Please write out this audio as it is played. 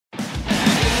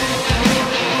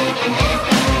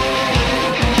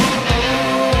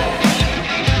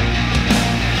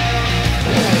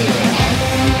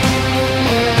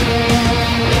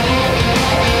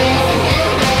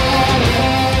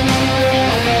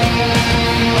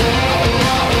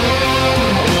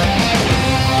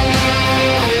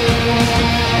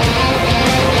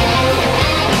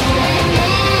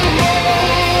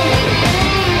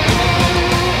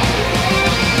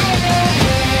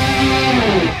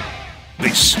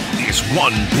This is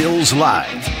One Bills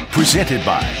Live, presented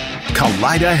by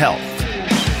Kaleida Health.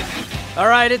 All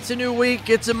right, it's a new week.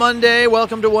 It's a Monday.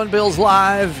 Welcome to One Bills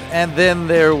Live. And then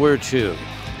there were two.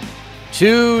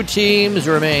 Two teams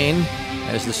remain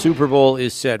as the Super Bowl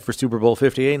is set for Super Bowl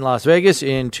 58 in Las Vegas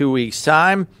in 2 weeks'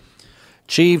 time.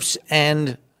 Chiefs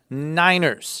and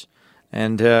Niners.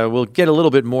 And we'll get a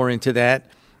little bit more into that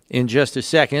in just a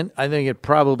second. I think it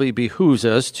probably behooves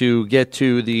us to get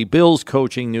to the Bills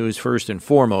coaching news first and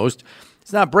foremost.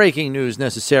 It's not breaking news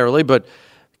necessarily, but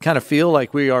kind of feel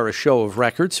like we are a show of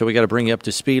records, so we got to bring you up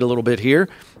to speed a little bit here.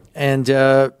 And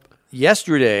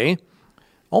yesterday,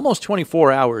 almost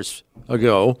 24 hours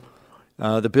ago,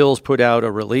 the Bills put out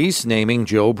a release naming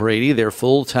Joe Brady their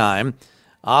full-time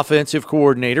offensive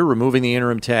coordinator, removing the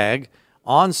interim tag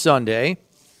on Sunday.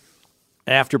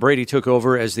 After Brady took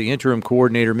over as the interim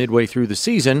coordinator midway through the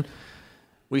season,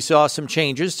 we saw some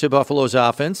changes to Buffalo's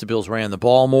offense. The Bills ran the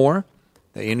ball more.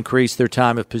 They increased their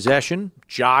time of possession.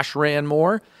 Josh ran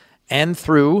more and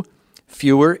threw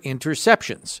fewer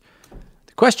interceptions.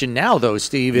 The question now, though,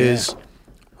 Steve, is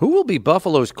who will be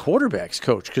Buffalo's quarterback's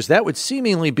coach? Because that would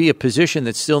seemingly be a position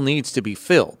that still needs to be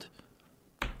filled.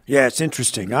 Yeah, it's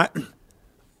interesting.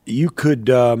 You could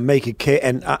make a case,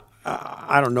 and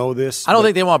I don't know this. I don't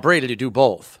think they want Brady to do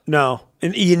both. No,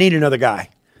 and you need another guy.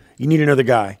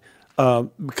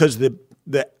 Because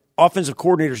the offensive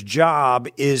coordinator's job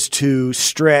is to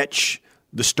stretch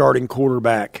the starting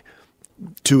quarterback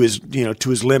to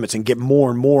his limits and get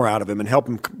more and more out of him and help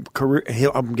him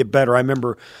get better. I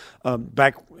remember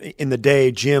back in the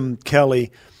day, Jim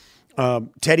Kelly,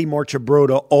 Teddy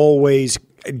Marchibroda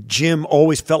Jim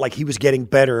always felt like he was getting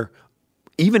better,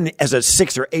 even as a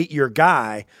 6 or 8 year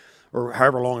guy, or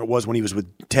however long it was when he was with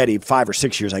Teddy, 5 or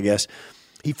 6 years, I guess.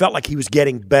 He felt like he was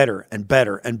getting better and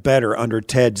better and better under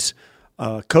Ted's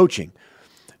coaching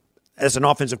as an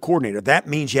offensive coordinator. That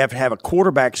means you have to have a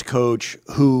quarterback's coach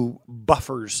who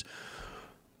buffers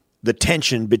the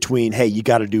tension between, hey, you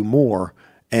got to do more,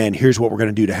 and here's what we're going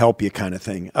to do to help you kind of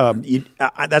thing.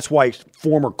 That's why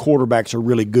former quarterbacks are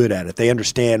really good at it. They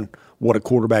understand what a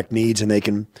quarterback needs,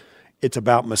 and it's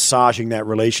about massaging that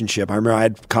relationship. I remember I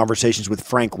had conversations with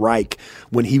Frank Reich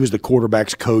when he was the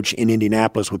quarterback's coach in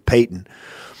Indianapolis with Peyton.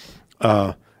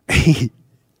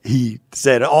 He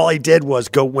said all he did was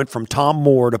went from Tom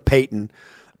Moore to Peyton,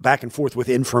 back and forth with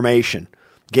information,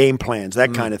 game plans,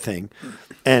 that kind of thing.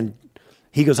 And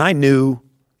he goes, I knew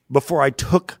before I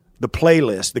took the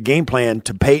playlist, the game plan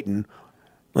to Peyton,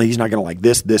 well, he's not going to like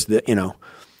this,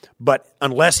 But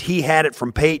unless he had it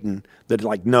from Peyton, that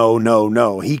like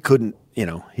no, he couldn't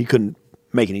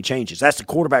make any changes. That's the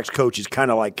quarterback's coach is kind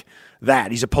of like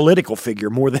that. He's a political figure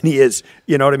more than he is,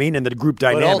 you know what I mean, in the group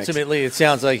dynamics. But ultimately, it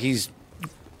sounds like he's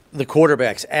the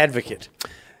quarterback's advocate.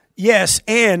 Yes,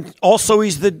 and also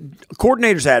he's the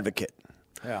coordinator's advocate.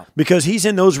 Yeah, because he's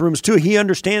in those rooms too. He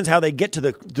understands how they get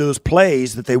to those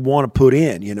plays that they want to put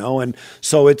in, and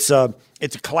so it's a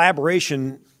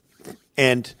collaboration,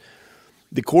 and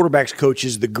the quarterback's coach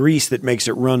is the grease that makes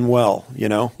it run well,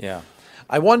 Yeah.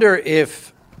 I wonder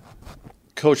if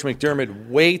Coach McDermott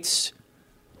waits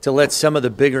to let some of the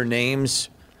bigger names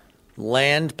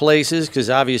land places, because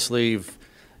obviously,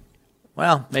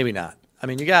 well, maybe not. I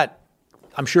mean,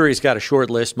 I'm sure he's got a short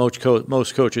list. Most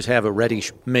coaches have a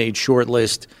ready-made short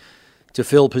list to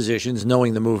fill positions,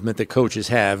 knowing the movement that coaches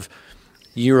have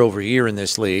year over year in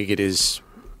this league. It is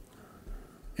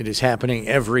happening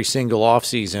every single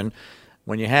offseason.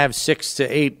 When you have 6 to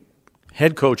 8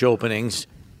 head coach openings,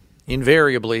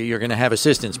 invariably you're going to have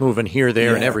assistants moving here,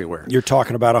 there, and everywhere. You're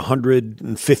talking about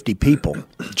 150 people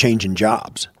changing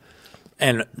jobs.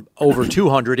 And over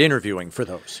 200 interviewing for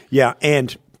those. Yeah,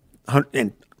 and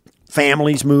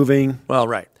families moving. Well,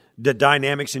 right. The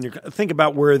dynamics in think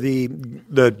about where the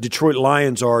Detroit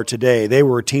Lions are today. They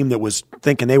were a team that was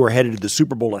thinking they were headed to the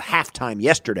Super Bowl at halftime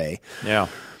yesterday. Yeah.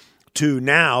 To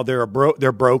now they're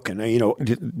broken.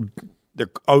 Their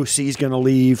OC's going to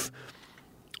leave.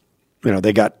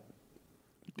 They got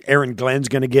Aaron Glenn's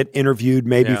going to get interviewed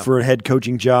maybe for a head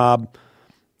coaching job.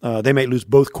 They may lose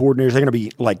both coordinators. They're going to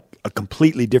be like a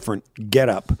completely different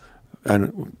get-up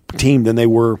team than they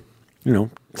were,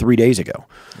 3 days ago.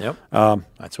 Yep.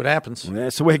 That's what happens.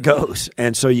 That's the way it goes.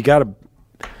 And so you got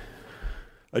to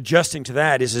adjusting to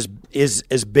that is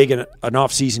as big an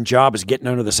off-season job as getting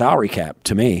under the salary cap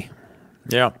to me.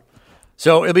 Yeah.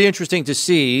 So it'll be interesting to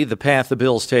see the path the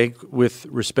Bills take with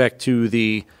respect to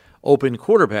the open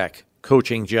quarterback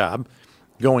coaching job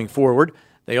going forward.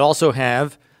 They also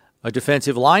have a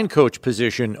defensive line coach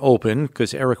position open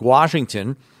because Eric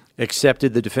Washington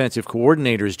accepted the defensive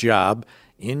coordinator's job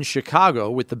in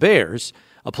Chicago with the Bears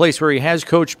a place where he has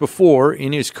coached before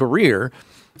in his career.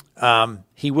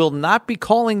 He will not be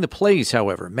calling the plays,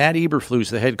 however. Matt Eberflus,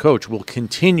 the head coach, will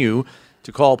continue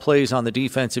to call plays on the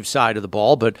defensive side of the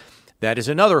ball, but that is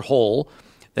another hole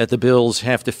that the Bills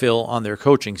have to fill on their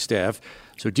coaching staff.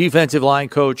 So defensive line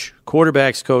coach,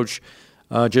 quarterbacks coach,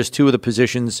 just two of the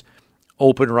positions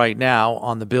open right now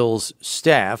on the Bills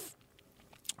staff.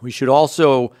 We should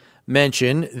also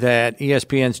mention that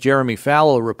ESPN's Jeremy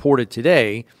Fowler reported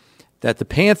today that the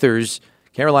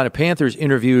Carolina Panthers,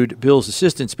 interviewed Bills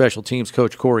assistant special teams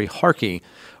coach Corey Harkey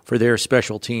for their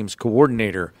special teams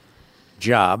coordinator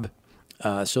job.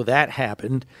 So that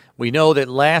happened. We know that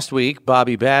last week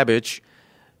Bobby Babich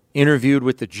interviewed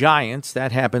with the Giants.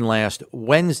 That happened last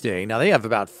Wednesday. Now, they have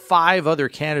about 5 other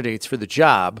candidates for the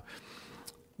job.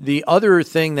 The other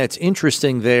thing that's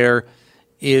interesting there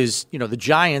is, the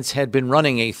Giants had been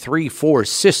running a 3-4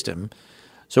 system.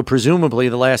 So presumably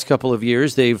the last couple of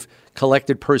years they've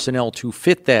collected personnel to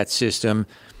fit that system.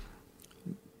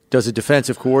 Does a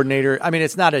defensive coordinator,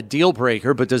 it's not a deal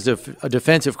breaker, but does a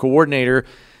defensive coordinator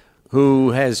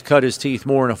who has cut his teeth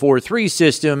more in a 4-3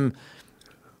 system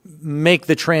make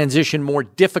the transition more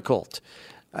difficult?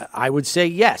 I would say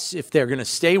yes, if they're going to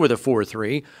stay with a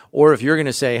 4-3, or if you're going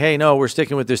to say, hey, no, we're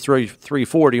sticking with this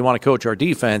 3-4, do you want to coach our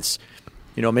defense?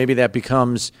 Maybe that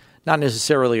becomes not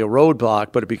necessarily a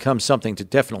roadblock, but it becomes something to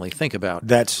definitely think about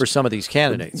for some of these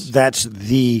candidates. That's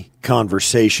the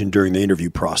conversation during the interview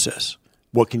process.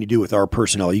 What can you do with our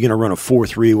personnel? Are you going to run a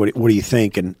 4-3? What do you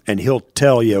think? And he'll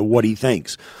tell you what he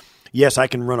thinks. Yes, I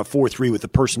can run a 4-3 with the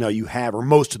personnel you have, or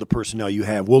most of the personnel you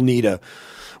have. We're going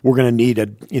to need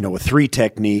a 3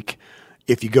 technique.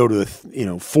 If you go to a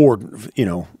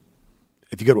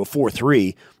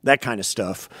 4-3, that kind of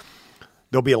stuff.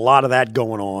 There'll be a lot of that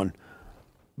going on.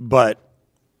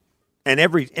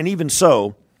 And even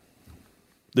so,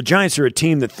 the Giants are a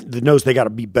team that knows they got to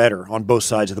be better on both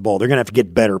sides of the ball. They're going to have to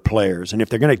get better players, and if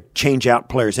they're going to change out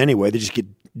players anyway, they just get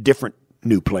different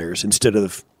new players instead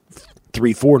of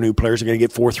 3-4 new players. They're going to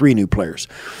get 4-3 new players.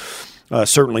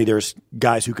 Certainly, there's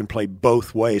guys who can play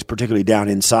both ways, particularly down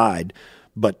inside,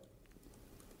 but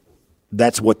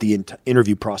that's what the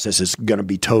interview process is going to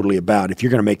be totally about. If you're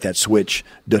going to make that switch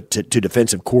to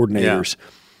defensive coordinators,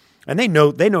 and they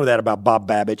know that about Bob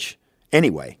Babich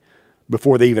anyway,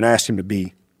 before they even asked him to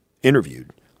be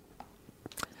interviewed.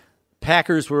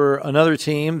 Packers were another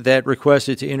team that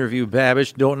requested to interview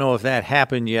Babich. Don't know if that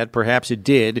happened yet. Perhaps it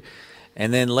did.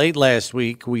 And then late last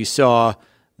week, we saw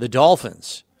the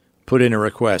Dolphins put in a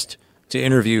request to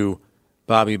interview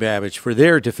Bobby Babich for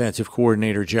their defensive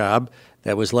coordinator job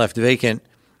that was left vacant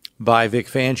by Vic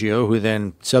Fangio, who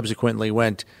then subsequently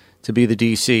went to be the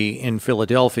DC in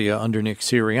Philadelphia under Nick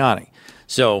Sirianni.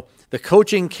 So the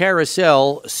coaching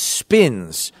carousel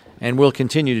spins and will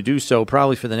continue to do so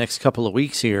probably for the next couple of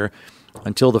weeks here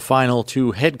until the final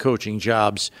 2 head coaching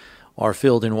jobs are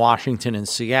filled in Washington and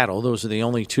Seattle. Those are the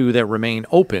only 2 that remain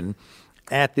open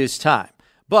at this time.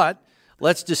 But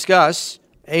let's discuss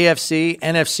AFC,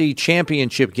 NFC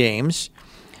championship games.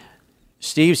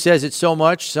 Steve says it so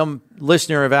much, some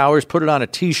listener of ours put it on a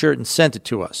T-shirt and sent it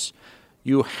to us.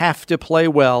 You have to play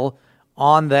well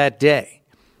on that day.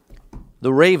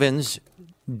 The Ravens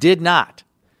did not.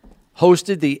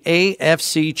 Hosted the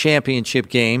AFC championship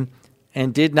game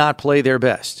and did not play their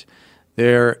best.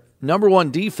 Their number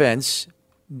 1 defense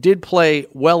did play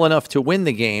well enough to win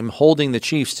the game, holding the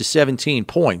Chiefs to 17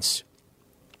 points.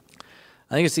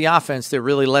 I think it's the offense that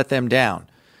really let them down.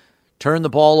 Turned the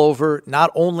ball over not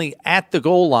only at the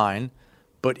goal line,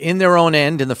 but in their own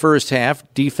end in the first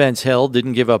half. Defense held,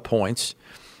 didn't give up points,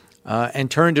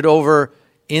 and turned it over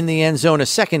in the end zone a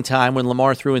second time when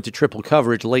Lamar threw into triple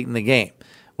coverage late in the game,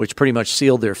 which pretty much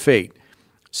sealed their fate.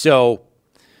 So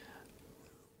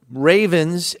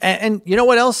Ravens, and you know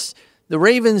what else? The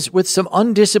Ravens with some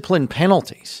undisciplined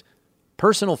penalties.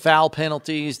 Personal foul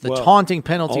penalties. The taunting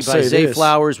penalty by Zay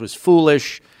Flowers was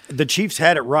foolish. The Chiefs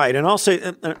had it right. And I'll say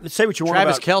what you want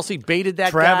Travis about Kelce baited that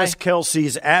Travis guy. Kelce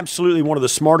is absolutely one of the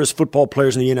smartest football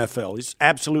players in the NFL. He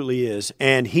absolutely is.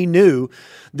 And he knew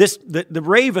this. The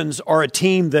Ravens are a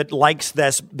team that likes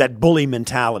that bully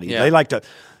mentality. Yeah. They like to,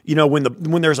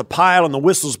 when there's a pile and the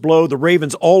whistles blow, the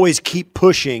Ravens always keep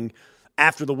pushing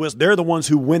after the whistle. They're the ones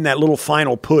who win that little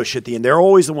final push at the end. They're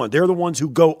always the ones. They're the ones who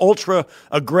go ultra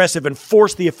aggressive and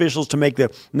force the officials to make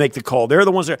the call. They're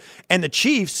the ones that, and the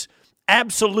Chiefs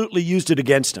absolutely used it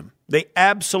against him. They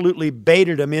absolutely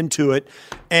baited him into it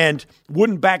and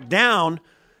wouldn't back down,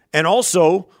 and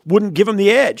also wouldn't give him the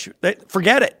edge.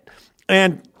 Forget it.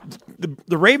 And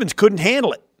the Ravens couldn't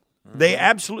handle it. They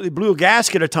absolutely blew a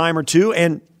gasket a time or two,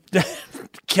 and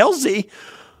Kelce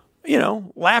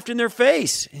laughed in their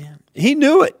face. He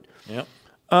knew it. Yep.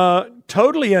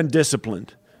 Totally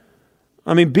undisciplined.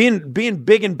 I mean, being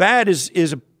big and bad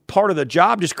is a part of the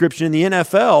job description in the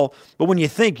NFL, but when you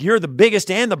think you're the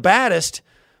biggest and the baddest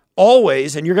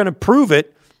always, and you're going to prove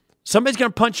it, somebody's going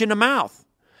to punch you in the mouth.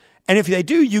 And if they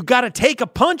do, you got to take a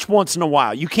punch once in a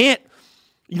while. You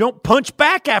don't punch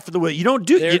back after the wheel. You don't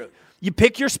do you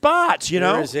pick your spots,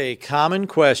 There is a common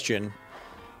question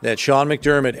that Sean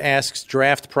McDermott asks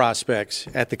draft prospects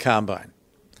at the Combine.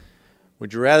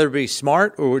 Would you rather be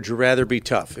smart or would you rather be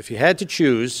tough? If you had to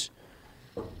choose,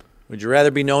 would you rather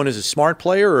be known as a smart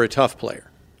player or a tough player?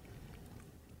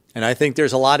 And I think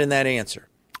there's a lot in that answer,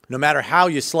 no matter how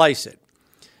you slice it.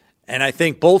 And I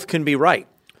think both can be right.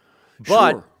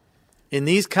 But in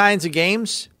these kinds of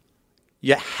games,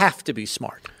 you have to be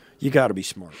smart. You got to be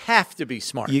smart. Have to be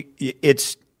smart.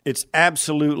 It's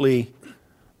absolutely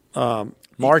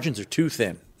margins are too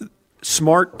thin.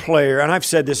 Smart player, and I've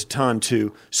said this a ton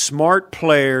too. Smart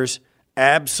players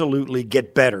absolutely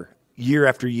get better year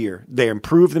after year. They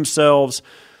improve themselves.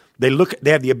 They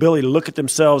have the ability to look at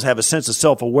themselves, have a sense of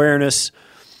self-awareness,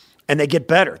 and they get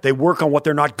better. They work on what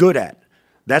they're not good at.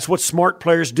 That's what smart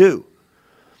players do.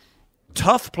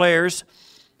 Tough players,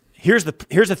 here's the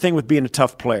thing with being a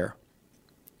tough player.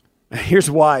 Here's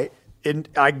why, and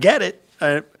I get it,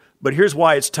 but here's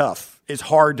why it's tough. It's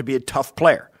hard to be a tough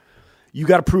player. You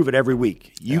got to prove it every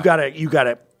week. You got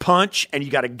to punch, and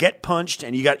you got to get punched,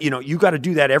 and you got to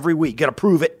do that every week. You got to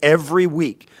prove it every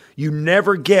week. You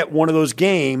never get one of those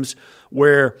games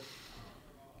where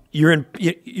you're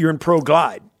in pro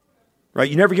glide, right?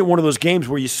 You never get one of those games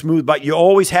where you smooth by. You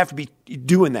always have to be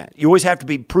doing that. You always have to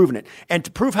be proving it. And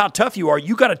to prove how tough you are,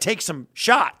 you got to take some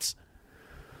shots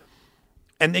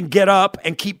and then get up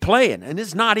and keep playing. And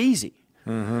it's not easy.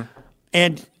 Mm-hmm.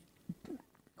 And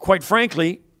quite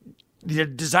frankly, the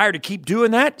desire to keep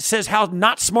doing that says how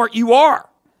not smart you are.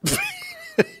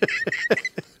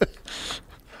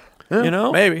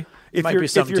 Maybe. If Might you're, be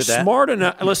something if you're to that. smart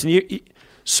enough, listen,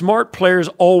 smart players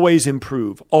always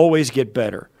improve, always get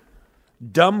better.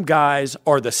 Dumb guys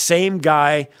are the same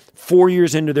guy 4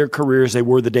 years into their careers they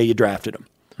were the day you drafted them.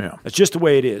 Yeah. That's just the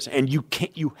way it is. And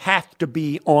you have to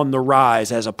be on the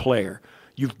rise as a player.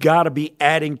 You've got to be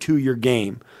adding to your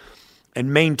game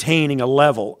and maintaining a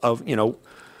level of,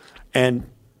 and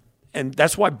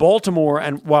that's why Baltimore,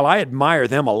 and while I admire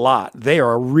them a lot, they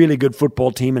are a really good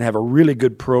football team and have a really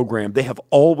good program. They have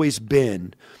always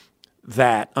been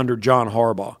that under John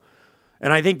Harbaugh.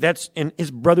 And I think that's, and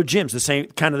his brother Jim's the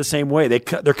same way. They're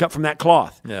cut from that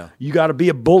cloth. Yeah. You got to be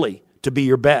a bully to be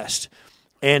your best.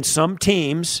 And some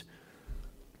teams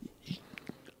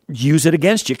use it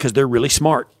against you because they're really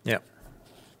smart. Yeah.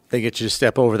 They get you to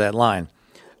step over that line.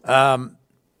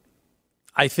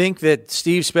 I think that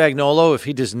Steve Spagnuolo, if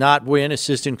he does not win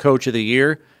Assistant Coach of the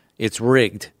Year, it's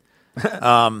rigged.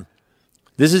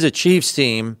 This is a Chiefs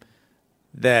team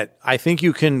that I think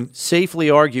you can safely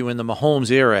argue in the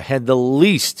Mahomes era had the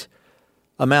least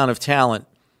amount of talent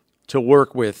to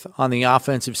work with on the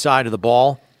offensive side of the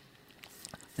ball.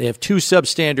 They have two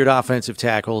substandard offensive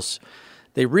tackles.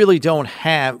 They really don't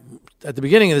have, at the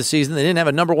beginning of the season, they didn't have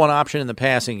a number one option in the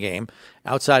passing game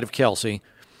outside of Kelsey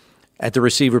at the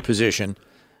receiver position.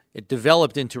 It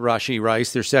developed into Rashee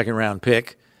Rice, their second-round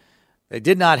pick. They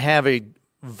did not have a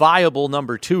viable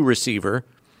number two receiver.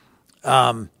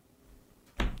 And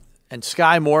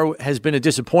Sky Moore has been a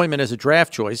disappointment as a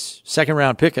draft choice,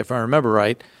 second-round pick, if I remember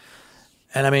right.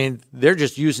 And, I mean, they're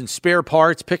just using spare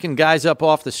parts, picking guys up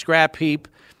off the scrap heap.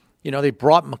 They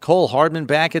brought McCole Hardman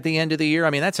back at the end of the year. I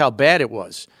mean, that's how bad it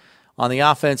was on the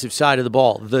offensive side of the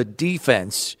ball. The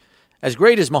defense, as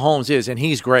great as Mahomes is, and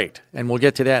he's great, and we'll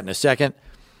get to that in a second,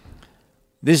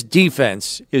 this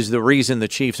defense is the reason the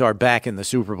Chiefs are back in the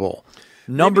Super Bowl.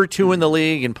 Number two in the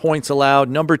league in points allowed,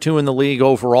 number two in the league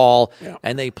overall,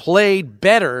 and they played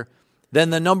better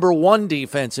than the number one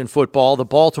defense in football, the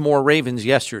Baltimore Ravens,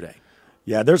 yesterday.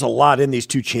 Yeah, there's a lot in these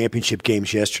two championship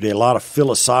games yesterday, a lot of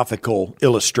philosophical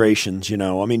illustrations,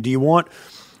 I mean, do you want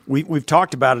 – we've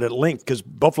talked about it at length because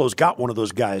Buffalo's got one of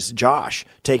those guys, Josh,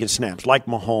 taking snaps, like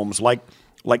Mahomes, like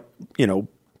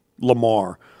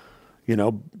Lamar,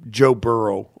 Joe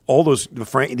Burrow, all those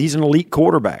 – he's an elite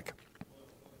quarterback.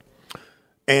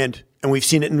 And we've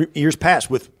seen it in years past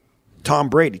with Tom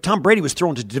Brady. Tom Brady was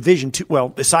thrown to Division II –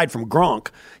 well, aside from Gronk,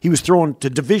 he was thrown to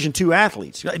Division II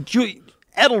athletes.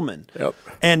 Edelman,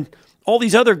 and all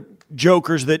these other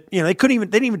jokers that they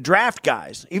didn't even draft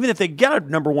guys. Even if they got a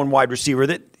number one wide receiver,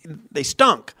 that they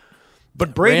stunk.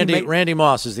 But Brady, Randy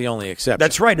Moss is the only exception.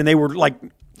 That's right, and they were like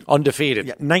undefeated,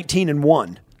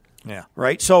 19-1. Yeah,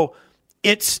 right. So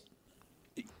it's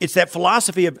it's that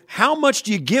philosophy of how much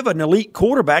do you give an elite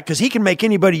quarterback, because he can make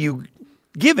anybody you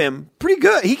give him pretty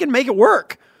good. He can make it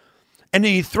work. And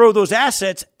then you throw those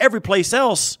assets every place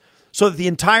else so that the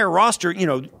entire roster,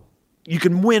 you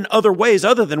can win other ways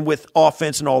other than with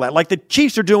offense and all that. Like the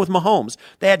Chiefs are doing with Mahomes.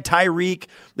 They had Tyreek.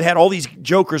 They had all these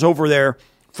jokers over there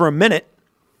for a minute,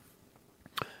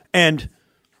 and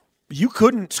you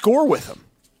couldn't score with them.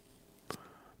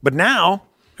 But now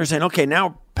they're saying, okay,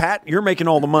 now, Pat, you're making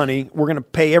all the money. We're going to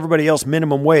pay everybody else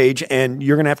minimum wage, and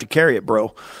you're going to have to carry it,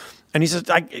 bro. And he says,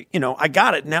 I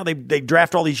got it. Now they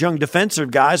draft all these young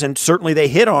defensive guys, and certainly they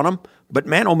hit on them. But,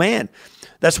 man, oh, man,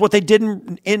 that's what they did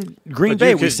in Green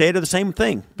Bay. We say the same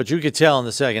thing. But you could tell in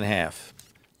the second half,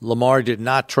 Lamar did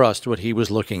not trust what he was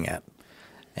looking at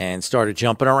and started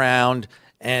jumping around.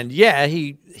 And, yeah,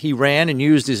 he ran and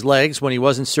used his legs when he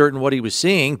wasn't certain what he was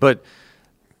seeing, but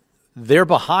they're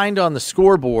behind on the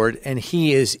scoreboard, and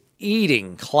he is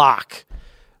eating clock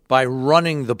by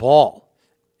running the ball.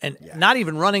 And not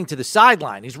even running to the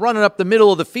sideline. He's running up the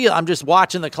middle of the field. I'm just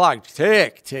watching the clock.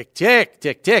 Tick, tick, tick,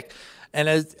 tick, tick. And,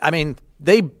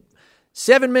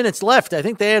 7 minutes left. I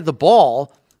think they had the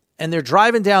ball, and they're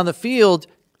driving down the field,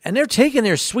 and they're taking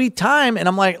their sweet time. And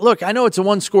I'm like, look, I know it's a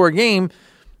one-score game,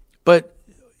 but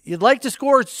you'd like to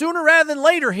score sooner rather than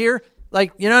later here.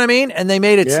 Like, you know what I mean? And they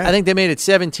made it, I think they made it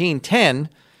 17-10,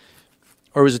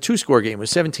 or it was a two-score game. It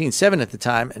was 17-7 at the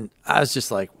time. And I was just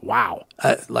like, wow,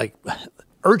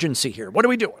 urgency here. What are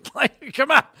we doing? Like,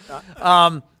 come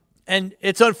on. And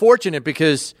it's unfortunate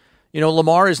because,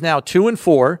 Lamar is now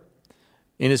 2-4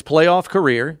 in his playoff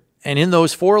career. And in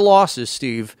those 4 losses,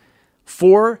 Steve,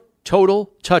 4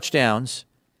 total touchdowns,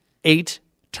 8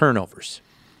 turnovers.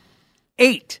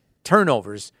 8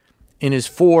 turnovers in his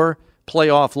 4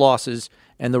 playoff losses.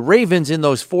 And the Ravens in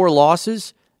those 4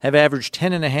 losses have averaged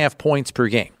 10.5 points per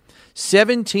game.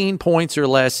 17 points or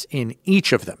less in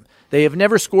each of them. They have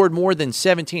never scored more than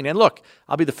 17. And look,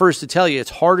 I'll be the first to tell you it's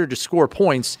harder to score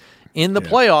points in the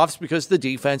playoffs because the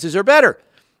defenses are better.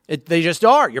 They just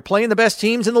are. You're playing the best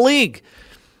teams in the league.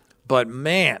 But,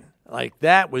 man,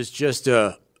 that was just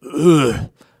that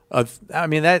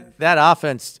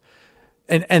offense.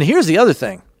 And here's the other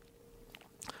thing.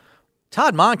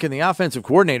 Todd Monken, the offensive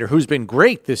coordinator, who's been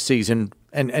great this season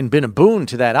and been a boon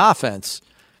to that offense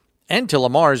and to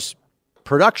Lamar's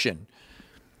production,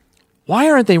 why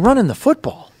aren't they running the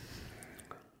football?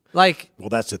 Well,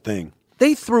 that's the thing.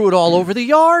 They threw it all over the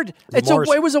yard. It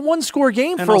was a one-score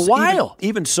game for a while.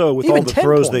 Even so, with all the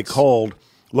throws they called,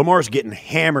 Lamar's getting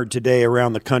hammered today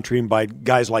around the country and by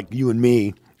guys like you and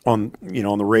me on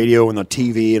the radio and the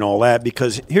TV and all that.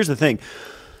 Because here's the thing.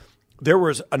 There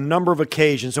was a number of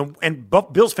occasions, and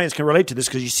Bills fans can relate to this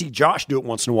because you see Josh do it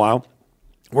once in a while,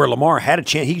 where Lamar had a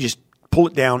chance. He could just pull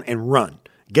it down and run.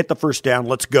 Get the first down,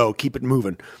 let's go, keep it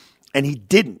moving. And he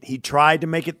didn't. He tried to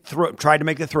make it throw, tried to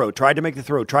make the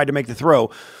throw.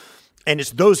 And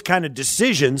it's those kind of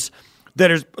decisions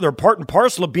they're part and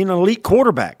parcel of being an elite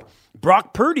quarterback.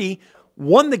 Brock Purdy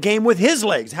won the game with his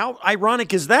legs. How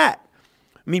ironic is that?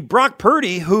 I mean, Brock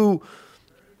Purdy, who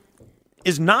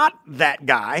is not that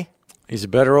guy. He's a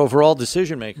better overall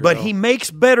decision maker. But he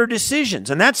makes better decisions.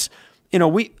 And that's,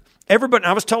 everybody,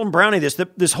 I was telling Brownie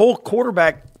this whole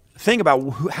quarterback thing about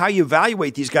how you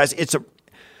evaluate these guys,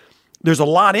 there's a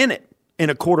lot in it in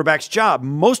a quarterback's job.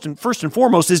 First and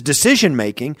foremost is decision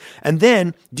making, and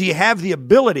then do you have the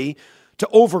ability to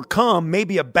overcome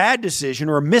maybe a bad decision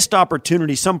or a missed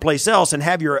opportunity someplace else and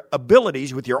have your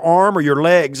abilities with your arm or your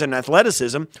legs and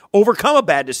athleticism overcome a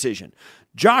bad decision?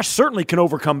 Josh certainly can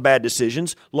overcome bad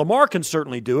decisions. Lamar can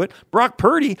certainly do it. Brock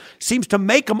Purdy seems to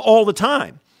make them all the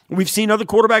time. We've seen other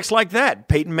quarterbacks like that.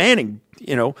 Peyton Manning,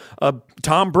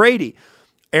 Tom Brady,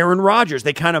 Aaron Rodgers.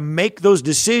 They kind of make those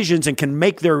decisions and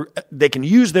they can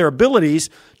use their abilities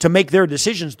to make their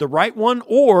decisions the right one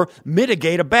or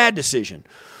mitigate a bad decision.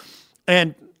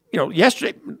 And,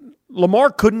 yesterday,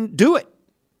 Lamar couldn't do it.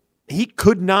 He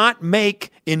could not make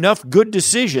enough good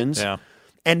decisions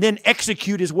and then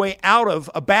execute his way out of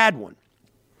a bad one.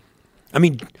 I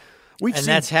mean,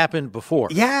 that's happened before.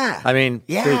 Yeah. I mean,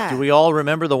 do we all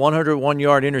remember the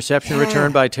 101-yard interception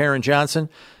return by Taron Johnson?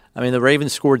 I mean, the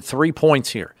Ravens scored 3 points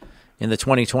here in the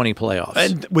 2020 playoffs.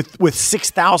 And with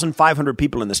 6,500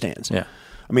 people in the stands. Yeah.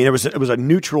 I mean, it was a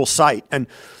neutral site. And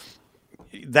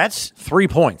that's 3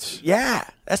 points. Yeah,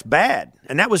 that's bad.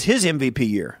 And that was his MVP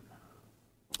year,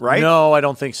 right? No, I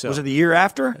don't think so. Was it the year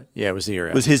after? Yeah, it was the year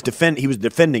after. It was he was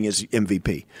defending his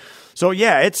MVP. So,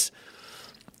 yeah,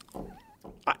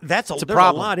 there's a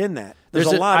lot in that. There's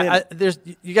a lot in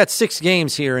it. You got 6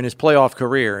 games here in his playoff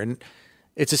career, and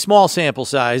it's a small sample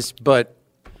size, but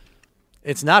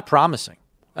it's not promising.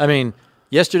 I mean,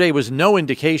 Yesterday was no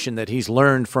indication that he's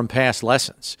learned from past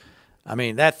lessons. I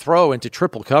mean, that throw into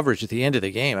triple coverage at the end of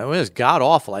the game, it was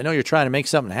god-awful. I know you're trying to make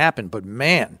something happen, but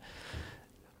man,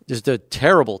 just a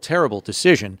terrible, terrible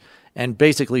decision and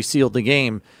basically sealed the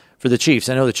game for the Chiefs.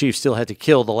 I know the Chiefs still had to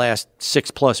kill the last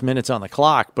 6+ minutes on the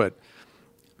clock, but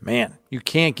man, you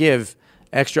can't give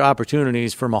extra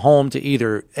opportunities for Mahomes to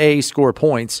either A, score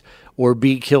points, or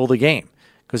B, kill the game,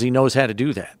 because he knows how to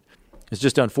do that. It's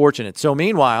just unfortunate. So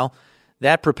meanwhile,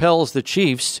 that propels the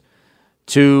Chiefs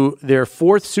to their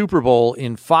 4th Super Bowl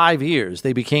in 5 years.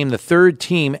 They became the 3rd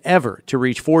team ever to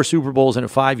reach 4 Super Bowls in a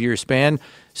 5-year span.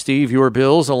 Steve, your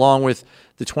Bills, along with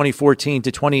the 2014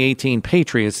 to 2018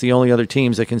 Patriots, the only other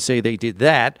teams that can say they did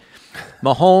that.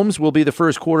 Mahomes will be the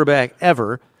first quarterback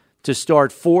ever to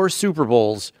start 4 Super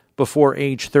Bowls before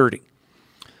age 30.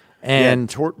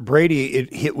 And Brady,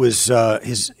 it was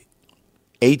his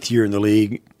 8th year in the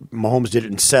league. Mahomes did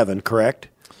it in 7, correct?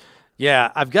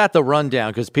 Yeah, I've got the rundown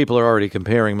because people are already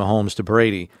comparing Mahomes to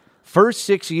Brady. First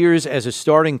 6 years as a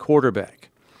starting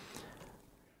quarterback.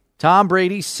 Tom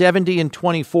Brady,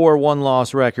 70-24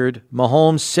 one-loss record.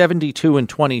 Mahomes,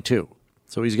 72-22.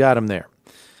 So he's got him there.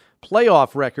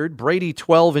 Playoff record, Brady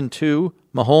 12-2,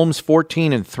 Mahomes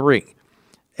 14-3.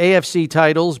 AFC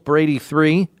titles, Brady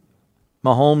 3,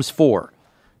 Mahomes 4.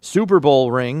 Super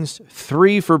Bowl rings,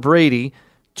 3 for Brady,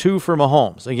 2 for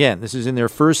Mahomes. Again, this is in their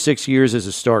first 6 years as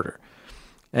a starter.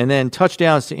 And then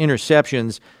touchdowns to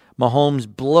interceptions, Mahomes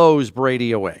blows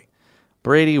Brady away.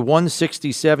 Brady,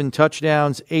 167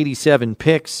 touchdowns, 87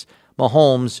 picks.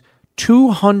 Mahomes,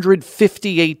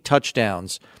 258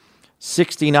 touchdowns,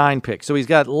 69 picks. So he's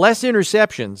got less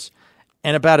interceptions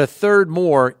and about a third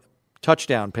more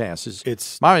touchdown passes.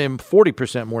 It's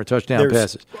 40% more touchdown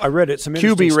passes. I read it. Some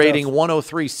QB rating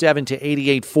 103.7 to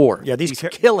 88.4. Yeah, he's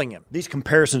killing him. These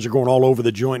comparisons are going all over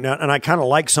the joint now, and I kind of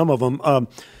like some of them.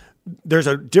 There's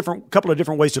a couple of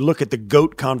different ways to look at the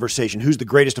GOAT conversation. Who's the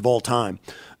greatest of all time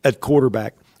at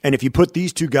quarterback? And if you put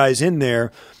these two guys in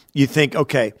there, you think,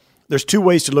 okay, there's 2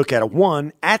 ways to look at it.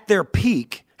 One, at their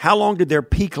peak, how long did their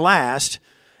peak last,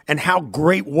 and how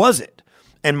great was it?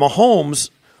 And Mahomes,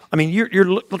 I mean, you're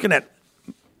looking at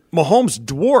Mahomes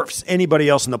dwarfs anybody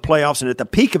else in the playoffs, and at the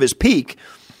peak of his peak,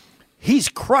 he's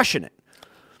crushing it.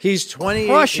 He's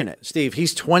 28. Steve,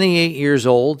 he's 28 years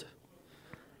old,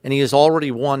 and he has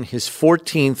already won his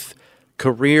 14th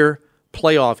career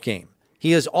playoff game.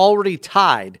 He has already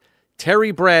tied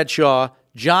Terry Bradshaw,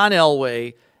 John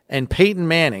Elway, and Peyton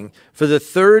Manning for the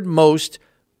 3rd most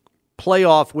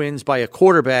playoff wins by a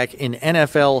quarterback in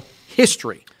NFL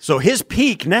history. So his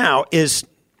peak now it's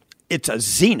a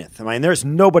zenith. I mean, there's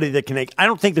nobody that can – I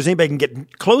don't think there's anybody that can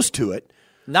get close to it.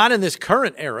 Not in this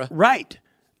current era. Right.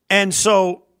 And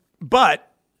so – but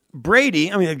 –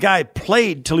 Brady, I mean, the guy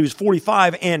played till he was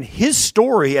 45, and his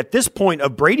story at this point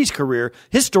of Brady's career,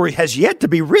 his story has yet to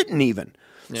be written even.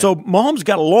 Yeah. So Mahomes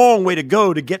got a long way to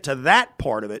go to get to that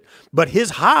part of it. But his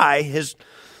high,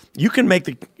 you can make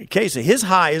the case that his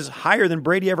high is higher than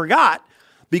Brady ever got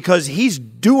because he's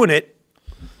doing it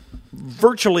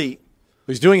virtually.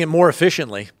 He's doing it more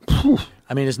efficiently.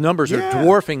 I mean, his numbers are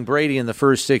dwarfing Brady in the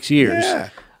first 6 years. Yeah.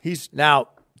 Now,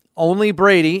 only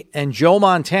Brady and Joe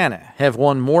Montana have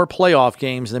won more playoff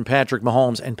games than Patrick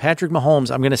Mahomes. And Patrick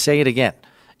Mahomes, I'm going to say it again,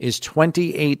 is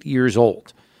 28 years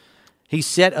old. He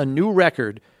set a new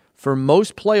record for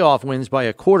most playoff wins by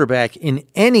a quarterback in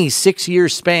any 6-year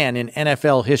span in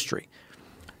NFL history.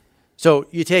 So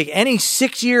you take any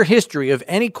 6-year history of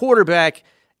any quarterback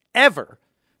ever,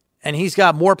 and he's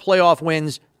got more playoff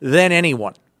wins than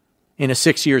anyone in a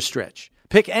 6-year stretch.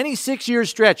 Pick any 6-year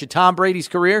stretch of Tom Brady's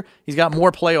career, he's got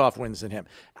more playoff wins than him.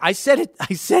 I said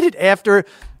it after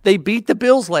they beat the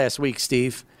Bills last week,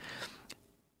 Steve.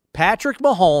 Patrick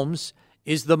Mahomes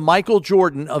is the Michael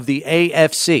Jordan of the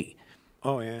AFC.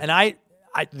 Oh, yeah. And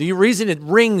the reason it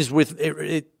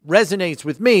resonates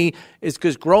with me is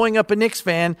because growing up a Knicks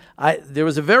fan, there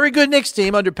was a very good Knicks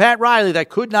team under Pat Riley that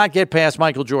could not get past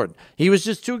Michael Jordan. He was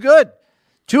just too good.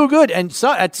 Too good. And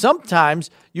so, at sometimes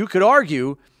you could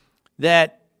argue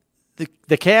that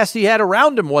the cast he had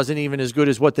around him wasn't even as good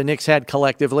as what the Knicks had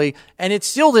collectively, and it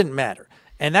still didn't matter.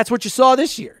 And that's what you saw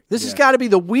this year. This has got to be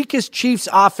the weakest Chiefs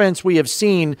offense we have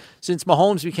seen since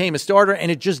Mahomes became a starter,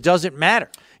 and it just doesn't matter.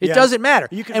 It doesn't matter.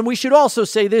 And we should also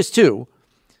say this, too.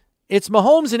 It's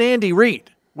Mahomes and Andy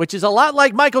Reid, which is a lot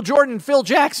like Michael Jordan and Phil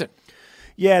Jackson.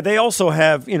 Yeah, they also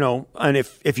have, and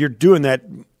if you're doing that,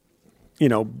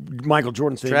 Michael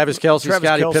Jordan thing. Travis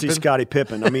Kelce, Scottie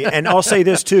Pippen. I mean, and I'll say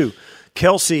this, too.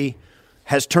 Kelce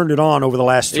has turned it on over the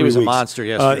last 3 weeks. He was a monster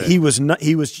yesterday. He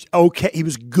was okay. He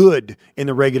was good in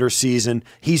the regular season.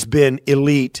 He's been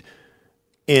elite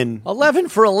in 11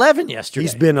 for 11 yesterday.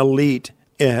 He's been elite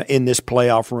in this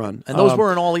playoff run, and those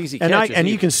weren't all easy catches. And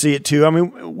you can see it too. I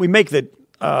mean, we make this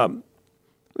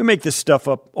stuff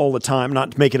up all the time,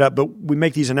 not to make it up, but we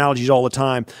make these analogies all the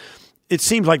time. It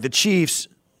seems like the Chiefs,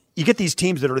 you get these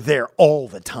teams that are there all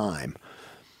the time,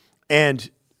 and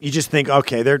you just think,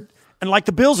 okay, and like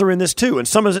the Bills are in this too, and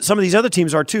some of these other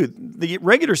teams are too. The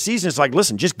regular season is like,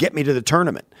 listen, just get me to the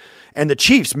tournament. And the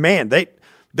Chiefs, man,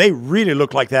 they really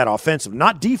look like that offensively,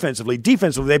 not defensively.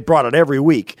 Defensively, they brought it every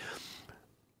week.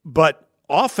 But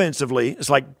offensively, it's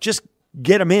like just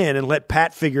get them in and let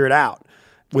Pat figure it out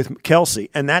with Kelsey.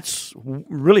 And that's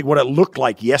really what it looked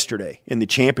like yesterday in the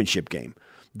championship game.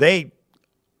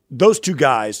 Those two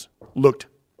guys looked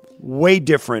way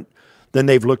different than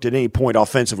they've looked at any point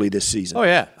offensively this season. Oh,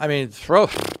 yeah. I mean, throw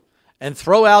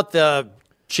out the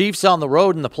Chiefs on the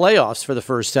road in the playoffs for the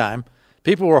first time.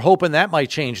 People were hoping that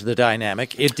might change the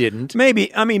dynamic. It didn't.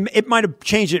 Maybe. I mean, it might have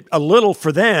changed it a little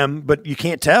for them, but you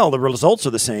can't tell. The results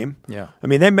are the same. Yeah. I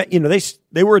mean,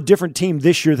 they were a different team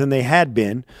this year than they had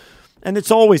been, and it's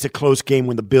always a close game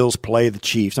when the Bills play the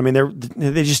Chiefs. I mean,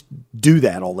 they just do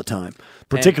that all the time,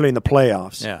 particularly in the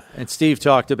playoffs. Yeah. And Steve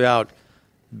talked about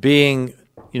being,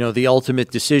 the ultimate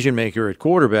decision maker at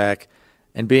quarterback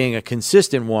and being a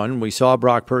consistent one. We saw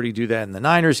Brock Purdy do that in the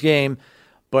Niners game,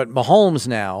 but Mahomes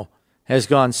now has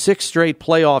gone 6 straight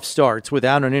playoff starts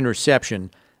without an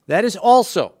interception. That is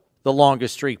also the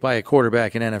longest streak by a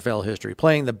quarterback in NFL history.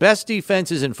 Playing the best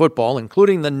defenses in football,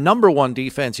 including the number 1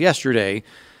 defense yesterday.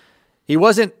 He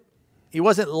wasn't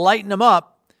lighting them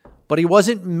up, but he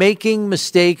wasn't making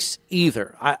mistakes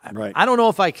either. Right. I don't know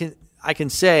if I can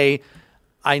say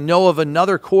I know of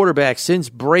another quarterback since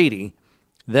Brady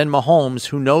than Mahomes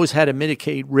who knows how to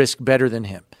mitigate risk better than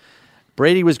him.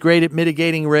 Brady was great at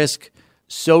mitigating risk.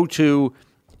 So, too,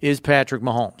 is Patrick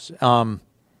Mahomes.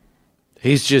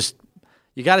 He's just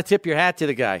 – you got to tip your hat to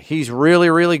the guy. He's really,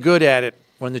 really good at it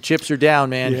when the chips are down,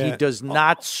 man. Yeah. He does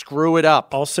not screw it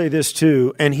up. I'll say this,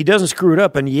 too, and he doesn't screw it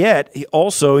up, and yet he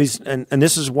also – and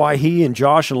this is why he and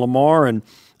Josh and Lamar and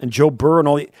Joe Burrow and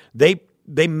all –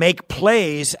 they make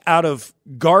plays out of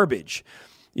garbage.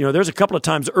 There's a couple of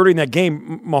times early in that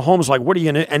game, Mahomes like, what are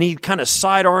you going to – and he kind of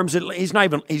sidearms it.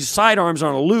 He's sidearms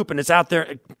on a loop, and it's out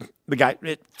there – the guy,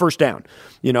 first down.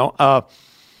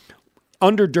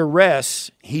 Under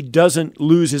duress, he doesn't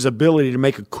lose his ability to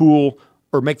make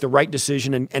make the right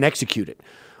decision and execute it.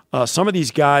 Some of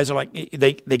these guys are like,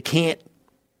 they can't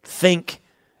think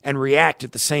and react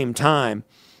at the same time,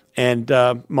 and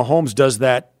Mahomes does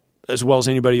that as well as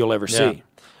anybody you'll ever see.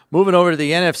 Moving over to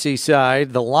the NFC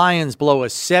side, the Lions blow a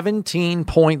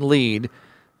 17-point lead,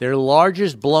 their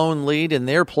largest blown lead in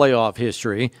their playoff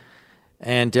history.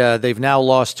 And they've now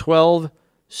lost 12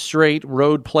 straight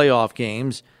road playoff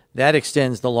games. That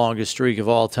extends the longest streak of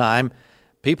all time.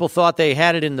 People thought they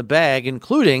had it in the bag,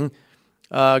 including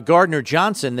Gardner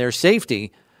Johnson, their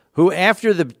safety, who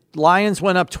after the Lions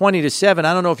went up 20-7,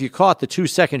 I don't know if you caught the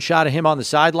 2-second shot of him on the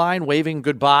sideline waving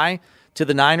goodbye to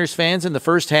the Niners fans in the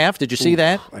first half. Did you see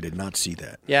that? I did not see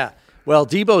that. Yeah. Well,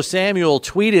 Deebo Samuel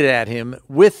tweeted at him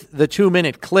with the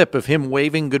 2-minute clip of him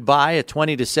waving goodbye at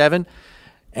 20-7.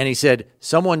 And he said,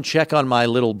 "Someone check on my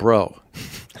little bro."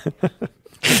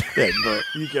 Hey, bro,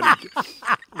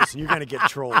 listen, you're going to get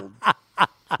trolled.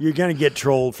 You're going to get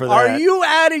trolled for that. Are you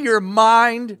out of your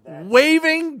mind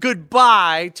waving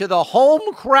goodbye to the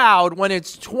home crowd when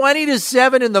it's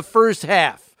 20-7 in the first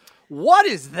half? What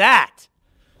is that?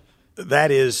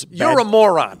 That is bad. You're a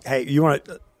moron. Hey,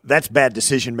 that's bad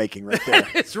decision making right there.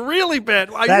 It's really bad.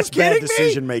 Are that's you kidding bad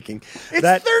decision making.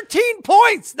 It's 13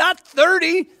 points, not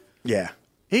 30. Yeah.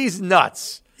 He's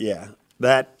nuts. Yeah.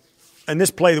 And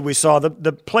this play that we saw,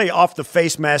 the play off the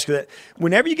face mask, that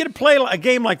whenever you get a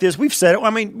game like this, we've said it.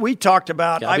 I mean, we talked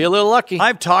about. Gotta be a little lucky.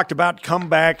 I've talked about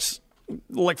comebacks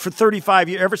like for 35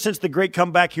 years, ever since the great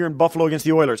comeback here in Buffalo against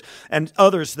the Oilers and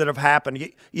others that have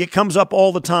happened. It comes up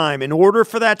all the time. In order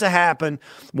for that to happen,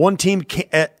 one team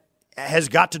has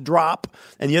got to drop,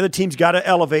 and the other team's got to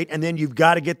elevate, and then you've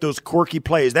got to get those quirky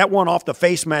plays. That one off the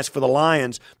face mask for the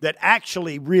Lions that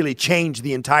actually really changed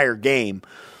the entire game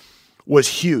was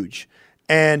huge.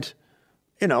 And,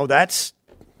 that's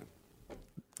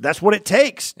what it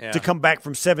takes to come back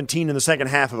from 17 in the second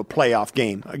half of a playoff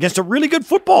game against a really good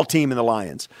football team in the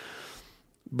Lions.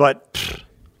 But,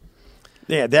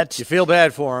 you feel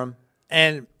bad for them.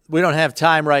 And we don't have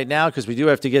time right now because we do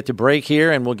have to get to break here,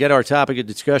 and we'll get our topic of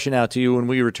discussion out to you when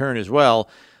we return as well.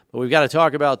 But we've got to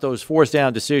talk about those fourth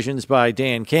down decisions by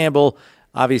Dan Campbell.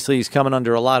 Obviously, he's coming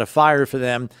under a lot of fire for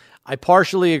them. I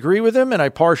partially agree with him, and I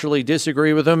partially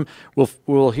disagree with him.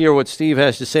 We'll hear what Steve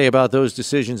has to say about those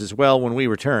decisions as well when we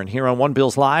return here on One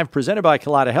Bills Live, presented by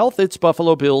Colada Health. It's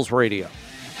Buffalo Bills Radio.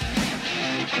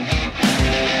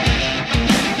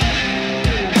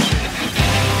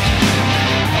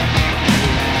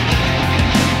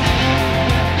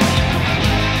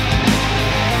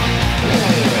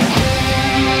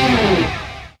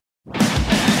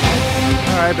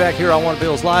 Back here on One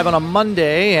Bills Live on a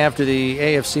Monday after the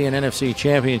AFC and NFC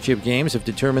championship games have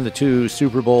determined the two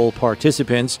Super Bowl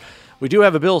participants. We do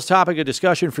have a Bills topic of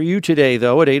discussion for you today,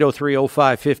 though, at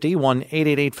 803-0550,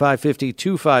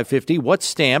 1-888-550-2550. What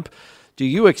stamp do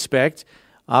you expect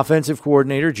offensive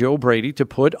coordinator Joe Brady to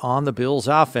put on the Bills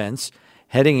offense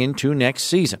heading into next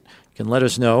season? You can let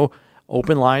us know.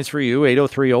 Open lines for you,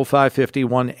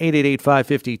 803-0550,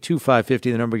 1-888-550-2550,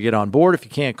 the number to get on board. If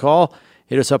you can't call,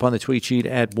 hit us up on the tweet sheet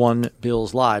at One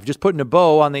Bills Live. Just putting a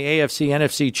bow on the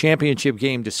AFC-NFC championship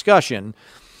game discussion.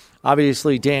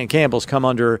 Obviously, Dan Campbell's come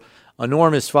under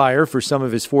enormous fire for some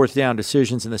of his fourth down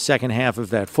decisions in the second half of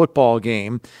that football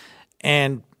game.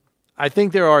 And I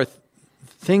think there are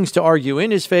things to argue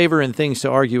in his favor and things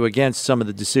to argue against some of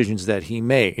the decisions that he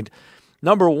made.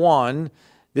 Number one,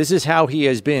 this is how he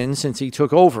has been since he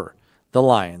took over the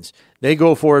Lions. They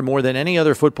go for it more than any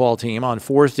other football team on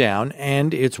fourth down,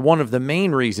 and it's one of the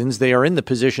main reasons they are in the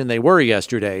position they were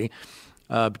yesterday,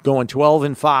 going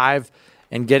 12-5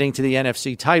 and getting to the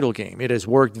NFC title game. It has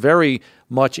worked very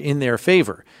much in their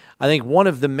favor. I think one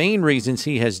of the main reasons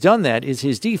he has done that is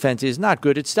his defense is not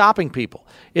good at stopping people.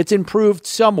 It's improved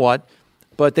somewhat,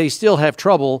 but they still have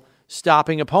trouble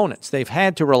stopping opponents. They've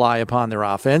had to rely upon their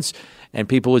offense, and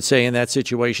people would say in that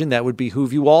situation that would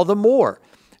behoove you all the more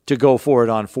to go for it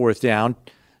on fourth down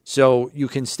so you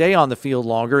can stay on the field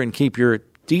longer and keep your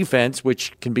defense,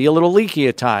 which can be a little leaky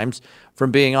at times, from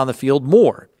being on the field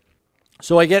more.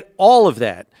 So I get all of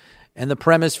that and the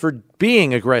premise for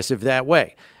being aggressive that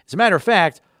way. As a matter of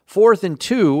fact, 4th and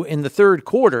 2 in the third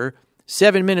quarter,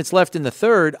 7 minutes left in the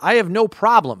third, I have no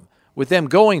problem with them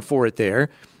going for it there.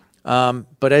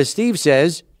 But as Steve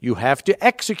says, you have to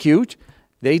execute.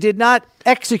 They did not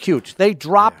execute. They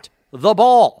dropped the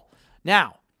ball.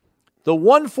 Now, the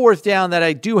one fourth down that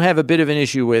I do have a bit of an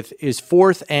issue with is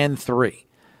 4th and 3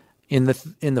 in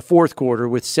the fourth quarter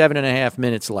with 7.5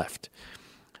 minutes left.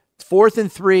 4th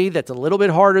and 3, that's a little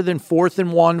bit harder than 4th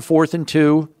and 1, 4th and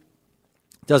 2.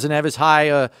 Doesn't have as high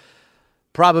a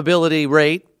probability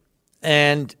rate.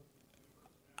 And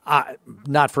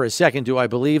not for a second do I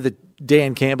believe that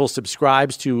Dan Campbell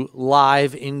subscribes to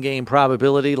live in-game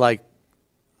probability. Like,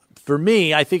 for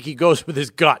me, I think he goes with his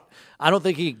gut. I don't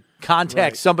think he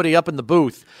contacts somebody up in the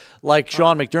booth like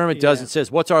Sean McDermott does and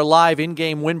says, what's our live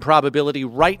in-game win probability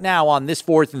right now on this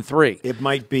 4th and 3? He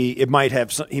might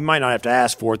not have to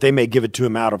ask for it. They may give it to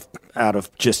him out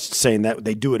of just saying that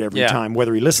they do it every time.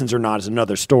 Whether he listens or not is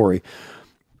another story.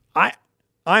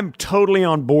 I'm totally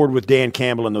on board with Dan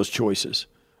Campbell in those choices,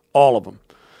 all of them,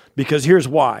 because here's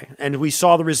why. And we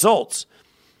saw the results.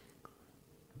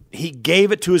 He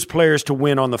gave it to his players to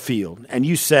win on the field, and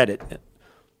you said it.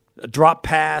 A drop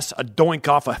pass, a doink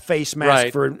off a face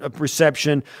mask for a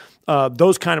reception.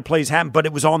 Those kind of plays happen, but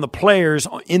it was on the players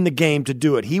in the game to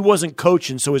do it. He wasn't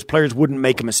coaching, so his players wouldn't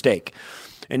make a mistake.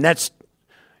 And that's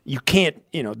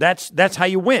how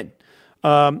you win.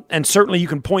 And certainly you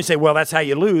can point and say, well, that's how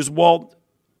you lose. Well,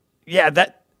 yeah,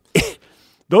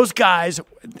 those guys,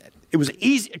 it was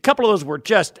easy. A couple of those were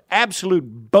just absolute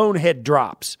bonehead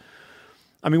drops.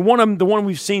 I mean, one of them, the one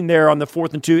we've seen there on the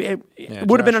 4th and 2, it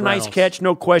would have been a nice catch,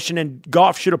 no question, and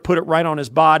Goff should have put it right on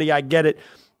his body. I get it.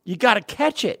 You got to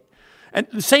catch it. And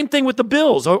the same thing with the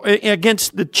Bills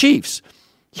against the Chiefs.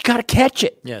 You got to catch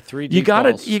it. Yeah, 3 deep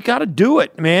balls. You got to do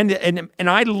it, man. And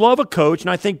I love a coach, and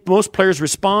I think most players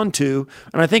respond to,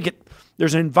 and I think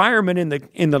there's an environment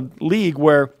in the league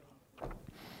where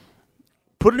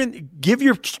give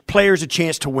your players a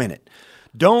chance to win it.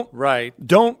 Don't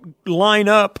line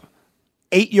up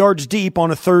 8 yards deep on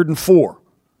a 3rd and 4,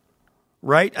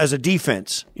 right, as a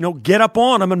defense. Get up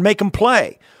on them and make them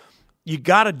play. You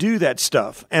got to do that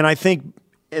stuff. And I think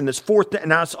in this fourth down,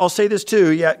 and I'll say this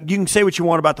too, you can say what you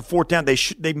want about the fourth down.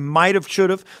 They might have, should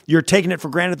have. You're taking it for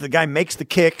granted the guy makes the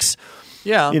kicks.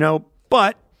 Yeah.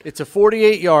 But it's a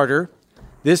 48-yarder.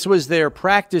 This was their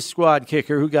practice squad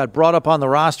kicker who got brought up on the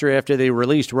roster after they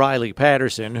released Riley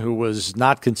Patterson, who was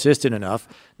not consistent enough.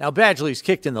 Now, Badgley's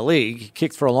kicked in the league. He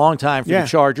kicked for a long time for the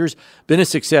Chargers, been a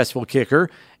successful kicker.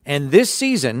 And this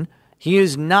season, he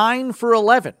is 9 for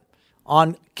 11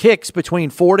 on kicks between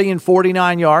 40 and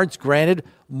 49 yards. Granted,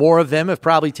 more of them have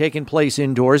probably taken place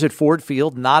indoors at Ford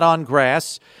Field, not on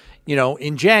grass,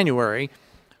 in January.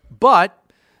 But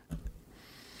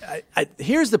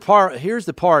here's the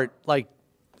part. Like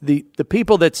the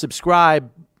people that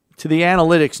subscribe to the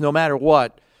analytics, no matter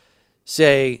what,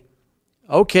 say,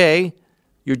 okay,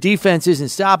 your defense isn't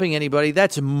stopping anybody.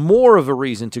 That's more of a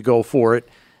reason to go for it.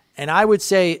 And I would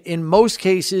say in most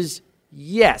cases,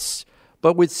 yes.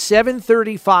 But with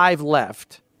 7:35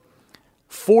 left,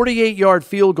 48-yard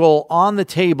field goal on the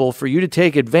table for you to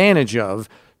take advantage of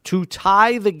to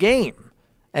tie the game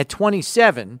at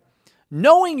 27,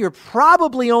 knowing you're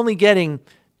probably only getting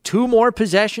 2 more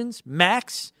possessions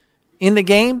max in the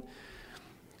game,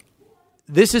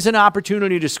 this is an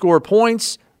opportunity to score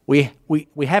points. We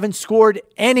haven't scored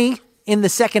any in the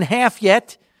second half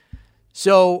yet.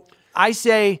 So I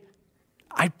say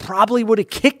I probably would have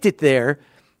kicked it there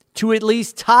to at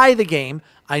least tie the game.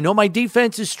 I know my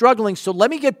defense is struggling, so let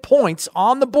me get points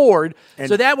on the board.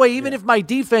 So that way, even if my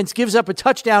defense gives up a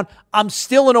touchdown, I'm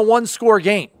still in a 1-score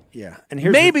game. Yeah. And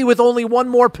maybe with only 1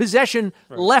 more possession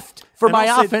left for my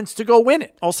offense to go win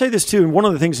it. I'll say this, too, and one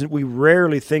of the things that we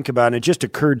rarely think about, and it just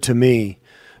occurred to me,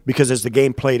 because as the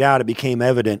game played out, it became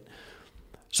evident.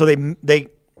 So they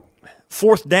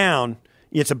 4th down,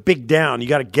 it's a big down. You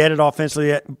got to get it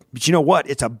offensively. But you know what?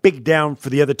 It's a big down for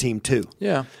the other team, too.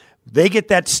 Yeah. They get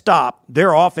that stop.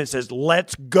 Their offense says,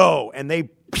 let's go. And they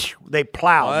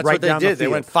plowed right down the field. They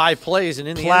went 5 plays and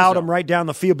in the end plowed zone. them right down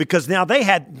the field because now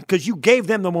because you gave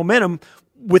them the momentum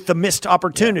with the missed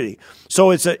opportunity. Yeah. So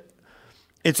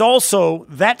it's also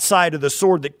that side of the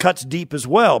sword that cuts deep as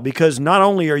well, because not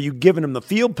only are you giving them the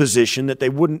field position that they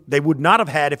would not have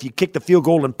had if you kicked the field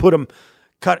goal and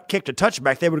kicked a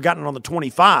touchback, they would have gotten it on the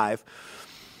 25.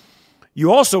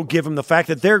 You also give them the fact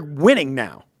that they're winning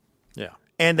now. Yeah.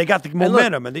 And they got the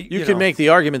momentum. You can make the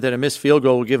argument that a missed field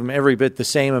goal will give them every bit the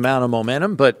same amount of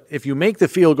momentum, but if you make the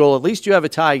field goal, at least you have a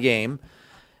tie game.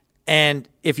 And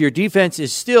if your defense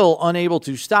is still unable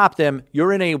to stop them,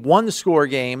 you're in a 1-score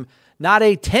game, not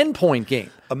a 10-point game,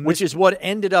 which is what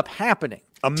ended up happening.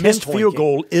 A missed field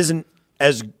goal isn't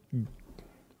as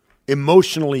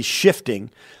emotionally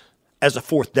shifting as a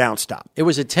 4th down stop. It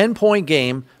was a 10-point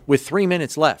game with 3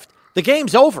 minutes left. The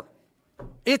game's over.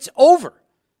 It's over.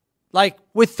 Like,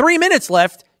 with 3 minutes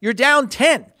left, you're down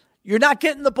 10. You're not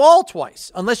getting the ball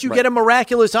twice unless you get a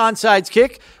miraculous onside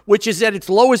kick, which is at its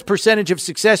lowest percentage of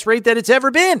success rate that it's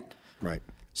ever been. Right.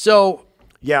 So,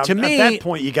 to me, at that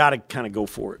point, you got to kind of go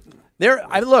for it.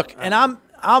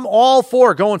 I'm all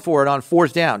for going for it on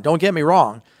 4th down. Don't get me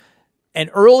wrong. And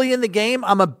early in the game,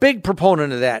 I'm a big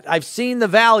proponent of that. I've seen the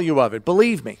value of it,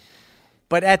 believe me.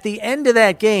 But at the end of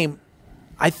that game,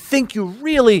 I think you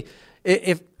really,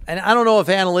 and I don't know if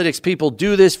analytics people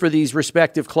do this for these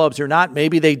respective clubs or not.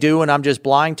 Maybe they do, and I'm just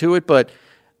blind to it. But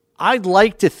I'd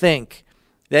like to think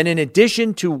that in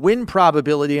addition to win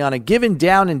probability on a given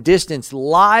down and distance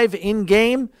live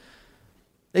in-game,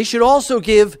 they should also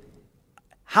give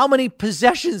how many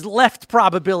possessions left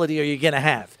probability are you going to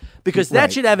have? Because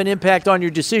that should have an impact on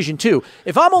your decision, too.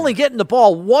 If I'm only getting the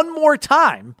ball 1 more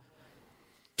time,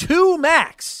 2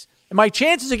 max, and my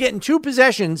chances of getting 2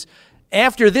 possessions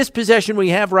after this possession we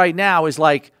have right now is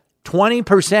like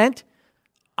 20%,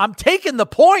 I'm taking the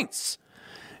points.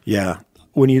 Yeah.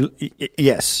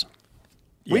 Yes.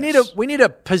 We need a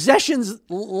possessions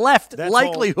left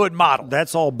likelihood model.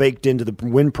 That's all baked into the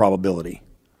win probability.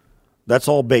 That's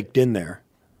all baked in there.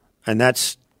 And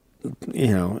that's,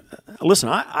 listen,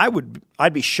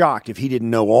 I'd be shocked if he didn't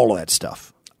know all of that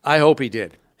stuff. I hope he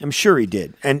did. I'm sure he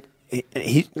did. And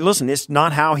listen, it's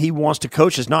not how he wants to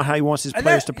coach. It's not how he wants his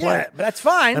players to play. Yeah, that's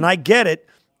fine. And I get it.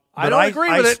 I don't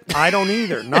agree with it. I don't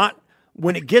either. Not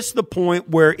when it gets to the point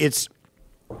where it's,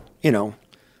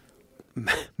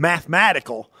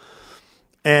 mathematical.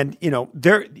 And,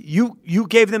 you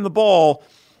gave them the ball.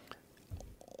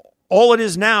 All it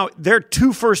is now, they're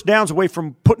 2 first downs away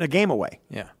from putting a game away.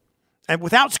 Yeah. And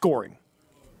without scoring.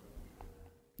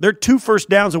 They're 2 first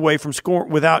downs away from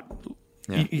scoring without.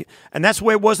 Yeah. And that's the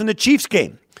way it was in the Chiefs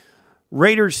game.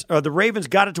 The Ravens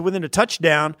got it to within a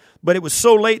touchdown, but it was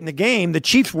so late in the game, the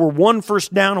Chiefs were 1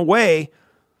 first down away,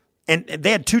 and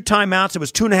they had 2 timeouts. It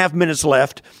was 2.5 minutes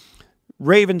left.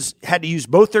 Ravens had to use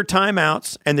both their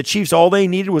timeouts, and the Chiefs, all they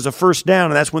needed was a first down,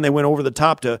 and that's when they went over the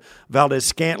top to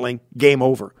Valdez-Scantling. Game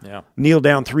over. Yeah. Kneel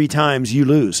down 3 times, you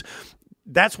lose.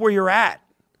 That's where you're at.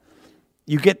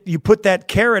 You put that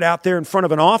carrot out there in front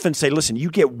of an offense, say, listen,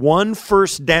 you get 1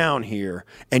 first down here,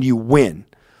 and you win.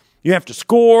 You have to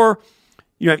score,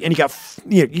 and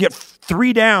you get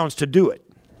 3 downs to do it.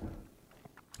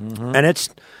 Mm-hmm. And it's,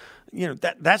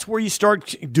 that's where you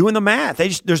start doing the math.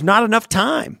 There's not enough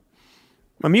time.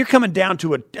 I mean, you're coming down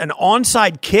to an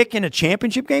onside kick in a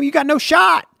championship game. You got no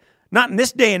shot. Not in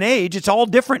this day and age. It's all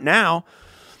different now.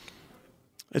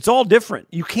 It's all different.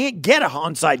 You can't get a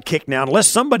onside kick now unless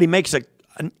somebody makes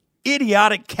an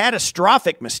idiotic,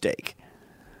 catastrophic mistake.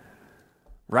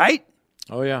 Right?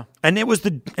 Oh, yeah. And it was,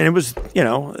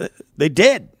 they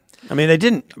did. I mean, they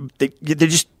didn't. They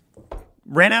just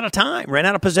ran out of time, ran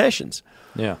out of possessions.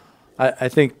 Yeah. I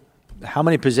think how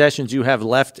many possessions you have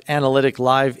left, analytic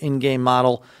live in-game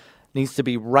model needs to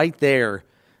be right there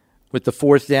with the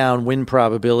fourth down win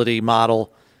probability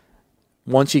model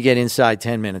once you get inside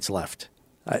 10 minutes left.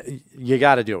 You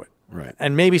got to do it. Right.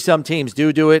 And maybe some teams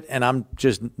do it, and I'm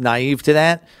just naive to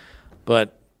that.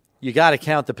 But you got to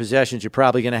count the possessions you're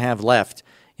probably going to have left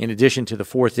in addition to the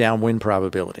fourth down win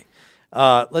probability.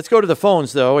 Let's go to the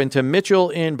phones, though, and to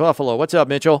Mitchell in Buffalo. What's up,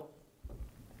 Mitchell?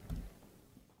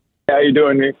 How you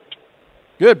doing, Nick?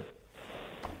 Good.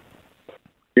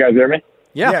 You guys hear me?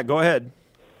 Yeah, go ahead.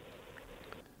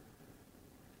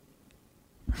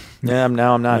 Yeah, I'm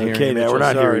not hearing you, Mitchell. We're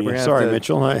not hearing you. Sorry, to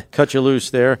Mitchell. Cut you loose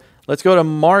there. Let's go to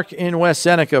Mark in West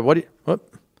Seneca. What do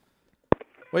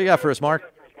you got for us,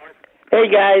 Mark? Hey,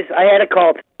 guys. I had a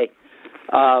call today.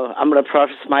 I'm going to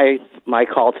preface my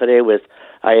call today with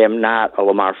I am not a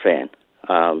Lamar fan.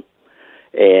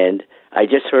 And I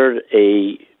just heard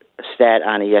a stat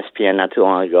on ESPN not too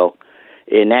long ago.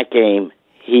 In that game,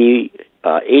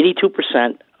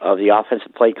 82% of the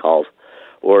offensive play calls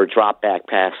were drop-back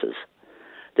passes.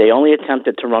 They only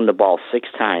attempted to run the ball 6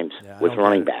 times with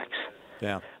running backs.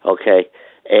 Yeah. Okay?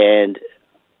 And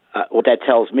what that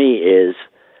tells me is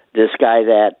this guy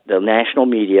that the national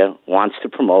media wants to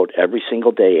promote every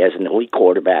single day as an elite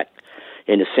quarterback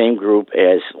in the same group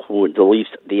as who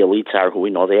the elites are, who we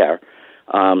know they are,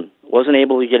 wasn't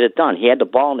able to get it done. He had the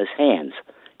ball in his hands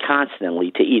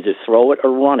constantly to either throw it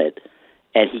or run it,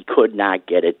 and he could not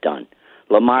get it done.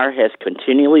 Lamar has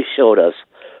continually showed us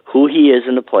who he is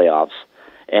in the playoffs,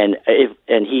 and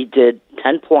he did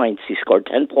 10 points. He scored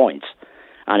 10 points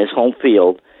on his home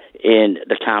field in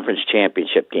the conference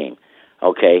championship game.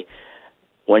 Okay,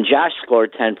 when Josh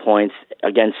scored 10 points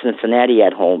against Cincinnati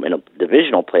at home in a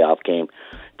divisional playoff game,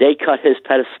 they cut his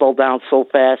pedestal down so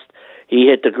fast he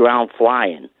hit the ground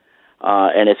flying.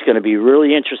 And it's going to be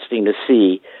really interesting to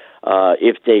see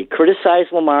if they criticize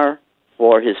Lamar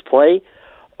for his play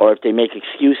or if they make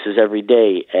excuses every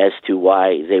day as to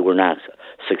why they were not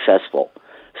successful.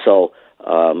 So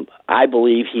I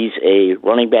believe he's a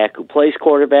running back who plays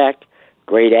quarterback,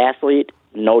 great athlete,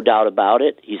 no doubt about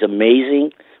it. He's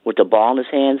amazing with the ball in his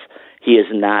hands. He is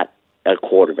not a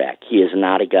quarterback. He is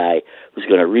not a guy who's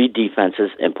going to read defenses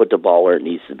and put the ball where it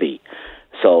needs to be.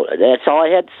 So that's all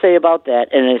I had to say about that.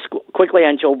 And quickly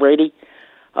on Joe Brady,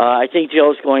 I think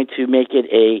Joe's going to make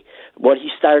it what he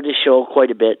started to show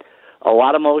quite a bit, a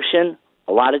lot of motion,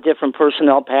 a lot of different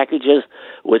personnel packages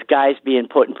with guys being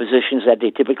put in positions that they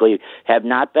typically have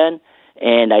not been.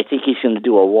 And I think he's going to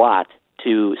do a lot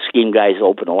to scheme guys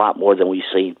open a lot more than we've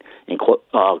seen in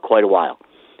quite a while.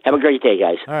 Have a great day,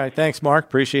 guys. All right. Thanks, Mark.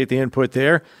 Appreciate the input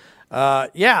there. I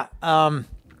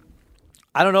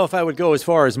don't know if I would go as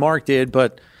far as Mark did,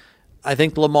 but I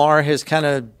think Lamar has kind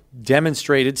of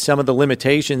demonstrated some of the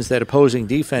limitations that opposing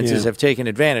defenses have taken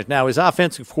advantage. Now, his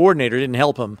offensive coordinator didn't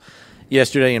help him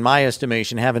yesterday, in my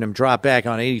estimation, having him drop back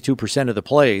on 82% of the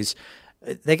plays.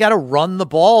 They got to run the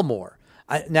ball more.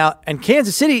 And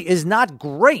Kansas City is not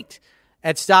great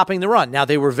at stopping the run. Now,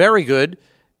 they were very good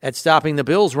at stopping the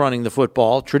Bills running the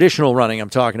football, traditional running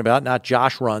I'm talking about, not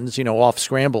Josh runs, off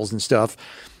scrambles and stuff.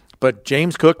 But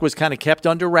James Cook was kind of kept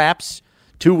under wraps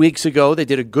 2 weeks ago. They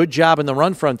did a good job in the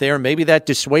run front there, and maybe that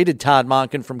dissuaded Todd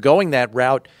Monken from going that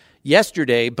route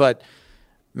yesterday. But,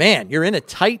 man, you're in a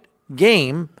tight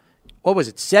game. What was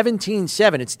it,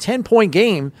 17-7? It's a 10-point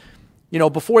game,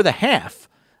 before the half.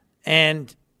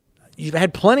 And you've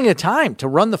had plenty of time to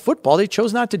run the football. They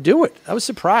chose not to do it. I was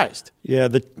surprised. Yeah,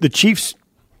 the Chiefs,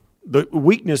 the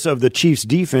weakness of the Chiefs'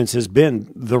 defense has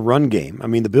been the run game. I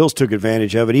mean, the Bills took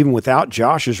advantage of it. Even without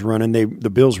Josh's running, the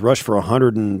Bills rushed for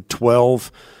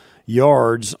 112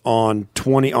 yards on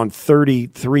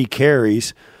 33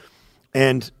 carries,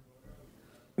 and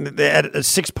they had a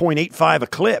 6.85 a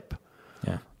clip.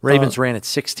 Yeah, Ravens ran it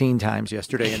 16 times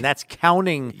yesterday, and that's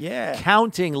counting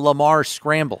Lamar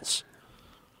scrambles.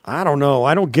 I don't know.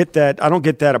 I don't get that. I don't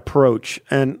get that approach.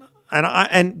 And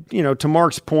to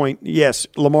Mark's point, yes,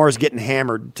 Lamar's getting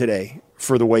hammered today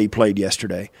for the way he played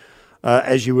yesterday,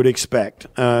 as you would expect.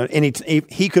 And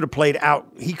he could have played out.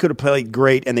 He could have played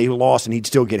great, and they lost, and he'd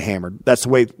still get hammered. That's the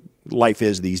way life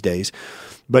is these days.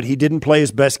 But he didn't play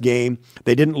his best game.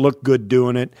 They didn't look good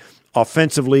doing it.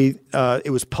 Offensively,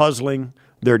 it was puzzling.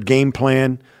 Their game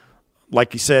plan,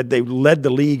 like you said, they led the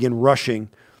league in rushing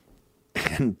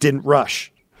and didn't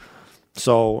rush.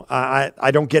 So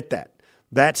I don't get that.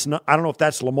 That's not. I don't know if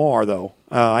that's Lamar though.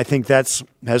 I think has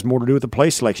more to do with the play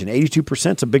selection.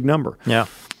 82% is a big number. Yeah.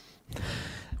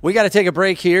 We got to take a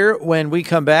break here. When we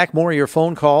come back, more of your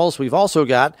phone calls. We've also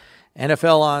got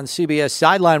NFL on CBS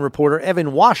sideline reporter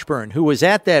Evan Washburn, who was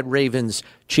at that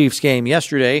Ravens-Chiefs game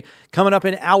yesterday, coming up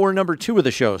in hour number 2 of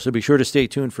the show. So be sure to stay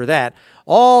tuned for that.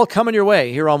 All coming your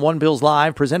way here on One Bills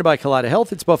Live, presented by Kaleida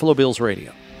Health. It's Buffalo Bills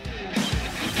Radio.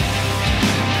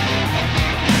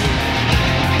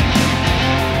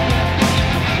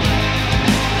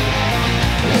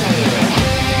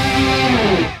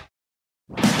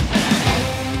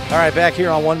 All right, back here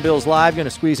on One Bills Live. Going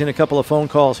to squeeze in a couple of phone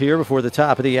calls here before the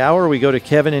top of the hour. We go to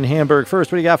Kevin in Hamburg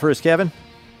first. What do you got for us, Kevin?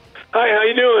 Hi, how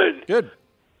you doing? Good.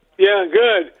 Yeah,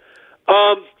 good.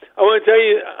 I want to tell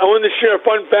you, I want to share a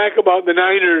fun fact about the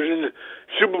Niners and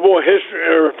Super Bowl history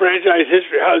or franchise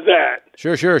history. How's that?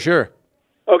 Sure.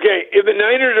 Okay, if the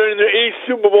Niners are in their 8th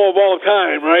Super Bowl of all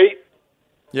time, right?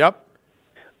 Yep.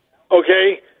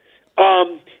 Okay.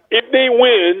 If they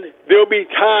win, they'll be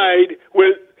tied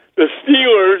with the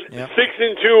Steelers, 6-2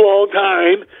 all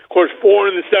time. Of course,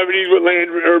 4 in the 70s with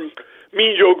Landry or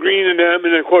Mean Joe Green and them,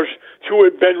 and of course 2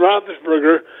 with Ben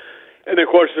Roethlisberger, and of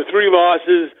course the 2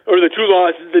 losses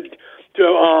to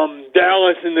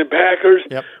Dallas and the Packers.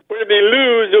 Yep. But if they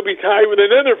lose, they'll be tied with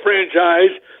another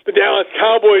franchise, the Dallas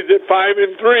Cowboys at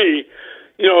 5-3.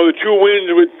 You know, the 2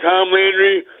 wins with Tom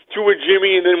Landry, 2 with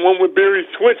Jimmy, and then 1 with Barry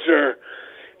Switzer.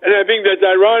 And I think that's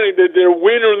ironic that their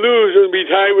win or lose will be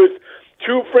tied with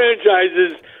 2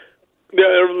 franchises that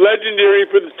are legendary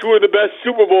for the 2 of the best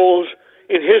Super Bowls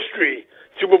in history.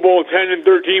 Super Bowl 10 and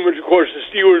 13, which, of course, the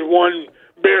Steelers won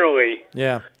barely.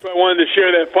 Yeah. So I wanted to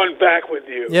share that fun fact with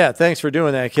you. Yeah, thanks for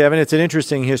doing that, Kevin. It's an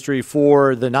interesting history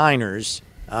for the Niners.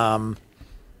 One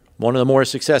of the more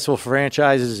successful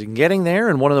franchises in getting there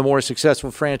and one of the more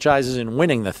successful franchises in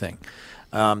winning the thing.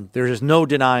 There's no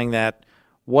denying that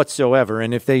whatsoever.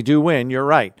 And if they do win, you're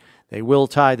right. They will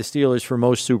tie the Steelers for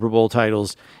most Super Bowl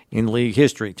titles in league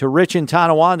history. To Rich in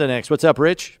Tonawanda next. What's up,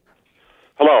 Rich?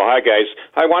 Hello. Hi, guys.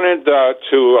 I wanted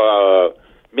to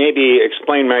maybe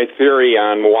explain my theory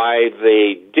on why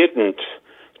they didn't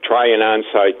try an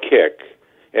onside kick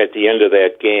at the end of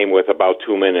that game with about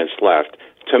 2 minutes left.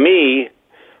 To me,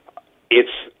 they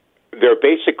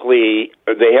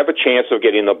have a chance of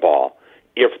getting the ball.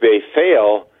 If they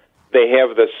fail, they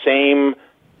have the same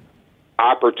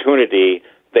opportunity.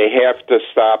 They have to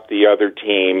stop the other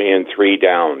team in 3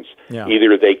 downs. Yeah.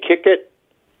 Either they kick it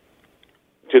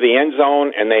to the end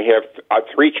zone and they have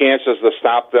 3 chances to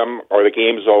stop them, or the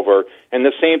game's over. And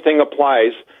the same thing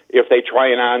applies if they try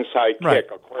an onside kick.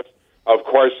 Of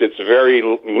course, it's very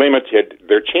limited,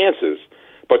 their chances.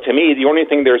 But to me, the only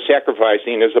thing they're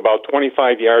sacrificing is about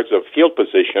 25 yards of field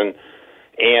position.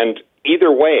 And either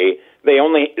way,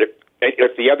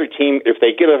 if the other team, if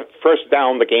they get a first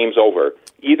down, the game's over.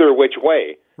 Either which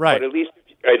way. Right. But at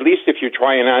least if you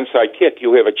try an onside kick,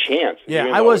 you have a chance. Yeah,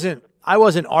 you know? I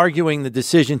wasn't arguing the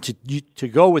decision to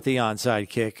go with the onside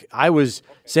kick. I was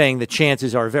saying the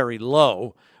chances are very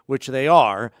low, which they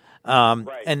are. Right.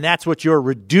 And that's what you're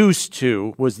reduced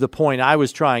to, was the point I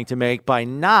was trying to make by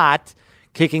not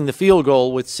kicking the field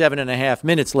goal with 7.5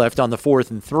 minutes left on the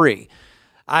 4th and 3.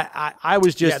 I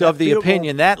was just of the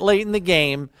opinion that late in the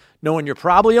game, knowing you're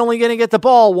probably only going to get the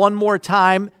ball 1 more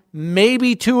time,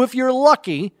 maybe 2 if you're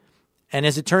lucky, and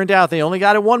as it turned out, they only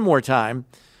got it 1 more time.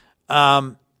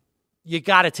 You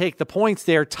got to take the points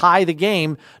there, tie the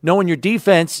game, knowing your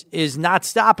defense is not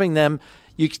stopping them.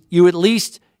 You at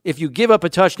least, if you give up a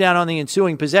touchdown on the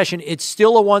ensuing possession, it's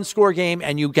still a 1-score game,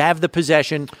 and you have the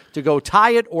possession to go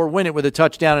tie it or win it with a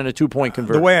touchdown and a 2-point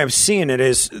conversion. The way I'm seeing it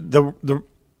is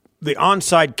the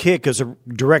onside kick is a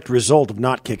direct result of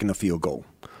not kicking the field goal,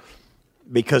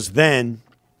 because then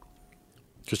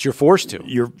just you're forced to.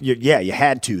 You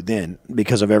had to then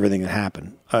because of everything that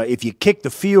happened. If you kick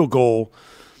the field goal,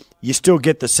 you still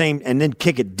get the same, and then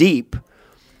kick it deep.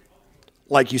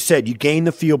 Like you said, you gain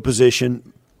the field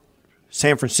position.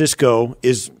 San Francisco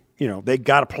is, they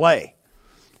got to play,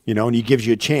 and he gives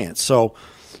you a chance. So,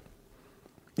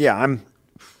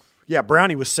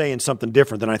 Brownie was saying something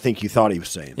different than I think you thought he was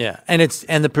saying. Yeah, and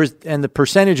the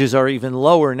percentages are even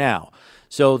lower now.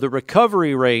 So the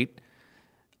recovery rate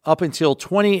up until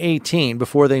 2018,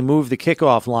 before they moved the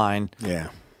kickoff line,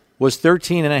 was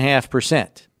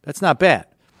 13.5%. That's not bad.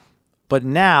 But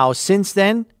now, since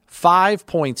then,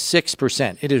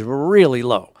 5.6%. It is really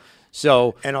low.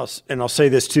 So, and I'll say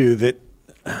this too, that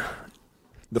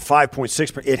the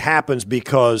 5.6%, it happens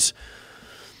because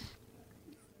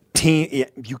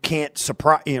you can't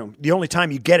surprise. The only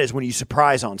time you get is when you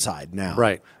surprise onside now.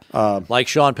 Right. Like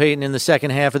Sean Payton in the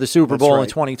second half of the Super Bowl in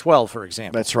 2012, for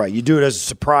example. That's right. You do it as a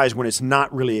surprise when it's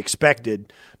not really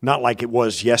expected, not like it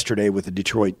was yesterday with the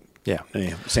Detroit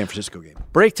San Francisco game.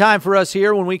 Break time for us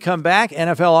here. When we come back,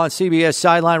 NFL on CBS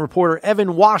sideline reporter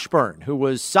Evan Washburn, who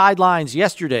was sidelines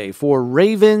yesterday for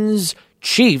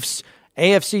Ravens-Chiefs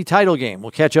AFC title game.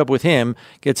 We'll catch up with him,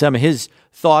 get some of his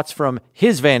thoughts from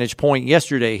his vantage point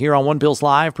yesterday here on One Bills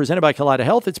Live, presented by Kaleida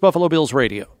Health. It's Buffalo Bills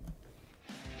Radio.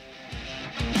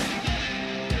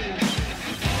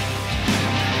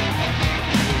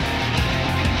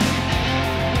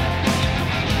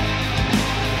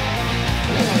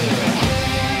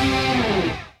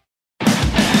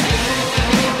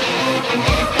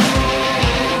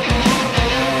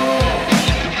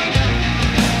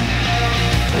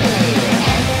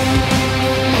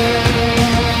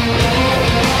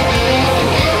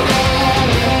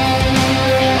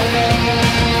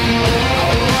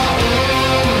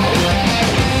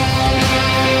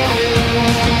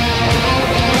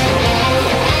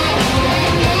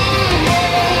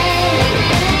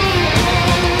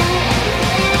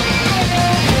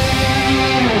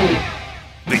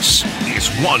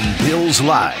 One Bills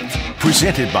Live,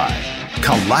 presented by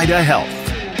Kaleida Health.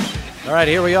 All right,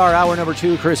 here we are, hour number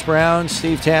 2. Chris Brown,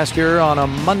 Steve Tasker on a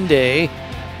Monday.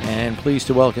 And pleased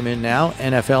to welcome in now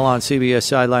NFL on CBS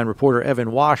sideline reporter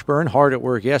Evan Washburn, hard at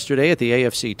work yesterday at the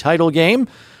AFC title game.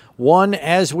 Won,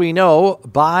 as we know,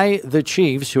 by the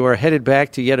Chiefs, who are headed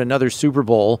back to yet another Super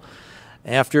Bowl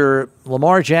after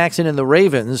Lamar Jackson and the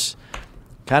Ravens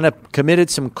kind of committed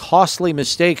some costly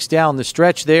mistakes down the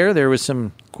stretch there. There was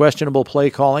some questionable play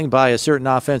calling by a certain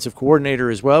offensive coordinator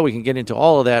as well. We can get into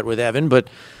all of that with Evan. But,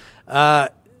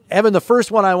 Evan, the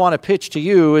first one I want to pitch to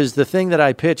you is the thing that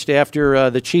I pitched after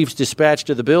the Chiefs dispatched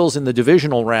to the Bills in the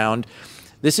divisional round.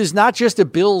 This is not just a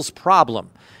Bills problem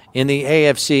in the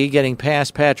AFC getting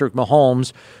past Patrick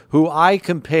Mahomes, who I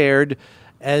compared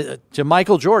to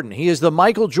Michael Jordan. He is the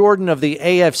Michael Jordan of the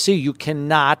AFC. You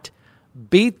cannot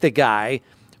beat the guy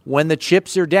when the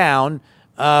chips are down.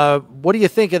 What do you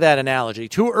think of that analogy?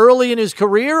 Too early in his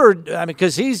career, or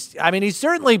because he's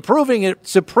certainly proving it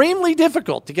supremely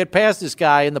difficult to get past this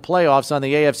guy in the playoffs on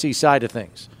the AFC side of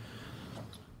things.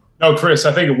 No, Chris,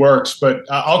 I think it works, but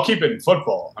I'll keep it in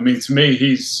football. I mean, to me,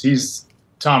 he's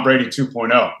Tom Brady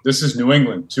 2.0. This is New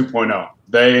England 2.0.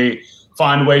 They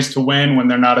find ways to win when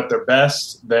they're not at their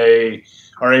best. They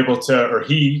are able to, or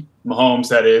Mahomes,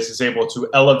 that is able to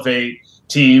elevate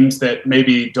teams that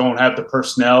maybe don't have the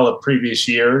personnel of previous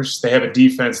years. They have a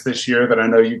defense this year that I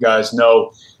know you guys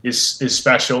know is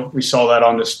special. We saw that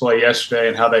on display yesterday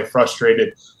and how they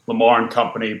frustrated Lamar and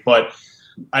company. But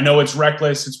I know it's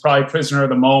reckless. It's probably prisoner of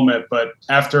the moment. But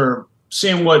after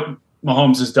seeing what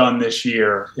Mahomes has done this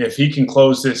year, if he can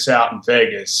close this out in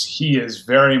Vegas, he is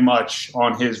very much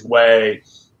on his way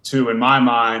to, in my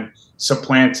mind,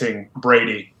 supplanting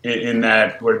Brady in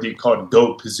that, what do you call it,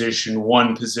 GOAT position,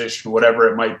 one position, whatever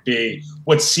it might be.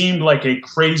 What seemed like a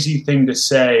crazy thing to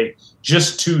say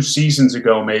just 2 seasons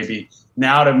ago, maybe,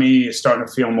 now to me is starting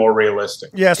to feel more realistic.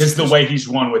 Yes, because the way he's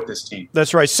won with this team.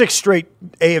 That's right. 6 straight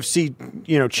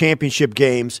AFC, championship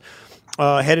games,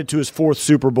 headed to his 4th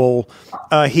Super Bowl.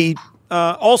 He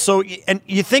also, and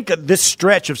you think of this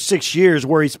stretch of 6 years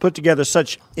where he's put together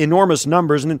such enormous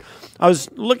numbers, and I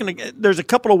was looking at, there's a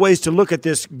couple of ways to look at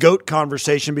this GOAT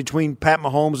conversation between Pat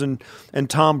Mahomes and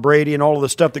Tom Brady and all of the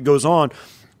stuff that goes on.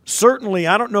 Certainly,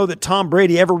 I don't know that Tom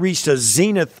Brady ever reached a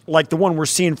zenith like the one we're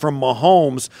seeing from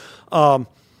Mahomes,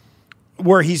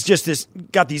 where he's just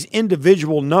got these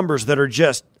individual numbers that are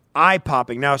just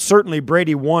eye-popping. Now, certainly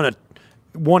Brady won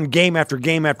game after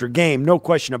game after game, no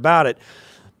question about it.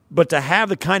 But to have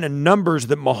the kind of numbers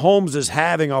that Mahomes is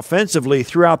having offensively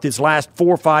throughout these last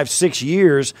 4, 5, 6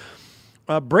 years,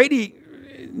 Brady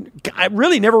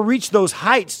really never reached those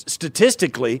heights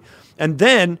statistically. And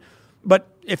then, but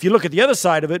if you look at the other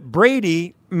side of it,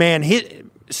 Brady, man,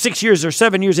 6 years or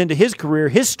 7 years into his career,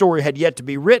 his story had yet to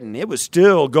be written. It was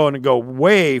still going to go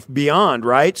way beyond,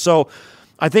 right? So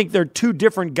I think they're 2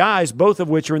 different guys, both of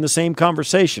which are in the same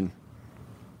conversation.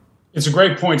 It's a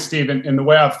great point, Steve, and the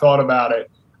way I've thought about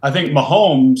it, I think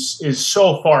Mahomes is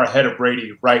so far ahead of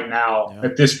Brady right now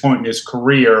at this point in his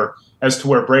career as to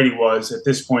where Brady was at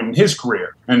this point in his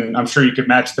career. And I'm sure you could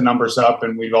match the numbers up,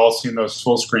 and we've all seen those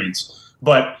full screens.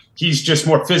 But he's just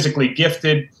more physically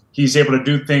gifted. He's able to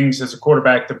do things as a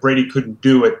quarterback that Brady couldn't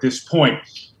do at this point.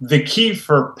 The key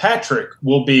for Patrick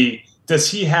will be,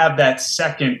 does he have that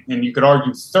second, and you could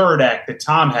argue third act that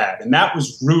Tom had? And that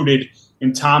was rooted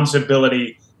in Tom's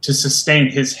ability to sustain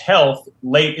his health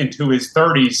late into his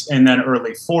 30s and then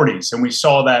early 40s. And we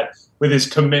saw that with his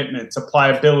commitment to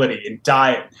pliability and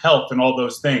diet and health and all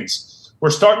those things. we're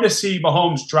starting to see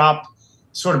Mahomes drop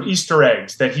sort of Easter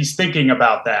eggs that he's thinking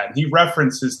about that. He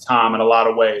references Tom in a lot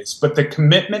of ways, but the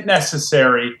commitment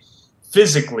necessary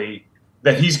physically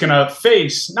that he's going to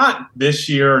face, not this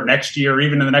year or next year, or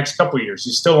even in the next couple of years.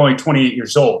 He's still only 28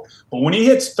 years old. But when he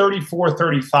hits 34,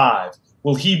 35,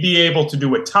 will he be able to do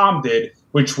what Tom did,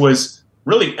 which was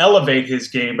really elevate his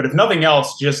game, but if nothing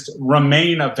else, just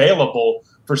remain available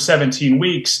for 17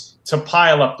 weeks to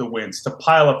pile up the wins, to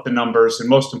pile up the numbers, and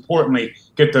most importantly,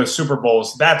 get those Super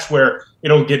Bowls? That's where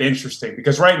it'll get interesting,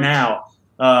 because right now,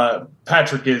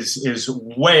 Patrick is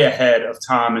way ahead of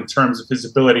Tom in terms of his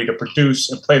ability to produce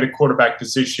and play the quarterback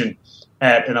position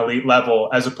at an elite level,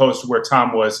 as opposed to where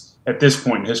Tom was at this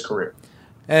point in his career.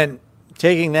 And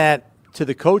taking that to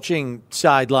the coaching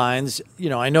sidelines,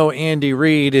 I know Andy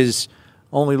Reid is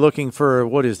only looking for,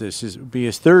 what is this? This would be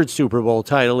his third Super Bowl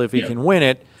title if he can win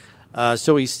it.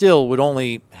 So he still would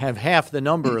only have half the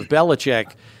number of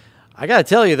Belichick. I got to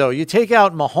tell you, though, you take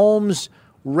out Mahomes'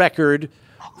 record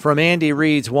from Andy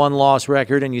Reid's one-loss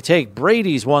record and you take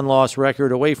Brady's one-loss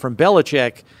record away from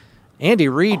Belichick, Andy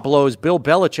Reid blows Bill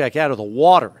Belichick out of the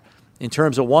water in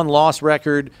terms of one-loss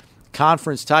record,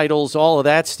 conference titles, all of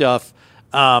that stuff.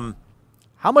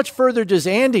 How much further does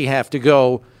Andy have to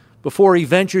go before he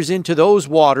ventures into those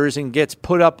waters and gets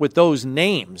put up with those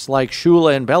names like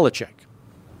Shula and Belichick?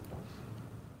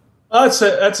 That's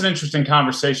an interesting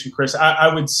conversation, Chris.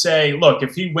 I would say, look,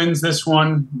 if he wins this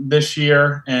one this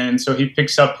year, and so he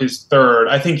picks up his third,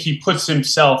 I think he puts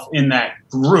himself in that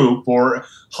group or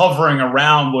hovering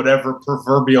around whatever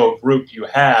proverbial group you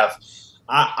have.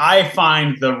 I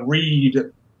find the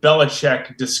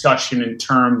Reid-Belichick discussion in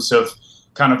terms of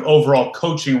kind of overall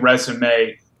coaching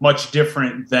resume much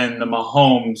different than the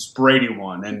Mahomes-Brady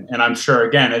one. And I'm sure,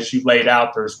 again, as you laid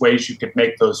out, there's ways you could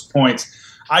make those points.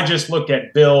 I just look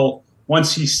at Bill,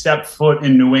 once he stepped foot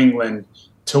in New England,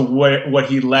 to what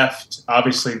he left,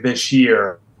 obviously, this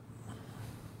year,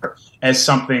 as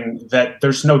something that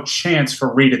there's no chance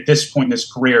for Reid at this point in his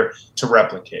career to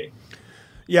replicate.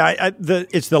 Yeah,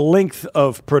 it's the length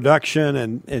of production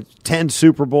and 10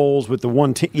 Super Bowls with the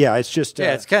one team. Yeah, it's just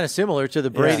it's kind of similar to the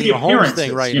Brady Mahomes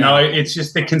thing right now. It's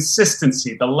just the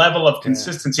consistency, the level of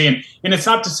consistency, and it's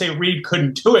not to say Reid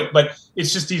couldn't do it, but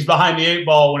it's just he's behind the eight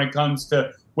ball when it comes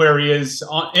to where he is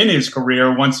in his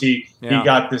career once he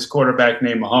got this quarterback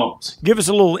named Mahomes. Give us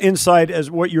a little insight as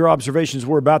what your observations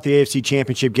were about the AFC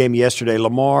Championship game yesterday,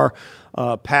 Lamar,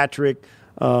 Patrick,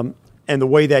 and the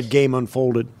way that game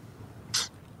unfolded.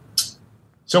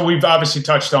 So we've obviously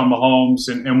touched on Mahomes,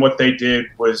 and what they did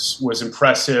was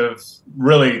impressive,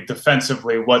 really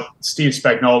defensively. What Steve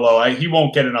Spagnuolo, he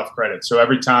won't get enough credit. So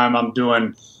every time I'm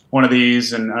doing one of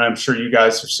these, and I'm sure you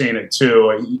guys have seen it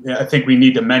too, I think we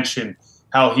need to mention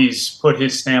how he's put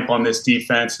his stamp on this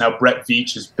defense, and how Brett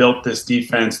Veach has built this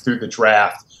defense through the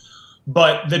draft.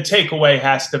 But the takeaway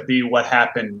has to be what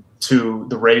happened to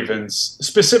the Ravens,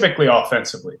 specifically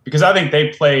offensively, because I think they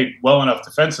played well enough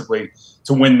defensively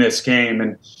to win this game.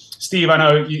 And Steve, I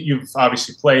know you've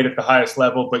obviously played at the highest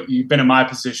level, but you've been in my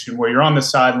position where you're on the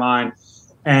sideline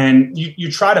and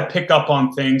you try to pick up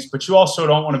on things, but you also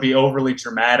don't want to be overly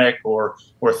dramatic or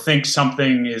think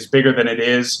something is bigger than it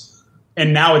is.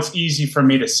 And now it's easy for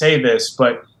me to say this,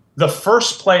 but the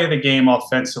first play of the game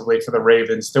offensively for the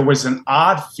Ravens, there was an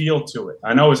odd feel to it.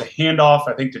 I know it was a handoff,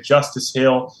 I think, to Justice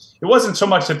Hill. It wasn't so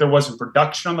much that there wasn't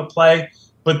production on the play,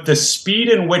 but the speed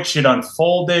in which it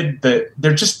unfolded,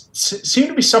 there just seemed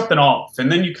to be something off.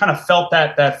 And then you kind of felt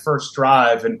that first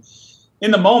drive. And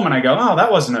in the moment, I go, oh,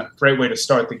 that wasn't a great way to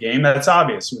start the game. That's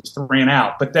obvious. It was 3 and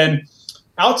out. But then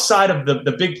outside of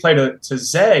the big play to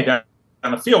Zay down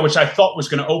the field, which I thought was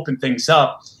going to open things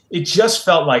up, it just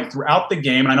felt like throughout the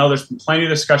game, and I know there's been plenty of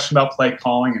discussion about play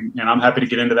calling, and I'm happy to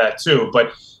get into that too,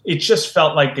 but it just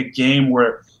felt like a game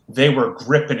where they were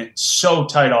gripping it so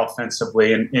tight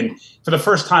offensively. And for the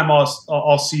first time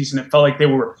all season, it felt like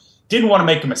they didn't want to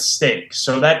make a mistake.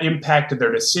 So that impacted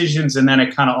their decisions, and then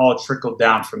it kind of all trickled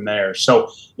down from there.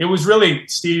 So it was really,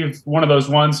 Steve, one of those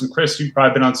ones, and Chris, you've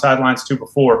probably been on sidelines too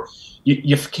before,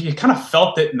 you kind of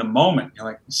felt it in the moment. You're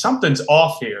like, something's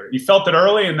off here. You felt it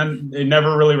early, and then it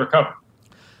never really recovered.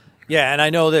 Yeah, and I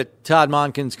know that Todd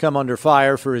Monken's come under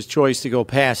fire for his choice to go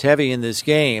pass heavy in this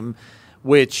game,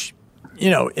 which,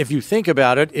 if you think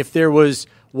about it, if there was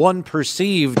one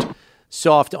perceived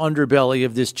soft underbelly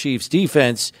of this Chiefs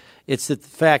defense, it's the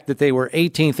fact that they were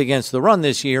 18th against the run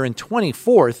this year and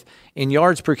 24th in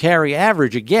yards per carry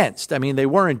average against. I mean, they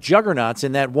weren't juggernauts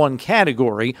in that one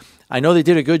category. I know they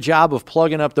did a good job of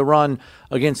plugging up the run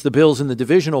against the Bills in the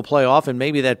divisional playoff, and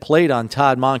maybe that played on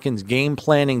Todd Monken's game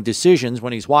planning decisions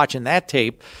when he's watching that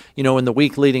tape, in the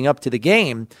week leading up to the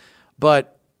game.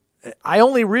 But I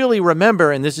only really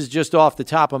remember, and this is just off the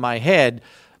top of my head,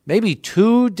 maybe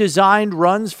 2 designed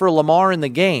runs for Lamar in the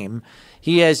game.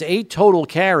 He has 8 total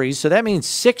carries, so that means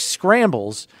 6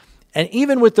 scrambles. And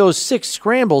even with those 6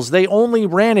 scrambles, they only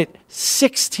ran it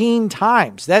 16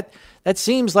 times. That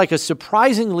seems like a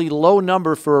surprisingly low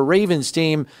number for a Ravens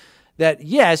team that,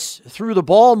 yes, threw the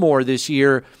ball more this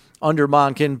year under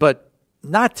Monken, but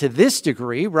not to this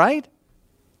degree, right?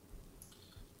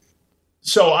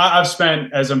 So I've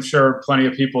spent, as I'm sure plenty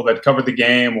of people that covered the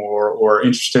game or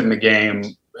interested in the game,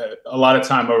 a lot of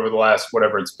time over the last,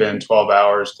 whatever it's been, 12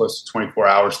 hours, close to 24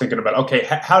 hours, thinking about, okay,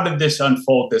 how did this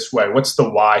unfold this way? What's the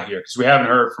why here? Because we haven't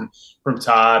heard from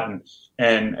Todd,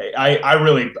 and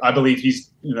I believe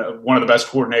he's one of the best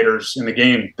coordinators in the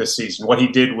game this season. What he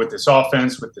did with this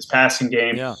offense, with this passing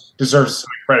game, deserves some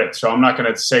credit. So I'm not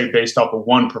going to say based off of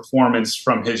one performance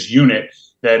from his unit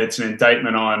that it's an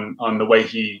indictment on the way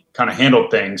he kind of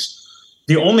handled things.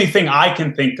 The only thing I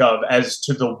can think of as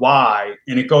to the why,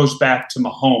 and it goes back to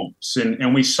Mahomes,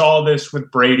 and we saw this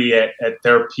with Brady at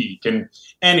their peak. And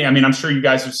I mean, I'm sure you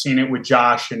guys have seen it with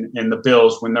Josh and the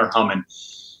Bills when they're humming.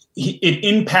 It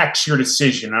impacts your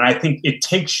decision, and I think it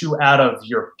takes you out of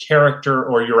your character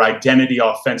or your identity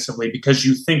offensively because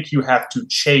you think you have to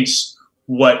chase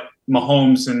what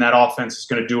Mahomes and that offense is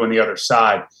going to do on the other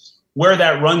side. Where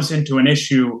that runs into an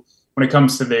issue when it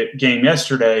comes to the game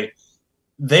yesterday,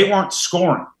 they weren't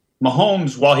scoring.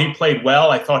 Mahomes, while he played well,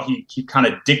 I thought he kind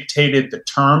of dictated the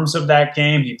terms of that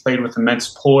game. He played with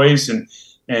immense poise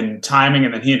and timing,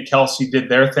 and then he and Kelsey did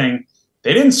their thing.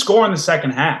 They didn't score in the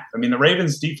second half. I mean, the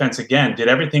Ravens defense, again, did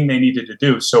everything they needed to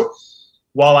do. So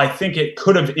while I think it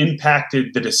could have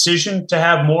impacted the decision to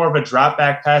have more of a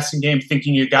drop-back passing game,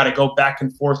 thinking you got to go back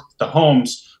and forth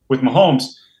with Mahomes,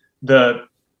 the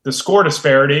score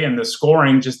disparity and the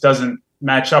scoring just doesn't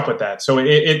match up with that. So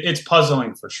it's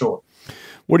puzzling for sure.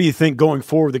 What do you think going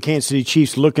forward? The Kansas City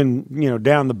Chiefs looking,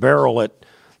 down the barrel at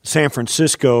San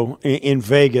Francisco in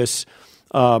Vegas.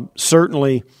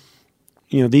 Certainly,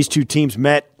 these two teams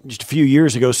met just a few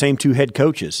years ago. Same 2 head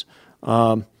coaches,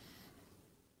 right?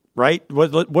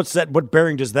 What's that? What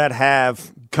bearing does that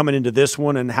have coming into this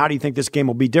one? And how do you think this game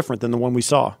will be different than the one we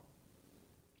saw?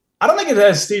 I don't think it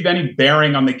has, Steve, any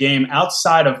bearing on the game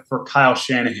outside of for Kyle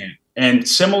Shanahan. And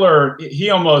similar,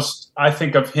 I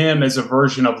think of him as a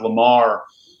version of Lamar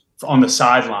on the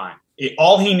sideline.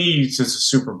 All he needs is a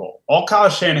Super Bowl. All Kyle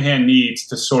Shanahan needs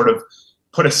to sort of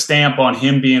put a stamp on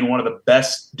him being one of the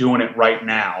best doing it right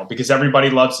now because everybody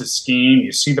loves his scheme.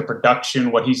 You see the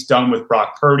production, what he's done with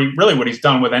Brock Purdy, really what he's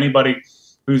done with anybody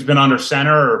who's been under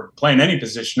center or playing any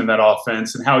position in that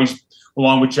offense, and how he's,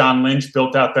 along with John Lynch,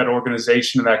 built out that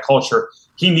organization and that culture.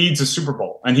 He needs a Super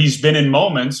Bowl. And he's been in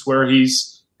moments where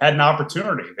he's had an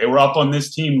opportunity. They were up on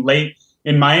this team late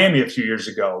in Miami a few years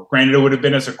ago. Granted, it would have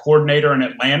been as a coordinator in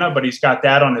Atlanta, but he's got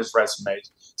that on his resume.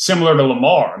 Similar to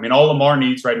Lamar. I mean, all Lamar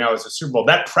needs right now is a Super Bowl.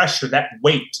 That pressure, that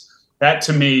weight, that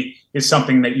to me is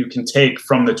something that you can take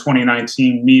from the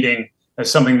 2019 meeting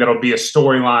as something that'll be a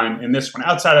storyline in this one.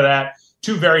 Outside of that,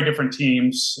 2 very different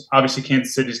teams. Obviously,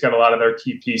 Kansas City's got a lot of their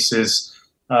key pieces.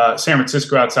 San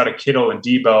Francisco, outside of Kittle and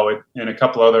Debo and a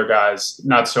couple other guys,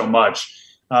 not so much.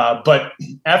 But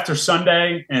after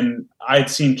Sunday, and I had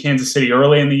seen Kansas City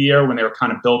early in the year when they were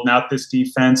kind of building out this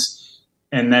defense,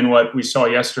 and then what we saw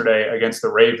yesterday against the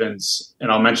Ravens, and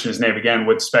I'll mention his name again,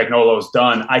 what Spagnuolo's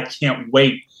done, I can't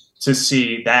wait to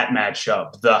see that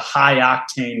matchup. The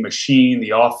high-octane machine, the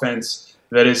offense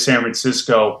that is San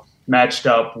Francisco, matched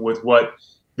up with what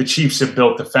the Chiefs have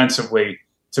built defensively.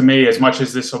 To me, as much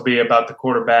as this will be about the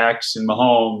quarterbacks and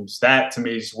Mahomes, that to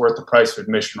me is worth the price of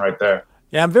admission right there.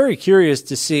 Yeah, I'm very curious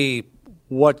to see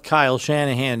what Kyle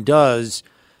Shanahan does,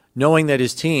 knowing that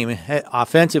his team,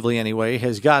 offensively anyway,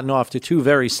 has gotten off to 2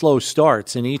 very slow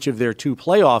starts in each of their 2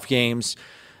 playoff games,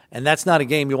 and that's not a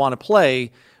game you want to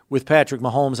play with Patrick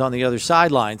Mahomes on the other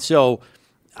sideline. So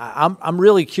I'm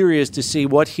really curious to see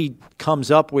what he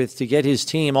comes up with to get his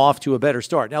team off to a better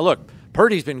start. Now, look,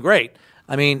 Purdy's been great.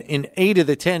 I mean, in 8 of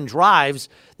the 10 drives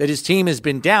that his team has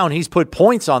been down, he's put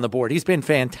points on the board. He's been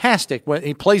fantastic.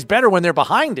 He plays better when they're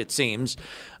behind, it seems.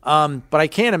 But I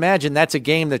can't imagine that's a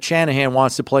game that Shanahan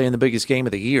wants to play in the biggest game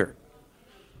of the year.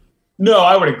 No,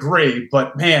 I would agree.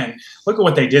 But, man, look at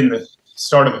what they did in the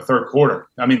start of the third quarter.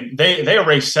 I mean, they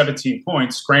erased 17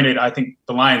 points. Granted, I think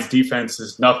the Lions' defense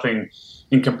is nothing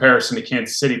in comparison to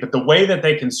Kansas City. But the way that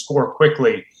they can score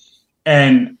quickly,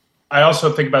 and I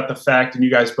also think about the fact, and you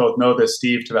guys both know this,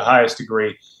 Steve, to the highest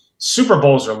degree, Super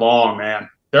Bowls are long, man.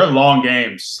 They're long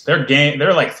games.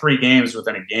 They're like 3 games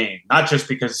within a game, not just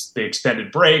because the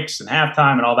extended breaks and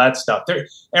halftime and all that stuff.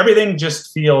 Everything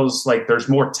just feels like there's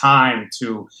more time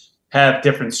to have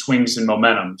different swings and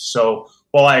momentum. So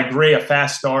while I agree a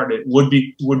fast start, it would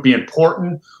be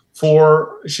important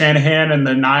for Shanahan and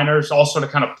the Niners also to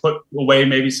kind of put away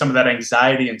maybe some of that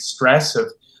anxiety and stress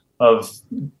of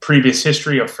previous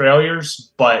history of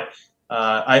failures. But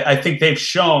I think they've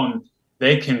shown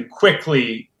they can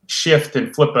quickly shift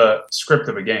and flip a script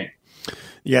of a game.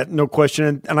 Yeah, no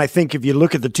question. And I think if you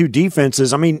look at the two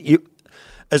defenses, I mean,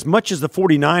 as much as the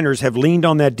 49ers have leaned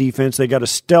on that defense, they got a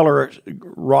stellar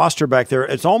roster back there.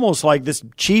 It's almost like this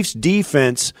Chiefs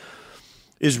defense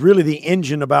is really the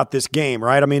engine about this game,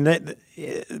 right? I mean,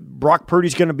 Brock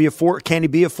Purdy's going to be a force. Can he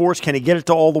be a force? Can he get it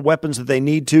to all the weapons that they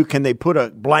need to? Can they put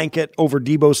a blanket over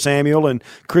Deebo Samuel and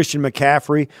Christian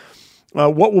McCaffrey?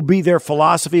 What will be their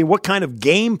philosophy? What kind of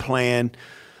game plan,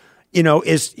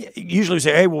 is usually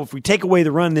say, hey, well, if we take away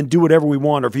the run, then do whatever we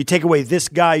want. Or if you take away this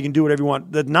guy, you can do whatever you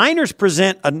want. The Niners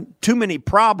present too many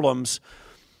problems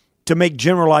to make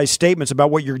generalized statements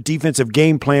about what your defensive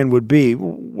game plan would be.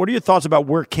 What are your thoughts about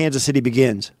where Kansas City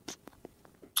begins?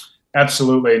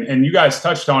 Absolutely. And you guys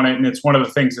touched on it, and it's one of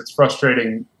the things that's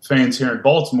frustrating fans here in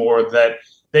Baltimore that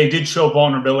they did show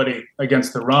vulnerability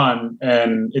against the run,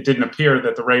 and it didn't appear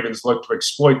that the Ravens looked to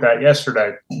exploit that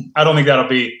yesterday. I don't think that'll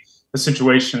be the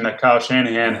situation that Kyle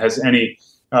Shanahan has any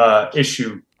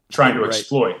issue trying to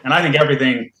exploit. And I think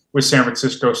everything with San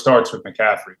Francisco starts with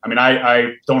McCaffrey. I mean,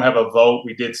 I don't have a vote.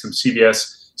 We did some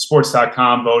CBS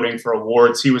Sports.com voting for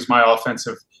awards. He was my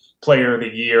offensive player of the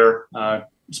year,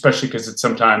 especially because it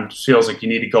sometimes feels like you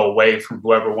need to go away from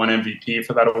whoever won MVP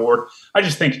for that award. I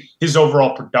just think his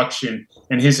overall production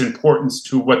and his importance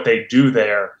to what they do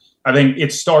there, I think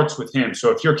it starts with him.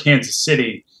 So if you're Kansas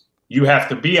City, you have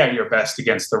to be at your best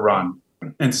against the run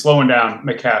and slowing down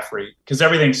McCaffrey because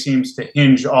everything seems to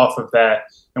hinge off of that.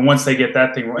 And once they get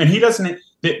that thing, and he doesn't,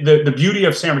 the beauty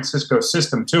of San Francisco's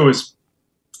system too is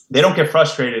they don't get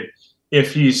frustrated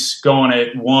if he's going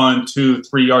at 1, 2,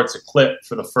 3 yards a clip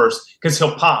for the first, because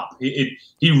he'll pop.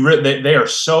 They are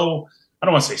so, I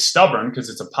don't want to say stubborn because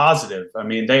it's a positive. I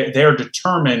mean, they are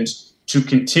determined to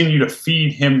continue to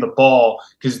feed him the ball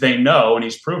because they know, and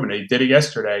he's proven it, he did it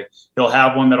yesterday, he'll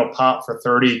have one that'll pop for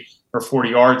 30 or 40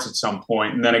 yards at some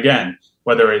point. And then again,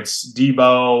 whether it's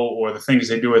Deebo or the things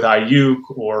they do with Ayuk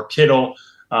or Kittle,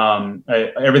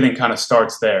 everything kind of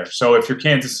starts there. So if you're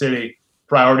Kansas City,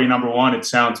 priority number one, it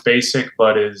sounds basic,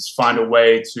 but is find a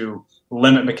way to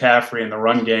limit McCaffrey in the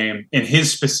run game, in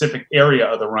his specific area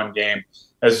of the run game,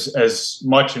 as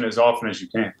much and as often as you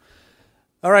can.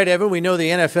 All right, Evan, we know the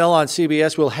NFL on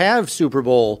CBS will have Super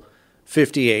Bowl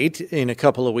 58 in a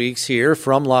couple of weeks here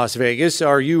from Las Vegas.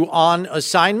 Are you on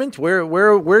assignment?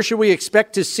 Where should we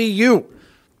expect to see you?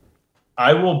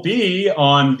 I will be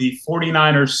on the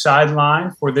 49ers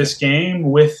sideline for this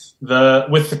game with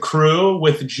the crew,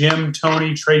 with Jim,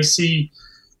 Tony, Tracy,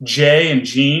 Jay, and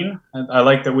Gene. I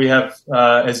like that we have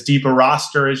as deep a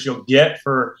roster as you'll get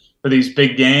for these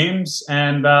big games,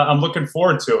 and I'm looking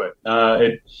forward to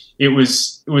it. It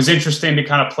was interesting to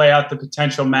kind of play out the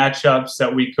potential matchups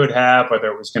that we could have, whether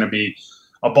it was going to be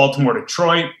a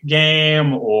Baltimore-Detroit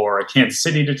game or a Kansas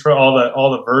City-Detroit,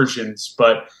 all the versions.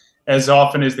 But as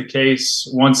often is the case,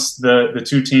 once the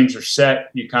two teams are set,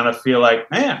 you kind of feel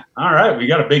like, man, all right, we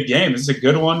got a big game. This is a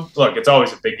good one. Look, it's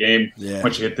always a big game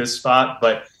once you hit this spot.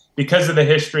 But because of the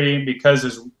history, because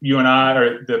as you and I,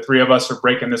 or the three of us, are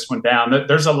breaking this one down,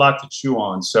 there's a lot to chew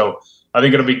on. So I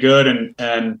think it'll be good.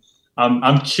 And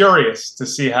I'm curious to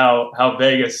see how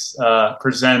Vegas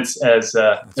presents as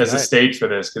a stage for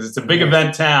this, because it's a big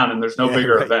event town and there's no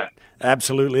bigger event.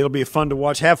 Absolutely. It'll be fun to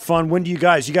watch. Have fun. When do you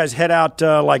guys head out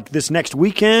like this next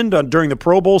weekend during the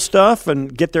Pro Bowl stuff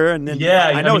and get there? And then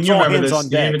I know it's all hands on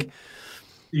deck. David.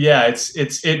 Yeah,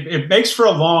 it makes for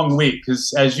a long week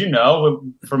because, as you know,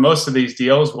 for most of these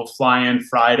deals, we'll fly in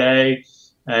Friday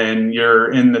and you're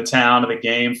in the town of the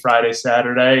game Friday,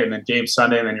 Saturday, and then game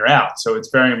Sunday, and then you're out. So it's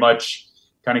very much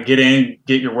kind of get in,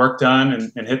 get your work done,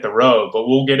 and hit the road. But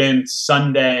we'll get in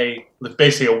Sunday,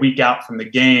 basically a week out from the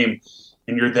game,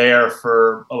 and you're there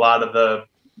for a lot of the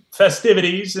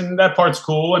festivities, and that part's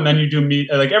cool. And then you do meet,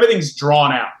 like, everything's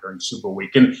drawn out during Super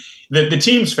Week, and the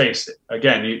teams faced it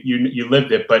again. You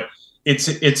lived it, but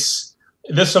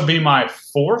this will be my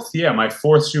fourth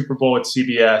Super Bowl at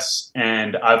CBS,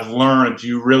 and I've learned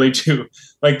you really do,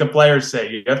 like the players say,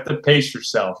 you have to pace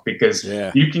yourself because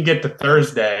you can get to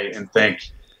Thursday and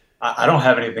think, I don't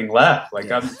have anything left.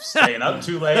 Like I'm staying up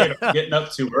too late, I'm getting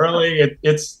up too early.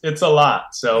 It's a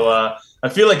lot. So I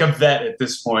feel like a vet at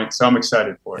this point, so I'm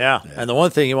excited for it. Yeah, and the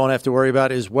one thing you won't have to worry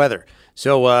about is weather.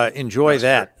 So enjoy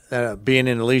being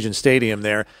in Allegiant Stadium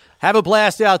there. Have a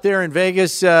blast out there in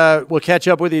Vegas. We'll catch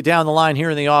up with you down the line here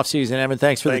in the offseason, Evan.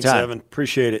 Thanks for the time. Evan.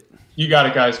 Appreciate it. You got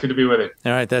it, guys. Good to be with you.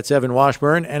 All right, that's Evan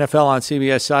Washburn, NFL on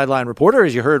CBS sideline reporter.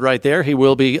 As you heard right there, he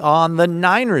will be on the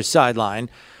Niners sideline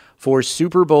for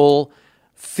Super Bowl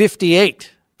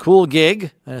 58. Cool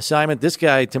gig, an assignment this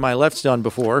guy to my left's done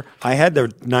before. I had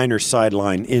the Niners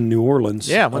sideline in New Orleans.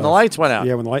 Yeah, when the lights went out.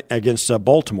 Yeah, against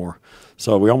Baltimore.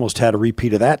 So we almost had a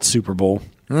repeat of that Super Bowl.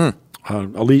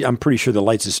 I'm pretty sure the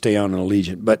lights will stay on in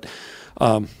Allegiant. But,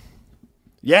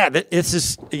 it's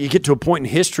just, you get to a point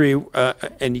in history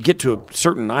and you get to a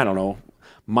certain,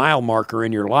 mile marker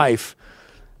in your life,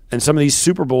 and some of these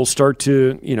Super Bowls start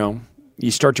to, you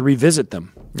start to revisit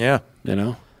them. Yeah.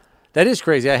 That is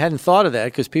crazy. I hadn't thought of that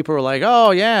because people were like,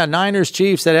 oh, yeah,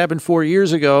 Niners-Chiefs, that happened 4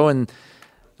 years ago, and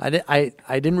I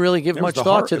didn't really give much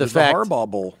thought to the fact. The Harbaugh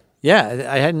Bowl. Yeah,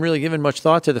 I hadn't really given much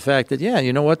thought to the fact that,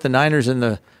 you know what, the Niners and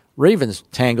the Ravens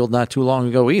tangled not too long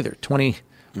ago either. What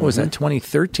was that,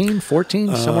 2013,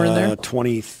 14, somewhere in there?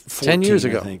 2014, 10 years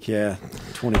ago. I think, yeah.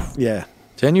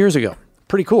 10 years ago.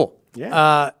 Pretty cool.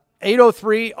 Yeah.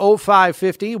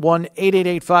 803-0550,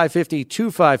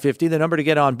 1-888-550-2550, the number to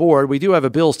get on board. We do have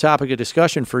a Bills topic of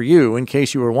discussion for you, in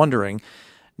case you were wondering.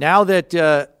 Now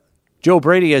that Joe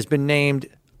Brady has been named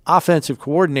offensive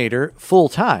coordinator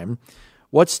full-time,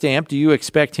 what stamp do you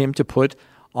expect him to put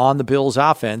on the Bills'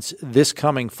 offense this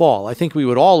coming fall? I think we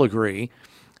would all agree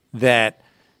that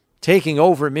taking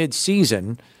over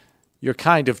mid-season, you're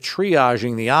kind of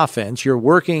triaging the offense. You're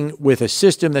working with a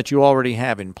system that you already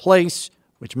have in place,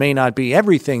 which may not be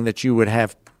everything that you would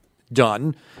have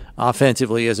done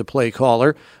offensively as a play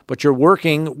caller, but you're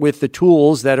working with the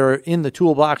tools that are in the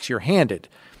toolbox you're handed,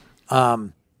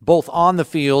 both on the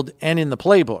field and in the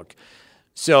playbook.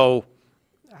 So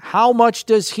how much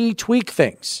does he tweak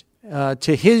things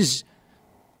to his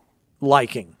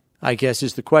liking, I guess,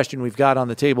 is the question we've got on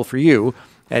the table for you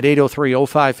at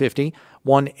 803-0550,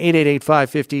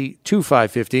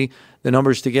 1-888-550-2550, the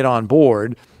numbers to get on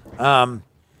board. I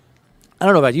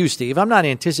don't know about you, Steve. I'm not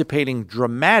anticipating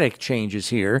dramatic changes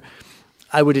here.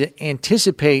 I would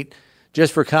anticipate,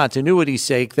 just for continuity's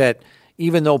sake, that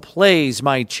even though plays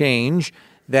might change,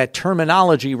 that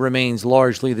terminology remains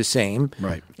largely the same,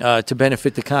 right? To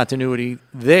benefit the continuity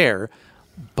there.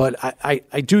 But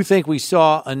I do think we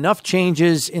saw enough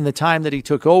changes in the time that he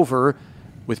took over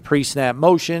with pre-snap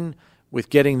motion,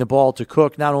 with getting the ball to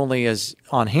Cook, not only as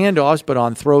on handoffs, but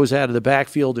on throws out of the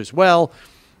backfield as well,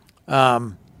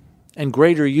 and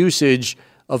greater usage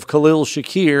of Khalil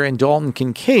Shakir and Dalton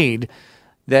Kincaid,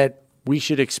 that we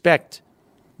should expect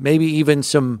maybe even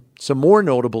some more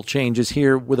notable changes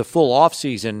here with a full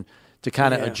offseason to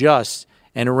kind of adjust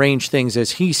and arrange things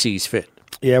as he sees fit.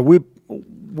 Yeah, we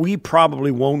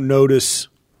probably won't notice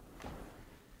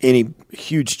any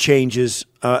huge changes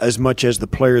as much as the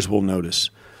players will notice.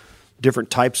 Different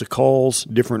types of calls,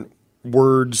 different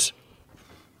words,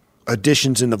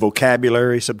 additions in the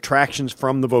vocabulary, subtractions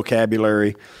from the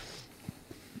vocabulary,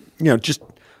 just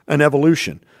an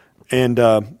evolution. And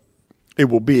it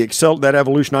will be that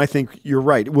evolution, I think you're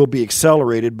right, it will be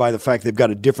accelerated by the fact they've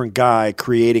got a different guy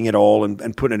creating it all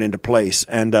and putting it into place.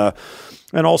 And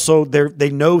also they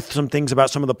know some things about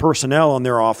some of the personnel on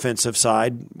their offensive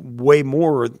side way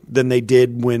more than they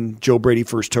did when Joe Brady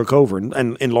first took over,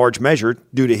 and in large measure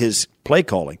due to his play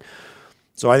calling.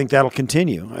 So I think that'll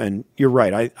continue. And you're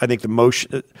right. I think the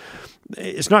motion –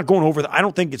 it's not going over – I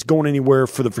don't think it's going anywhere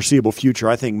for the foreseeable future.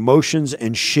 I think motions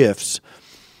and shifts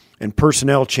and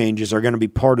personnel changes are going to be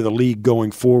part of the league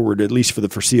going forward, at least for the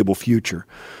foreseeable future.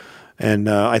 And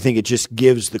I think it just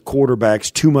gives the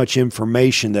quarterbacks too much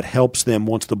information that helps them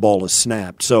once the ball is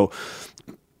snapped. So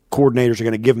coordinators are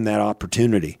going to give them that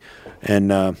opportunity.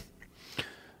 And I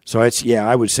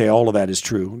would say all of that is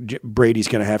true. Brady's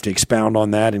going to have to expound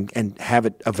on that and have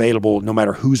it available no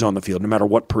matter who's on the field, no matter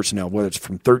what personnel, whether it's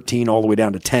from 13 all the way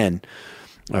down to 10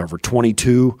 or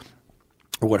 22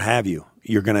 or what have you.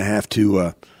 You're going to have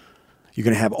to you're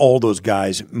going to have all those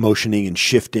guys motioning and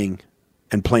shifting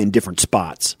and playing different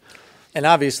spots. And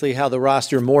obviously how the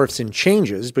roster morphs and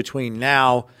changes between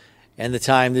now and the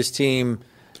time this team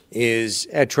is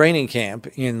at training camp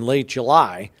in late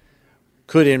July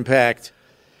could impact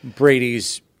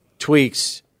Brady's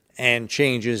tweaks and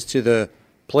changes to the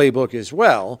playbook as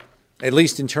well, at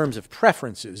least in terms of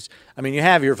preferences. I mean, you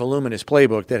have your voluminous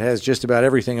playbook that has just about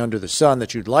everything under the sun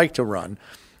that you'd like to run,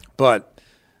 but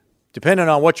depending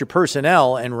on what your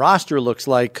personnel and roster looks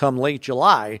like come late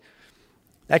July,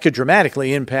 that could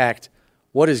dramatically impact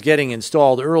what is getting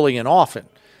installed early and often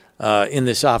in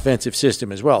this offensive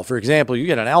system as well. For example, you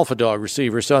get an alpha dog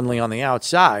receiver suddenly on the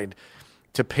outside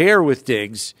to pair with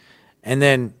Diggs, and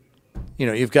then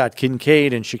you've got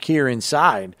Kincaid and Shakir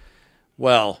inside.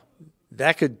 Well,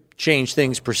 that could change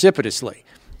things precipitously.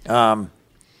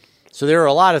 So there are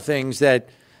a lot of things that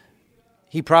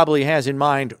he probably has in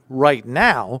mind right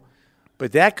now,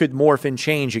 but that could morph and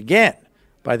change again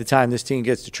by the time this team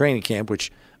gets to training camp,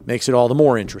 which makes it all the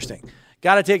more interesting.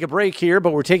 Got to take a break here,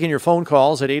 but we're taking your phone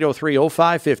calls at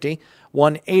 803-0550,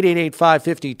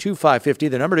 1-888-550-2550.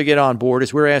 The number to get on board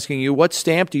is we're asking you, what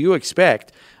stamp do you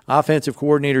expect offensive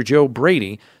coordinator Joe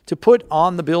Brady to put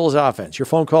on the Bills offense? Your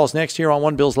phone calls next here on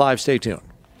One Bills Live. Stay tuned.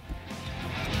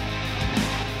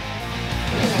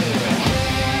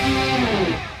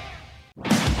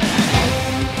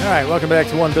 All right, welcome back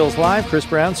to One Bills Live. Chris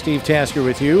Brown, Steve Tasker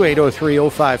with you,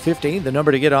 803-0550. The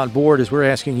number to get on board is we're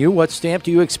asking you, what stamp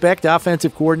do you expect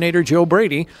offensive coordinator Joe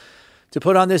Brady to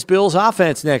put on this Bills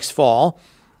offense next fall?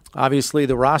 Obviously,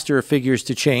 the roster figures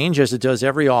to change, as it does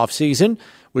every offseason,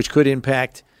 which could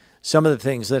impact some of the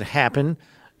things that happen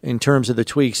in terms of the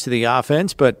tweaks to the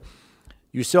offense. But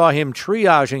you saw him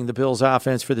triaging the Bills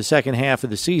offense for the second half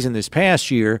of the season this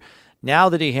past year. Now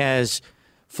that he has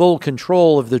full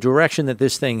control of the direction that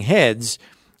this thing heads,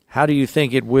 how do you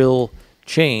think it will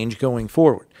change going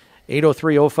forward?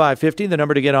 803-0550, the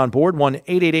number to get on board,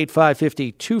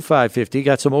 1-888-550-2550.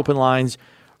 Got some open lines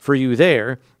for you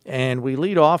there. And we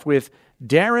lead off with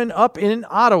Darren up in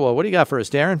Ottawa. What do you got for us,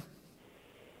 Darren?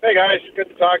 Hey, guys. Good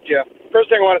to talk to you. First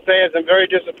thing I want to say is I'm very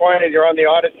disappointed you're on the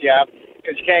Odyssey app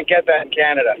because you can't get that in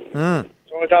Canada. The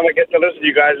only time I get to listen to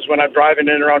you guys is when I'm driving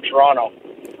in and around Toronto.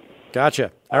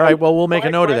 Gotcha. All right, well, we'll make a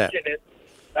note of that.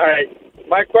 All right.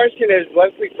 My question is,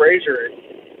 Leslie Frazier,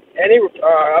 any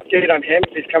update on him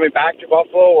if he's coming back to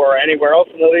Buffalo or anywhere else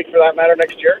in the league for that matter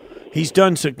next year? He's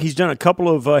done a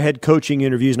couple of head coaching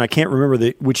interviews, and I can't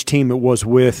remember which team it was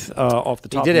with off the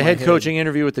top of my head. He did a head coaching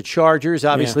interview with the Chargers.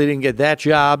 Obviously didn't get that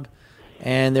job.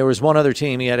 And there was one other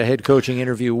team he had a head coaching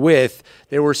interview with.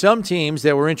 There were some teams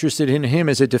that were interested in him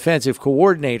as a defensive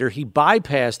coordinator. He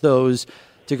bypassed those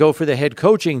to go for the head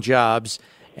coaching jobs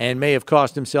and may have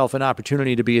cost himself an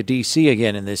opportunity to be a DC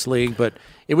again in this league. But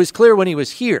it was clear when he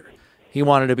was here he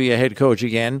wanted to be a head coach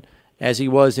again, as he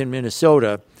was in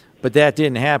Minnesota. But that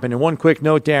didn't happen. And one quick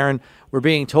note, Darren, we're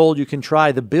being told you can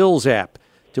try the Bills app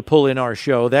to pull in our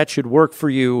show. That should work for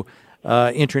you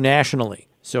internationally.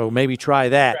 So maybe try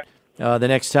that the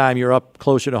next time you're up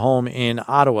closer to home in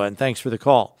Ottawa. And thanks for the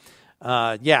call.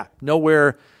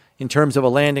 Nowhere in terms of a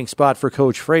landing spot for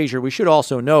Coach Frazier. We should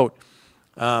also note,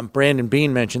 Brandon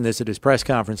Beane mentioned this at his press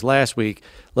conference last week,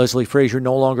 Leslie Frazier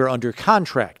no longer under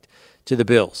contract to the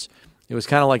Bills. It was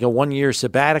kind of like a one-year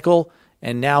sabbatical,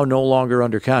 and now no longer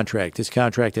under contract. His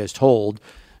contract has told,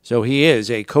 so he is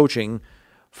a coaching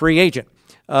free agent.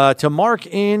 To Mark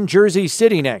in Jersey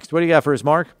City next. What do you got for us,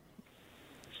 Mark?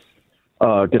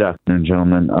 Good afternoon,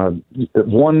 gentlemen.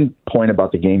 One point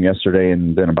about the game yesterday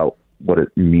and then about what it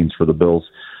means for the Bills.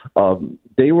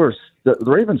 The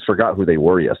Ravens forgot who they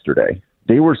were yesterday.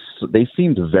 They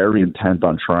seemed very intent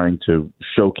on trying to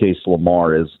showcase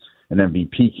Lamar as an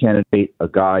MVP candidate, a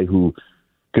guy who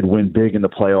could win big in the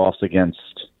playoffs against,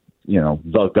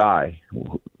 the guy.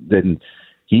 Then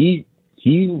he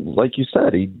like you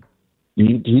said, he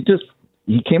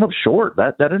came up short.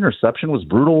 That interception was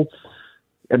brutal.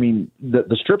 I mean,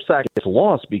 the strip sack gets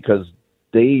lost because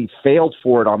they failed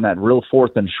for it on that real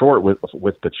 4th and short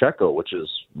with Pacheco, which is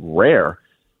rare.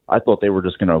 I thought they were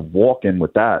just going to walk in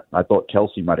with that. I thought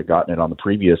Kelsey might have gotten it on the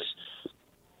previous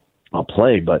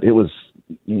play, but it was,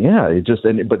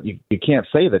 but you can't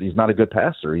say that he's not a good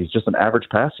passer. He's just an average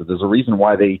passer. There's a reason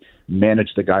why they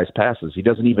manage the guy's passes. He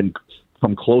doesn't even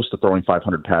come close to throwing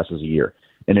 500 passes a year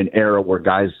in an era where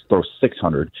guys throw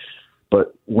 600.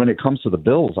 But when it comes to the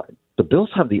Bills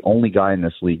have the only guy in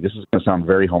this league. This is going to sound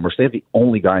very homerish. They have the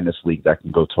only guy in this league that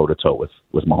can go toe-to-toe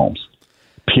with Mahomes,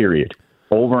 period.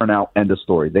 Over and out, end of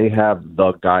story. They have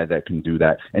the guy that can do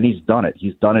that, and he's done it.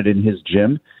 He's done it in his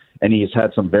gym, and he's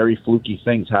had some very fluky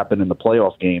things happen in the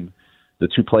playoff game, the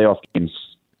 2 playoff games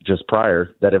just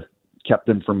prior, that have kept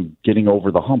him from getting over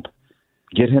the hump.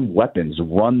 Get him weapons.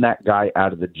 Run that guy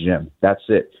out of the gym. That's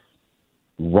it.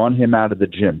 Run him out of the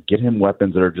gym. Get him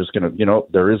weapons that are just going to,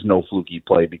 there is no fluky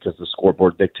play because the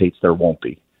scoreboard dictates there won't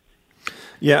be.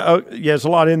 There's a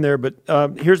lot in there, but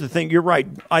here's the thing. You're right.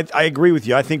 I agree with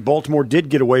you. I think Baltimore did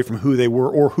get away from who they were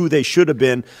or who they should have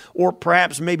been, or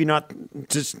perhaps maybe not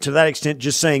to that extent,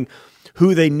 just saying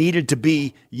who they needed to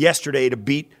be yesterday to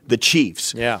beat the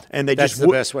Chiefs. Yeah, and that's the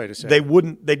best way to say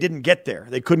it. They didn't get there.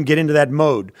 They couldn't get into that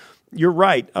mode. You're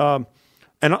right.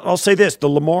 And I'll say this: the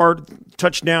Lamar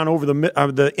touchdown over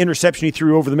the interception he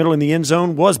threw over the middle in the end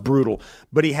zone was brutal,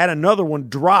 but he had another one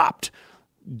dropped.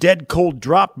 Dead cold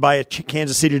dropped by a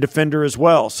Kansas City defender as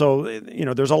well. So,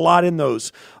 there's a lot in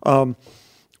those. And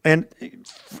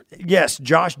yes,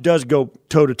 Josh does go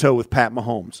toe-to-toe with Pat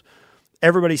Mahomes.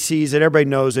 Everybody sees it. Everybody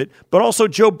knows it. But also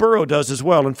Joe Burrow does as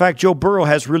well. In fact, Joe Burrow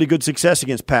has really good success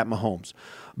against Pat Mahomes.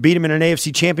 Beat him in an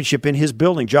AFC championship in his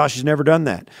building. Josh has never done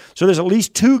that. So there's at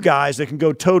least two guys that can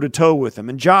go toe-to-toe with him.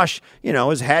 And Josh,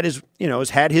 has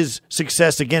had his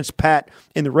success against Pat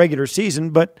in the regular season,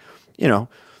 but,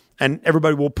 and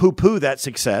everybody will poo-poo that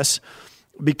success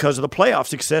because of the playoff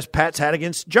success Pat's had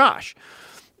against Josh.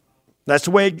 That's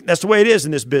the way it is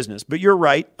in this business. But you're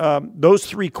right. Those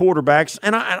three quarterbacks,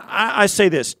 and I say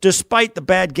this, despite the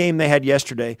bad game they had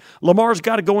yesterday, Lamar's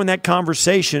got to go in that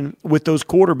conversation with those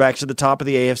quarterbacks at the top of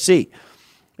the AFC.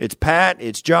 It's Pat,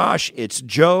 it's Josh, it's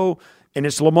Joe, and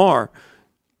it's Lamar.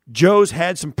 Joe's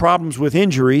had some problems with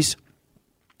injuries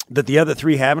that the other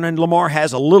three haven't, and Lamar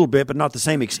has a little bit, but not the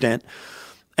same extent.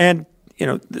 And,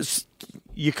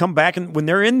 you come back, and when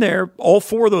they're in there, all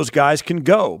four of those guys can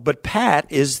go. But Pat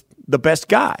is the best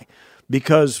guy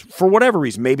because for whatever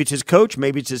reason, maybe it's his coach,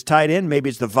 maybe it's his tight end, maybe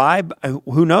it's the vibe,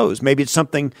 who knows? Maybe it's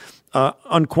something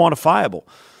unquantifiable.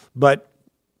 But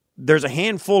there's a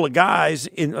handful of guys,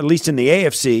 at least in the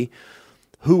AFC,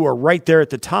 who are right there at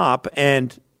the top,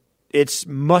 and it's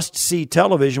must-see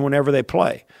television whenever they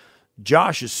play.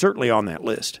 Josh is certainly on that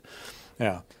list.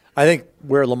 Yeah. I think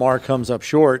where Lamar comes up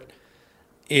short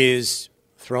is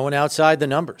throwing outside the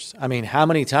numbers. I mean, how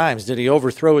many times did he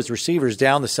overthrow his receivers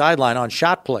down the sideline on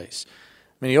shot plays?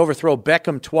 I mean, he overthrew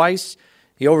Beckham twice.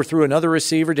 He overthrew another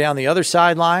receiver down the other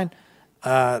sideline.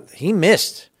 He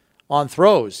missed on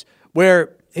throws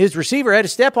where his receiver had to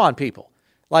step on people.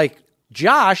 Like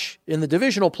Josh in the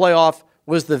divisional playoff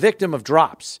was the victim of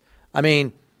drops. I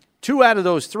mean, 2 out of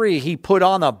those 3 he put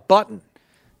on a button.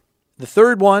 The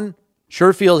third one,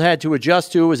 Sherfield had to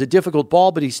adjust to. It was a difficult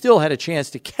ball, but he still had a chance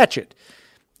to catch it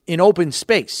in open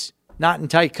space, not in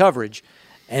tight coverage.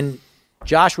 And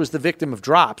Josh was the victim of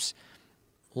drops.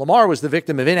 Lamar was the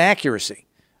victim of inaccuracy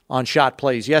on shot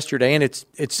plays yesterday, and it's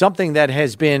something that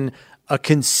has been a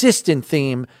consistent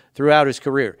theme throughout his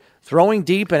career. Throwing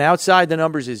deep and outside the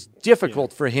numbers is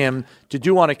difficult for him to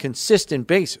do on a consistent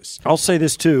basis. I'll say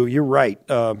this, too. You're right.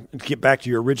 To get back to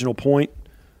your original point,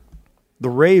 the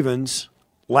Ravens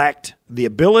lacked the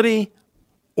ability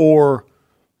or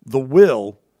the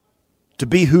will to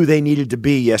be who they needed to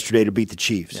be yesterday to beat the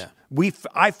Chiefs. Yeah.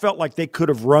 I felt like they could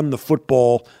have run the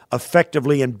football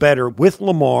effectively and better with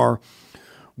Lamar,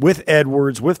 with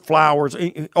Edwards, with Flowers,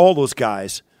 all those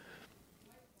guys,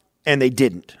 and they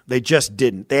didn't. They just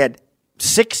didn't. They had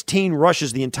 16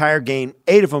 rushes the entire game.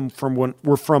 8 of them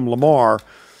were from Lamar.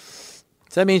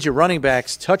 So that means your running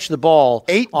backs touch the ball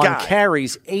 8 on guys.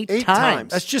 Carries 8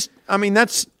 times. That's just,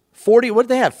 that's 40. What did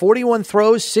they have? 41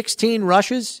 throws, 16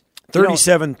 rushes?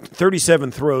 37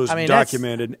 throws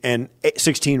documented and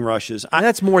 16 rushes. And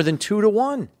that's more than 2 to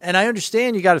 1. And I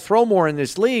understand you got to throw more in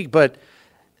this league, but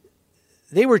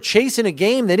they were chasing a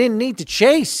game they didn't need to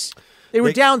chase. They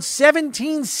were down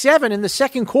 17-7 in the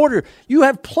second quarter. You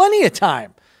have plenty of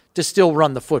time to still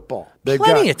run the football.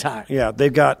 Plenty of time. Yeah, they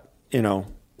got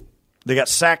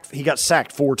sacked. He got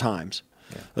sacked 4 times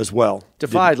as well.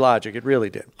 Defied logic. It really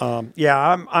did. I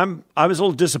was a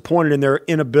little disappointed in their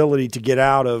inability to get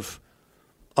out of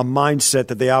a mindset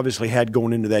that they obviously had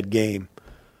going into that game.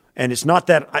 And it's not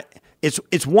that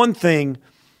it's one thing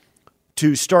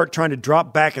to start trying to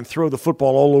drop back and throw the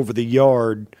football all over the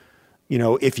yard,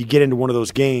 if you get into one of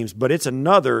those games, but it's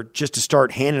another just to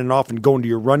start handing it off and going to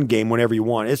your run game whenever you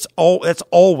want. That's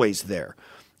always there.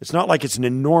 It's not like it's an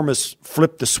enormous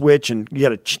flip the switch and you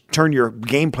got to turn your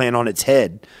game plan on its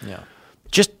head. Yeah.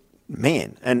 Just,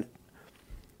 man. And,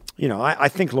 I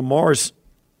think Lamar's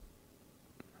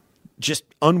just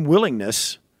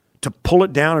unwillingness to pull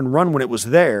it down and run when it was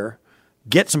there,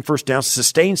 get some first downs,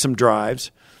 sustain some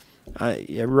drives.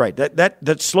 Yeah, right.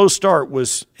 That slow start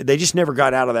was, they just never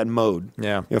got out of that mode.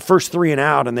 Yeah. First 3 and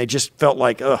out, and they just felt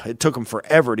like, it took them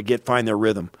forever to find their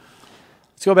rhythm.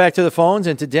 Let's go back to the phones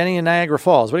and to Denny in Niagara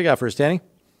Falls. What do you got for us, Denny?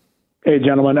 Hey,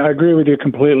 gentlemen, I agree with you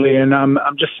completely, and I'm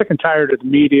just sick and tired of the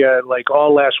media. Like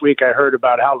all last week, I heard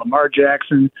about how Lamar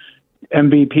Jackson,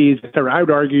 MVPs, etc. I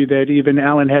would argue that even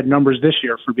Allen had numbers this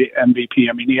year for MVP.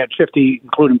 I mean, he had 50,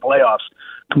 including playoffs,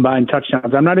 combined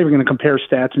touchdowns. I'm not even going to compare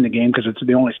stats in the game because it's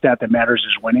the only stat that matters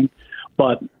is winning.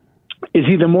 But is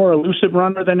he the more elusive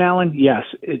runner than Allen? Yes.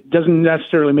 It doesn't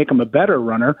necessarily make him a better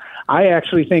runner. I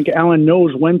actually think Allen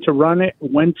knows when to run it,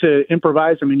 when to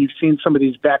improvise. I mean, you've seen some of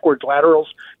these backwards laterals.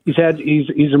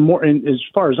 He's a more, as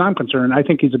far as I'm concerned, I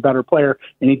think he's a better player,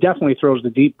 and he definitely throws the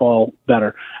deep ball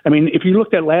better. I mean, if you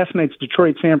looked at last night's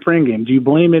Detroit-San Fran game, do you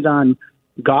blame it on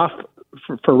Goff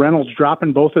for Reynolds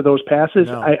dropping both of those passes?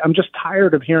 No. I'm just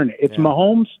tired of hearing it. It's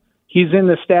Mahomes. He's in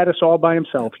the status all by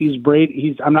himself. He's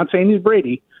Brady. I'm not saying he's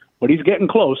Brady, but he's getting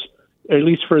close. at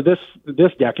least for this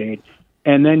decade.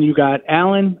 And then you got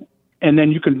Allen, and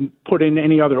then you can put in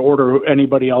any other order,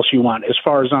 anybody else you want, as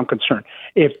far as I'm concerned.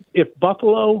 If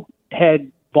Buffalo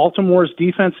had Baltimore's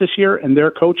defense this year and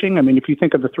their coaching, I mean, if you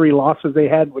think of the 3 losses they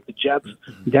had with the Jets,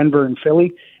 Denver, and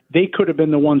Philly, they could have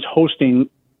been the ones hosting.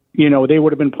 They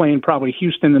would have been playing probably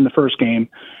Houston in the first game.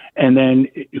 And then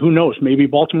who knows, maybe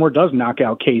Baltimore does knock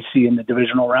out KC in the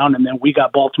divisional round, and then we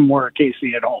got Baltimore or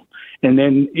KC at home. And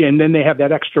then they have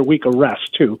that extra week of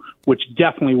rest too, which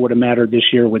definitely would have mattered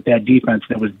this year with that defense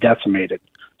that was decimated.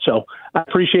 So I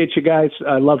appreciate you guys.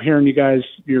 I love hearing you guys.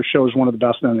 Your show is one of the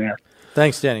best on the air.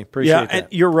 Thanks, Denny. Appreciate that. And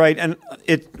you're right. And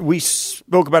we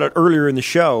spoke about it earlier in the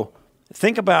show.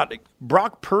 Think about it.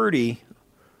 Brock Purdy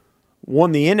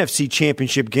won the NFC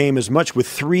Championship game as much with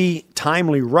 3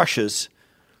 timely rushes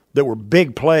that were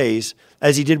big plays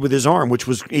as he did with his arm, which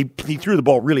was he threw the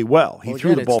ball really well. He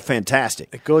threw the ball fantastic.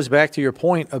 It goes back to your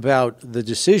point about the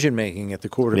decision-making at the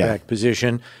quarterback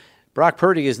position. Brock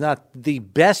Purdy is not the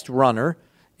best runner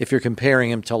if you're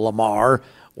comparing him to Lamar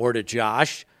or to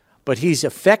Josh, but he's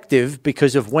effective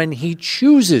because of when he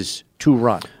chooses to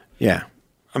run. Yeah.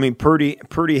 I mean,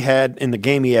 Purdy had, in the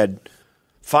game, he had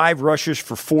 5 rushes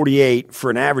for 48 for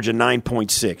an average of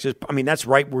 9.6. I mean, that's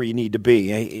right where you need to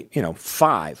be.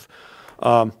 5.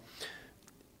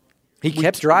 He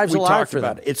kept drives alive for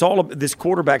them. It's all of this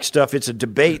quarterback stuff. It's a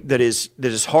debate that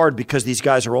is hard because these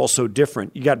guys are all so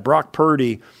different. You got Brock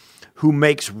Purdy, who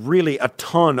makes really a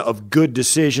ton of good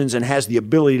decisions and has the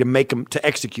ability to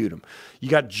execute them. You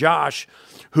got Josh,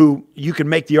 who you can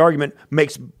make the argument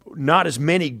makes not as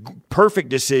many perfect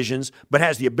decisions, but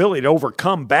has the ability to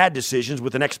overcome bad decisions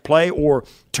with the next play or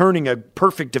turning a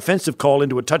perfect defensive call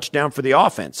into a touchdown for the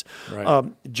offense. Right.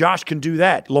 Josh can do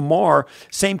that. Lamar,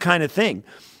 same kind of thing.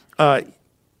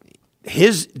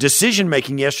 His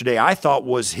decision-making yesterday, I thought,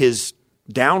 was his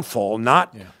downfall,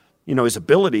 not his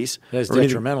abilities. His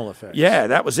detrimental effects. Yeah,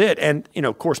 that was it. And,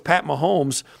 of course, Pat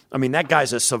Mahomes, I mean, that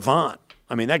guy's a savant.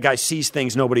 I mean, that guy sees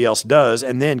things nobody else does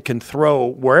and then can throw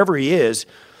wherever he is.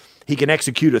 He can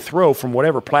execute a throw from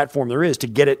whatever platform there is to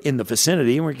get it in the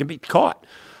vicinity where it can be caught.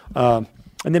 And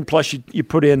then plus you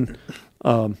put in,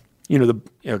 a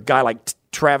guy like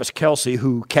Travis Kelce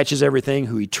who catches everything,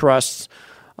 who he trusts,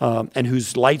 and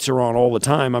whose lights are on all the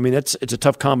time. I mean, it's a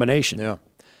tough combination. Yeah.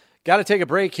 Got to take a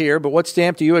break here, but what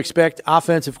stamp do you expect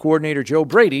offensive coordinator Joe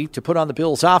Brady to put on the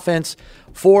Bills' offense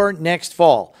for next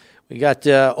fall? We got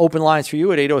open lines for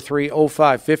you at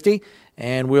 803-0550,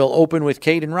 and we'll open with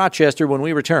Kate in Rochester when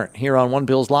we return here on One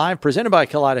Bills Live, presented by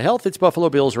Kaleida Health. It's Buffalo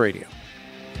Bills Radio.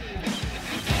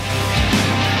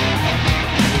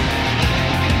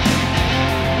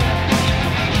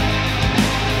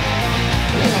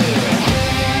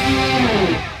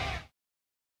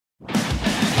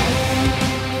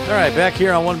 All right, back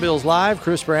here on One Bills Live,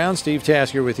 Chris Brown, Steve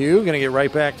Tasker with you. Going to get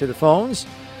right back to the phones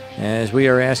as we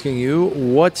are asking you,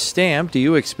 what stamp do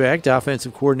you expect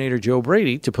offensive coordinator Joe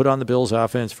Brady to put on the Bills'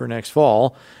 offense for next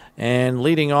fall? And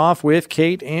leading off with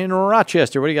Kate in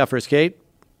Rochester. What do you got for us, Kate?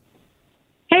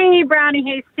 Hey, Brownie.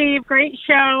 Hey, Steve. Great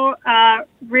show.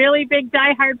 Really big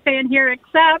diehard fan here,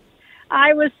 except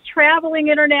I was traveling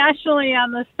internationally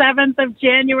on the 7th of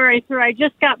January through. I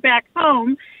just got back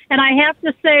home. And I have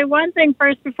to say one thing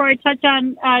first before I touch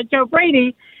on Joe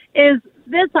Brady is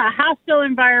this a hostile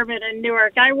environment in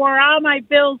Newark. I wore all my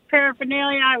Bills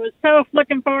paraphernalia. I was so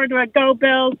looking forward to a Go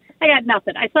Bills. I got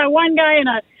nothing. I saw one guy in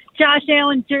a Josh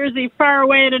Allen jersey far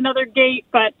away at another gate.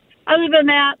 But other than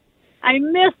that, I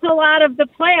missed a lot of the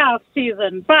playoff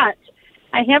season. But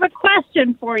I have a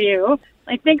question for you.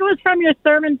 I think it was from your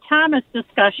Thurman Thomas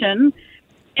discussion.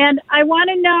 And I want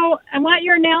to know, I want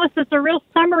your analysis, a real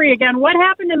summary again. What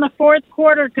happened in the fourth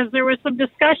quarter? Because there was some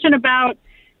discussion about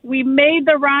we made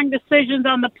the wrong decisions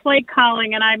on the play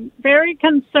calling, and I'm very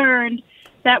concerned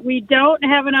that we don't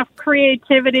have enough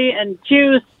creativity and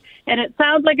juice. And it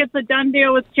sounds like it's a done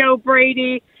deal with Joe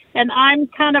Brady. And I'm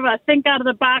kind of a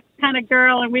think-out-of-the-box kind of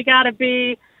girl, and we got to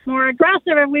be more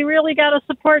aggressive, and we really got to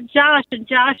support Josh. And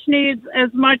Josh needs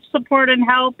as much support and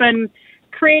help and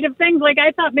creative things. Like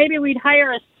I thought maybe we'd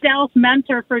hire a stealth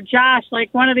mentor for Josh,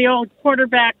 like one of the old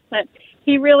quarterbacks that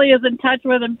he really is in touch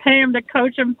with, and pay him to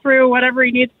coach him through whatever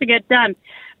he needs to get done.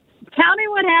 Tell me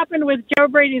what happened with Joe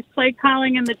Brady's play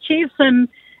calling in the Chiefs,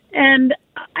 and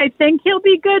I think he'll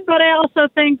be good, but I also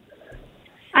think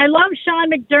I love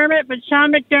Sean McDermott, but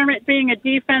Sean McDermott being a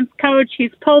defense coach,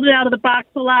 he's pulled it out of the box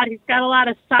a lot. He's got a lot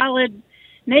of solid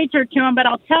nature to him, but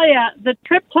I'll tell you, the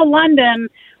trip to London,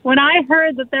 when I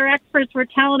heard that their experts were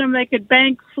telling them they could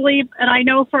bank sleep, and I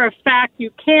know for a fact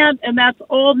you can't, and that's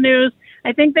old news.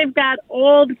 I think they've got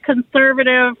old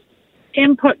conservative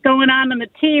input going on in the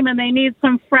team, and they need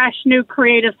some fresh, new,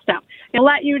 creative stuff. They'll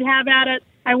let you have at it.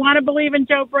 I want to believe in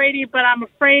Joe Brady, but I'm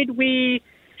afraid we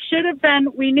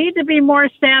need to be more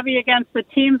savvy against the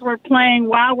teams we're playing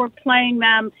while we're playing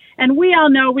them. And we all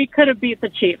know we could have beat the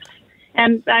Chiefs.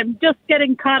 And I'm just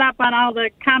getting caught up on all the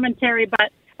commentary,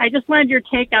 but I just wanted your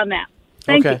take on that.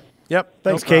 Thank you. Yep.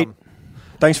 Thanks, Kate.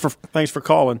 Thanks for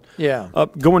calling. Yeah.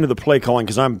 Going to the play calling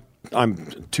because I'm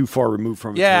too far removed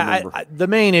from it. Yeah, the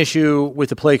main issue with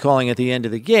the play calling at the end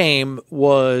of the game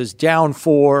was down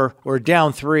 4 or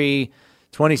down 3,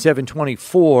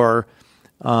 27-24.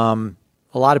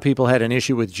 A lot of people had an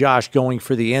issue with Josh going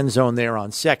for the end zone there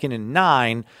on 2nd and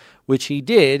 9, which he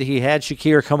did. He had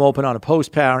Shakir come open on a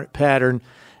post pattern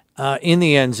in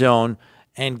the end zone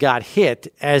and got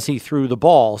hit as he threw the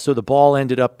ball. So the ball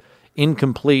ended up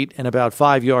incomplete and about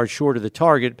 5 yards short of the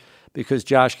target because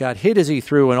Josh got hit as he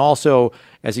threw and also,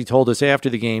 as he told us after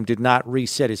the game, did not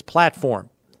reset his platform.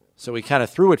 So he kind of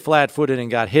threw it flat-footed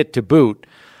and got hit to boot,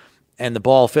 and the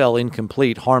ball fell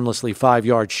incomplete, harmlessly 5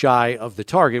 yards shy of the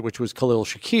target, which was Khalil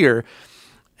Shakir.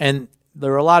 And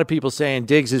there are a lot of people saying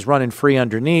Diggs is running free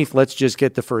underneath. Let's just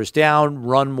get the first down,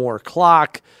 run more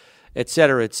clock, et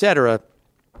cetera, et cetera.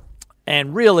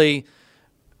 And really,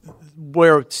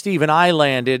 where Steve and I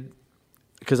landed,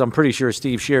 because I'm pretty sure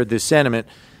Steve shared this sentiment,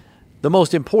 the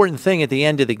most important thing at the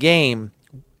end of the game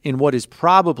in what is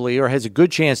probably or has a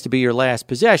good chance to be your last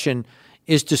possession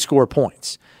is to score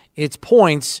points. It's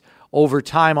points over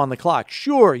time on the clock.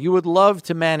 Sure, you would love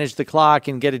to manage the clock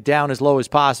and get it down as low as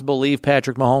possible, leave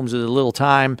Patrick Mahomes with a little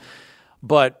time,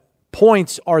 but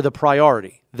points are the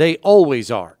priority. They always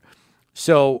are.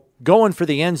 So going for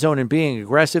the end zone and being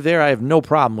aggressive there, I have no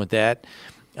problem with that.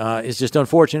 It's just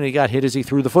unfortunate he got hit as he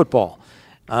threw the football.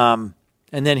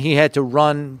 And then he had to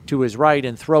run to his right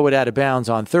and throw it out of bounds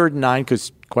on 3rd and 9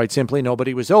 because, quite simply,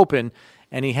 nobody was open.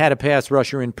 And he had a pass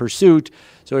rusher in pursuit,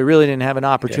 so he really didn't have an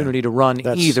opportunity to run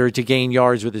either to gain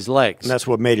yards with his legs. And that's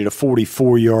what made it a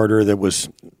 44-yarder that was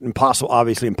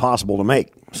obviously impossible to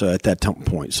make. So at that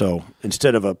point, so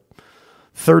instead of a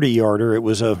 30-yarder, it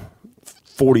was a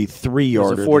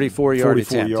 43-yarder. It was a 44-yard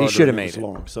attempt. He should have made it.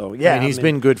 Long. So yeah, I mean, he's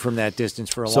been good from that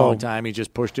distance for a long time. He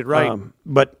just pushed it right.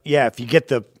 But yeah, if you get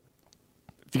the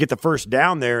first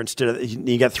down there instead of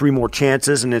you got 3 more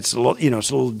chances, and it's a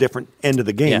little different end of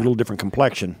the game, a little different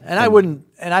complexion. And I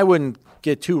wouldn't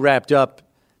get too wrapped up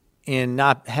in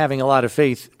not having a lot of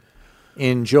faith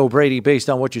in Joe Brady based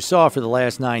on what you saw for the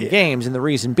last 9 games, and the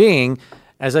reason being,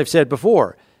 as I've said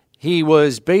before, he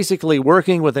was basically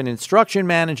working with an instruction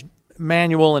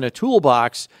manual and a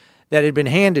toolbox that had been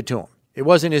handed to him. It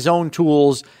wasn't his own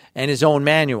tools and his own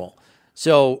manual.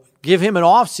 So give him an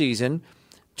offseason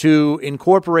to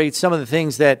incorporate some of the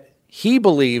things that he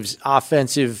believes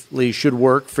offensively should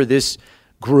work for this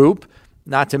group,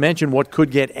 not to mention what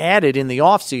could get added in the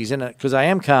offseason, because I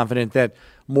am confident that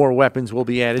more weapons will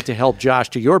be added to help Josh,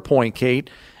 to your point, Kate.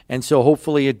 And so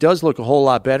hopefully it does look a whole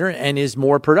lot better and is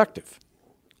more productive.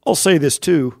 I'll say this,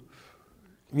 too.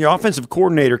 Your offensive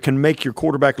coordinator can make your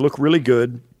quarterback look really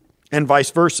good and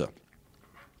vice versa.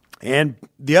 And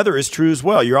the other is true as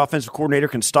well. Your offensive coordinator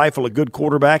can stifle a good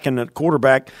quarterback, and a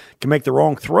quarterback can make the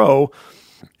wrong throw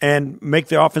and make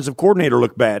the offensive coordinator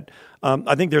look bad.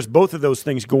 I think there's both of those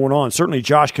things going on. Certainly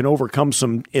Josh can overcome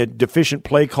some deficient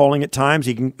play calling at times.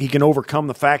 He can overcome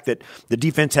the fact that the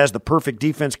defense has the perfect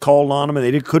defense called on him, and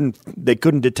they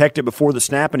couldn't detect it before the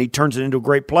snap, and he turns it into a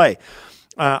great play.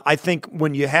 I think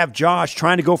when you have Josh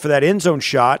trying to go for that end zone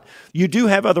shot, you do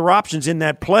have other options in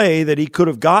that play that he could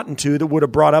have gotten to that would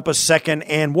have brought up a 2nd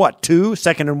and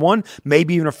 2nd and 1,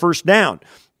 maybe even a first down.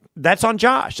 That's on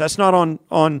Josh. That's not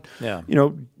on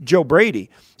Joe Brady.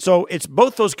 So it's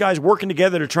both those guys working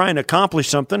together to try and accomplish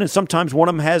something, and sometimes one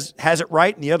of them has it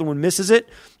right and the other one misses it,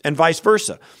 and vice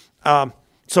versa.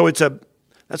 So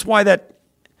that's why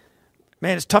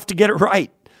it's tough to get it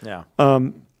right. Yeah.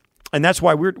 And that's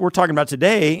why we're talking about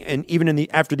today, and even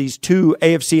after these 2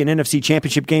 AFC and NFC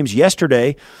championship games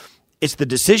yesterday, it's the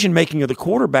decision making of the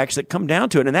quarterbacks that come down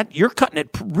to it, and that you're cutting it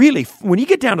really when you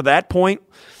get down to that point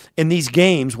in these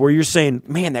games where you're saying,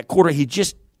 man, that he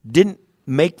just didn't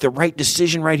make the right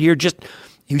decision right here. Just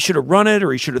he should have run it,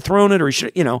 or he should have thrown it, or he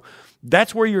should,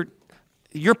 that's where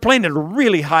you're playing at a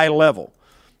really high level,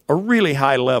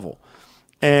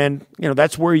 and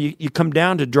that's where you come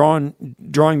down to drawing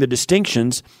the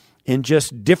distinctions in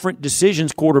just different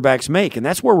decisions quarterbacks make. And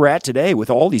that's where we're at today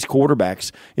with all these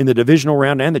quarterbacks in the divisional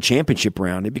round and the championship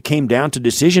round. It became down to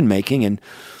decision making,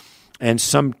 and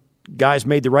some guys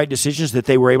made the right decisions that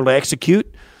they were able to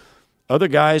execute. Other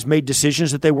guys made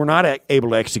decisions that they were not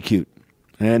able to execute.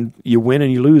 And you win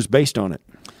and you lose based on it.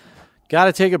 Got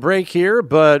to take a break here,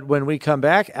 but when we come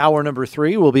back, hour number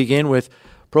 3, we'll begin with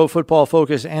Pro Football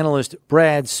Focus analyst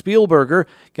Brad Spielberger,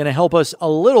 going to help us a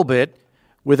little bit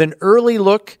with an early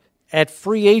look at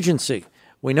free agency.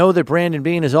 We know that Brandon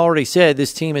Beane has already said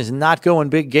this team is not going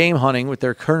big game hunting with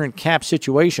their current cap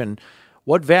situation.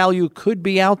 What value could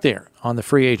be out there on the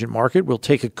free agent market? We'll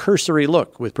take a cursory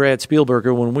look with Brad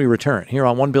Spielberger when we return here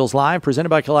on One Bills Live, presented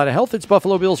by Kaleida Health. It's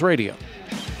Buffalo Bills Radio.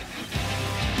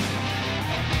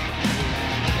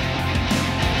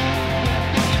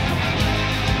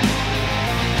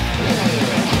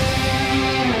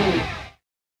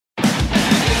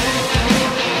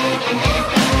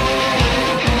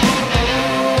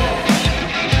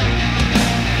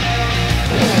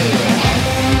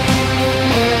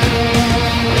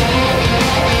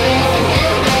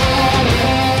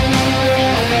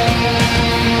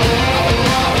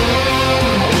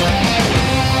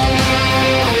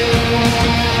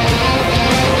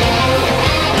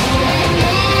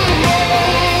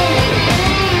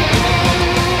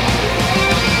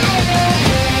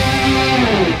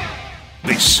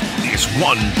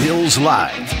 One Bills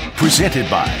Live, presented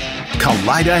by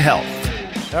Kaleida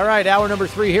Health. All right, hour number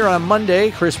 3 here on Monday.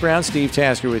 Chris Brown, Steve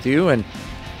Tasker with you, and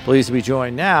pleased to be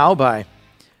joined now by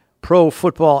pro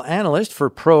football analyst for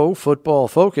Pro Football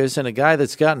Focus and a guy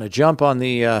that's gotten a jump on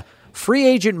the free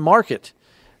agent market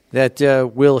that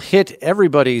will hit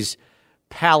everybody's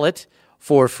palate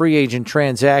for free agent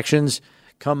transactions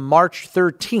come March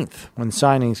 13th when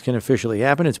signings can officially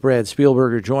happen. It's Brad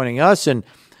Spielberger joining us, and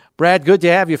Brad, good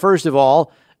to have you, first of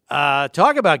all.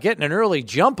 Talk about getting an early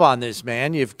jump on this,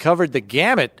 man. You've covered the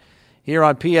gamut here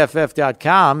on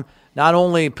PFF.com, not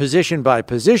only position by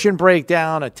position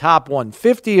breakdown, a top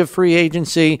 150 of free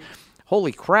agency.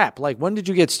 Holy crap. Like, when did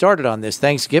you get started on this?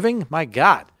 Thanksgiving? My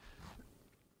God.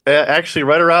 Actually,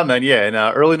 right around then, yeah. In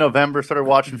early November, started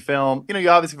watching film. You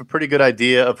obviously have a pretty good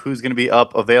idea of who's going to be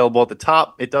available at the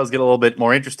top. It does get a little bit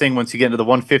more interesting once you get into the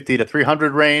 150 to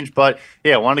 300 range. But,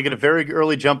 yeah, I wanted to get a very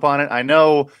early jump on it. I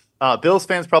know Bills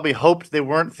fans probably hoped they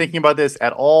weren't thinking about this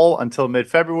at all until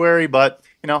mid-February. But,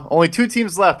 only 2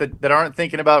 teams left that aren't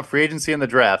thinking about free agency and the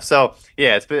draft. So,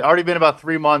 yeah, it's already been about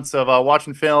 3 months of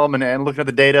watching film and looking at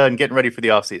the data and getting ready for the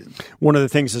offseason. One of the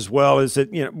things as well is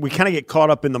that we kind of get caught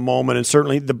up in the moment, and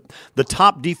certainly the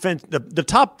top defense, the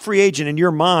top free agent in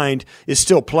your mind is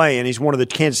still playing. He's one of the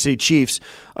Kansas City Chiefs,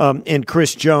 and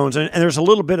Chris Jones, and there's a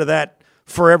little bit of that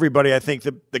for everybody. I think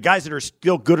the guys that are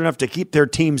still good enough to keep their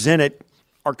teams in it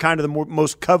are kind of the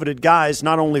most coveted guys,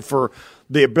 not only for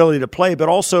the ability to play, but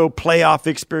also playoff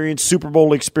experience, Super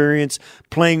Bowl experience,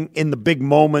 playing in the big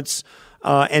moments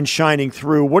and shining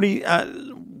through.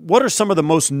 What are some of the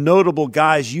most notable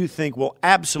guys you think will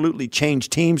absolutely change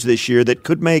teams this year that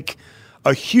could make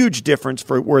a huge difference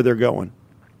for where they're going?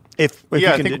 I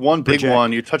think one big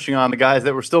one, you're touching on the guys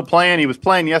that were still playing. He was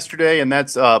playing yesterday, and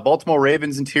that's Baltimore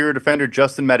Ravens interior defender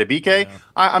Justin Madubuike. Yeah.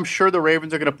 I'm sure the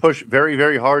Ravens are going to push very,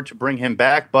 very hard to bring him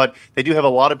back, but they do have a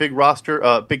lot of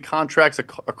big contracts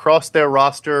across their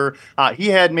roster. He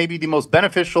had maybe the most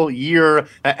beneficial year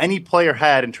any player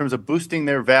had in terms of boosting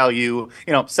their value.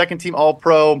 Second-team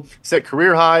All-Pro, set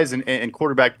career highs in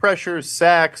quarterback pressures,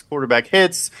 sacks, quarterback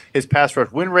hits. His pass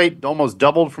rush win rate almost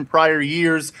doubled from prior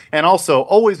years, and also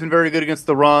always been very good against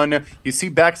the run. You see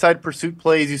backside pursuit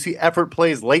plays. You see effort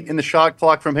plays late in the shot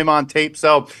clock from him on tape.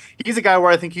 So he's a guy where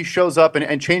I think he shows up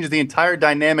and changes the entire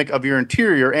dynamic of your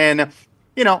interior. And,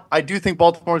 I do think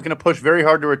Baltimore is going to push very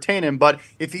hard to retain him. But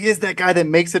if he is that guy that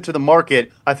makes it to the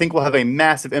market, I think we'll have a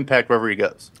massive impact wherever he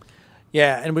goes.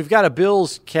 Yeah, and we've got a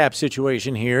Bills cap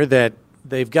situation here that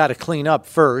they've got to clean up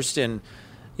first. And,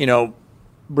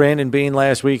 Brandon Beane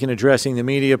last week in addressing the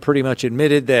media pretty much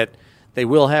admitted that they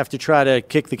will have to try to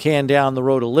kick the can down the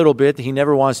road a little bit. He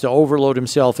never wants to overload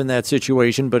himself in that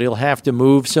situation, but he'll have to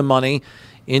move some money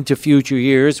into future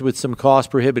years with some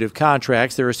cost-prohibitive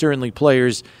contracts. There are certainly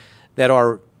players that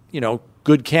are,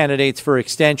 good candidates for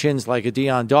extensions, like a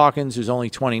Deion Dawkins, who's only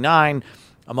 29,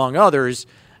 among others.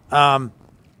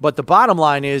 But the bottom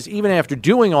line is, even after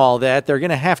doing all that, they're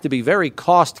going to have to be very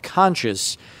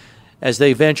cost-conscious as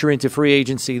they venture into free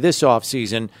agency this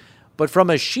offseason. But from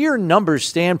a sheer numbers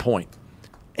standpoint,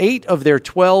 8 of their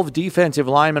 12 defensive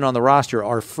linemen on the roster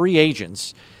are free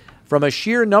agents. From a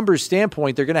sheer numbers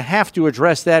standpoint, they're going to have to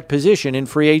address that position in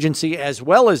free agency as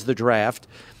well as the draft.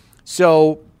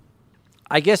 So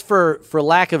I guess for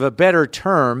lack of a better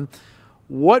term,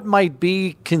 what might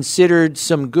be considered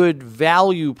some good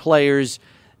value players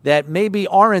that maybe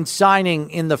aren't signing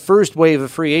in the first wave of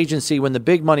free agency when the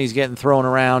big money's getting thrown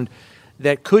around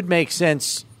that could make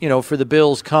sense, for the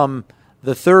Bills come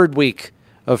the third week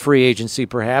of free agency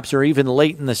perhaps, or even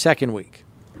late in the second week?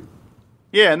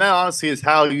 Yeah, and that honestly is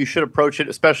how you should approach it,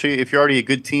 especially if you're already a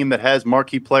good team that has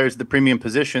marquee players at the premium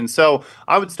position. So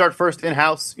I would start first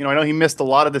in-house. I know he missed a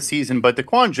lot of the season, but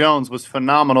Daquan Jones was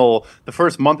phenomenal the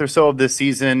first month or so of this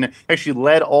season. Actually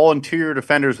led all interior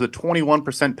defenders with a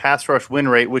 21% pass rush win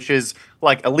rate, which is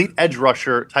like elite edge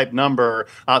rusher type number.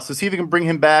 So see if you can bring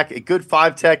him back. A good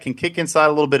 5-tech, can kick inside a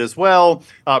little bit as well.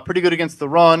 Pretty good against the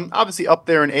run. Obviously up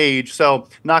there in age, so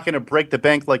not going to break the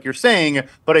bank like you're saying,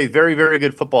 but a very, very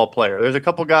good football player. There's a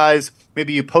couple guys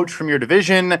maybe you poached from your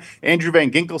division. Andrew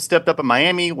Van Ginkel stepped up in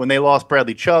Miami when they lost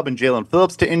Bradley Chubb and Jalen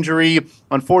Phillips to injury.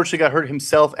 Unfortunately, got hurt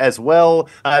himself as well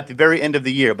at the very end of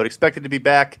the year, but expected to be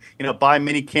back, by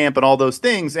mini camp and all those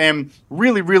things. And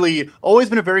really, really always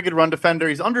been a very good run defender.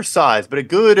 He's undersized, but a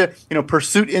good,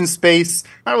 pursuit in space,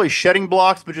 not really shedding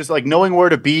blocks, but just like knowing where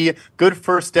to be. Good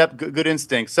first step, good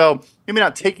instinct. So maybe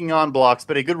not taking on blocks,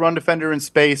 but a good run defender in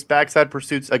space, backside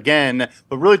pursuits again,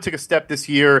 but really took a step this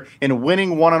year in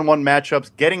winning one-on-one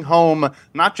matchups, getting home,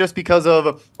 not just because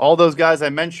of all those guys I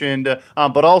mentioned,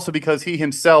 but also because he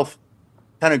himself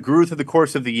kind of grew through the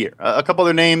course of the year. A couple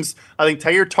other names, I think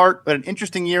Tyre Tart had an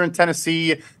interesting year in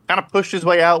Tennessee, kind of pushed his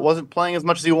way out, wasn't playing as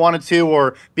much as he wanted to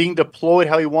or being deployed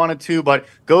how he wanted to, but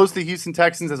goes to the Houston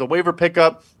Texans as a waiver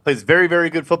pickup, plays very, very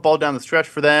good football down the stretch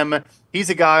for them. He's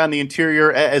a guy on the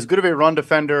interior, as good of a run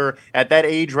defender at that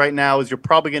age right now as you're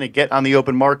probably going to get on the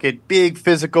open market. Big,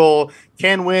 physical,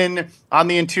 can win on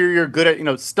the interior, good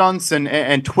at stunts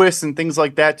and twists and things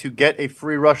like that to get a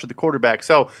free rush at the quarterback.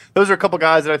 So those are a couple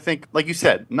guys that I think, like you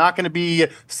said, not going to be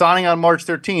signing on March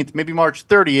 13th, maybe March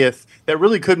 30th, that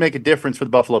really could make a difference for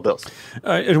the Buffalo Bills.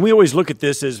 And we always look at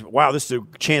this as, wow, this is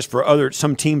a chance for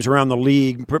some teams around the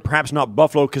league, perhaps not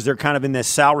Buffalo because they're kind of in this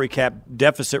salary cap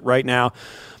deficit right now.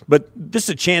 But this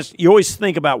is a chance. You always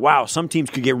think about, wow, some teams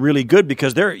could get really good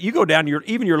because you go down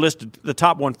even your list of the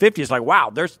top 150 is like, wow,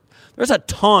 there's a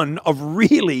ton of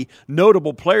really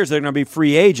notable players that are going to be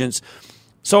free agents.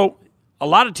 So a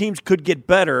lot of teams could get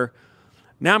better.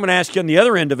 Now I'm going to ask you on the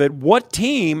other end of it, what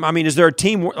team? I mean, is there a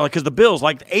team because the Bills,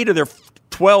 like 8 of their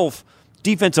 12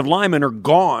 defensive linemen are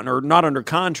gone or not under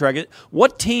contract.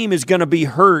 What team is going to be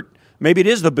hurt? Maybe it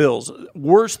is the Bills,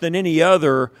 worse than any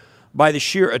other by the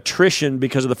sheer attrition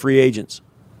because of the free agents.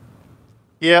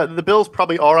 Yeah, the Bills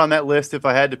probably are on that list if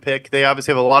I had to pick. They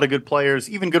obviously have a lot of good players,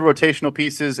 even good rotational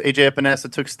pieces. A.J.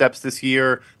 Epinesa took steps this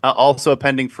year, also a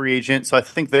pending free agent. So I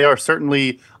think they are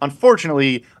certainly,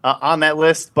 unfortunately, on that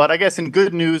list. But I guess in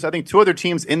good news, I think 2 other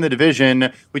teams in the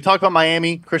division. We talked about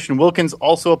Miami. Christian Wilkins,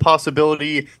 also a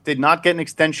possibility. Did not get an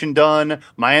extension done.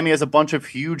 Miami has a bunch of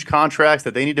huge contracts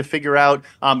that they need to figure out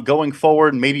going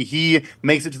forward. Maybe he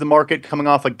makes it to the market coming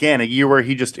off, again, a year where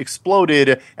he just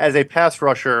exploded as a pass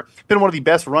rusher. Been one of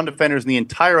the best run defenders in the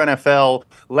entire NFL,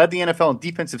 led the NFL in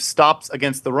defensive stops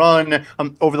against the run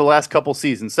over the last couple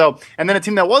seasons. So, and then a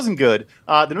team that wasn't good,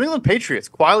 the New England Patriots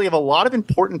quietly have a lot of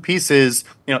important pieces.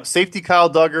 Safety Kyle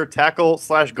Duggar,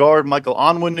 tackle/guard Michael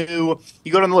Onwenu.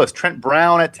 You go down the list, Trent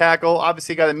Brown at tackle,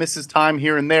 obviously a guy that misses time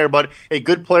here and there, but a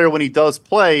good player when he does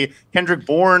play. Kendrick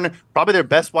Bourne, probably their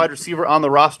best wide receiver on the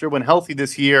roster when healthy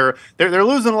this year. They're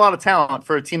losing a lot of talent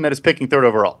for a team that is picking 3rd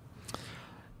overall.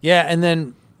 Yeah, and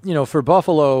then for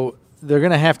Buffalo, they're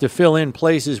going to have to fill in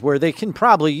places where they can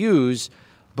probably use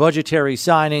budgetary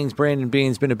signings. Brandon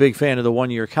Beane's been a big fan of the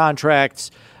 1-year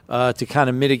contracts to kind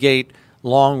of mitigate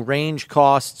long-range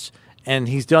costs, and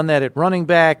he's done that at running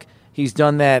back. He's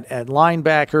done that at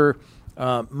linebacker.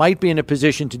 Might be in a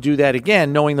position to do that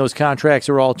again, knowing those contracts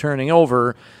are all turning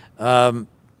over.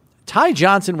 Ty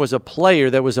Johnson was a player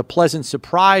that was a pleasant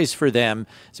surprise for them.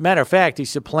 As a matter of fact, he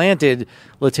supplanted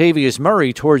Latavius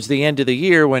Murray towards the end of the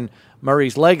year when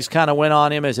Murray's legs kind of went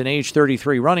on him as an age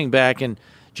 33 running back, and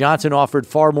Johnson offered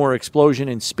far more explosion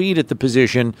and speed at the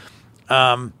position.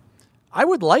 I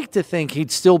would like to think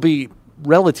he'd still be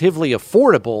relatively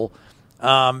affordable,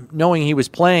 knowing he was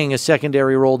playing a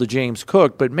secondary role to James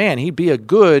Cook, but man, he'd be a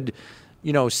good,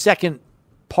 second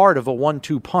part of a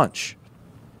 1-2 punch.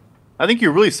 I think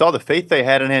you really saw the faith they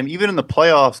had in him, even in the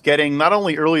playoffs, getting not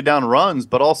only early down runs,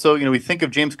 but also, we think of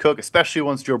James Cook, especially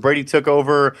once Joe Brady took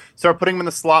over, start putting him in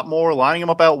the slot more, lining him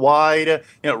up out wide,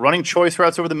 running choice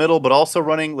routes over the middle, but also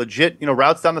running legit,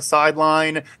 routes down the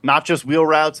sideline, not just wheel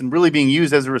routes, and really being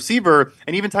used as a receiver.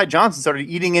 And even Ty Johnson started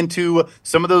eating into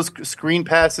some of those screen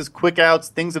passes, quick outs,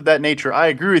 things of that nature. I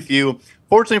agree with you.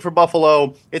 Fortunately for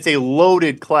Buffalo, it's a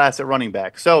loaded class at running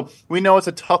back. So we know it's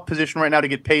a tough position right now to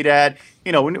get paid at.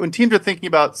 When teams are thinking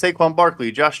about Saquon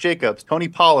Barkley, Josh Jacobs, Tony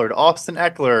Pollard, Austin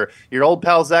Eckler, your old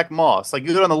pal Zach Moss, like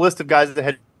you go on the list of guys that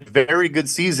had very good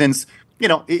seasons,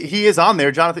 he is on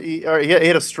there. Jonathan, he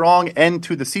had a strong end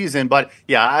to the season, but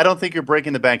yeah, I don't think you're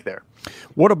breaking the bank there.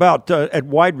 What about at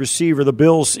wide receiver? The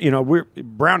Bills,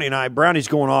 Brownie's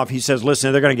going off. He says,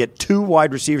 listen, they're going to get 2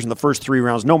 wide receivers in the first 3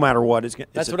 rounds, no matter what.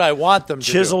 That's what I want them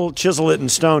to chisel it in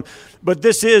stone. But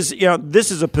this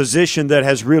is a position that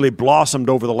has really blossomed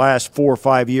over the last 4 or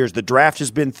 5 years. The draft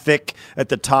has been thick at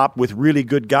the top with really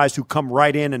good guys who come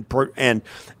right in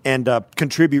and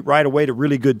contribute right away to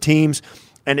really good teams.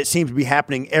 And it seems to be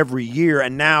happening every year.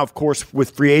 And now, of course, with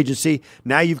free agency,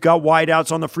 now you've got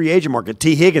wideouts on the free agent market.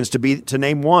 T. Higgins to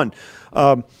name one.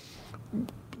 Give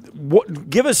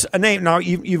us a name. Now,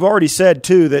 you've already said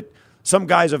too that some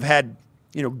guys have had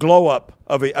glow up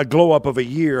of a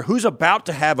year. Who's about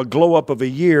to have a glow up of a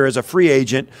year as a free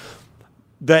agent?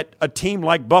 That a team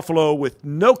like Buffalo with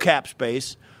no cap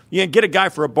space, you can get a guy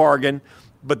for a bargain,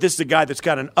 but this is a guy that's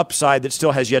got an upside that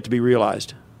still has yet to be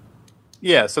realized.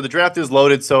 Yeah, so the draft is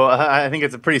loaded, so I think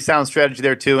it's a pretty sound strategy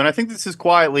there, too. And I think this is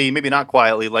quietly, maybe not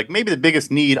quietly, maybe the biggest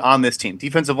need on this team.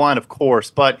 Defensive line, of course,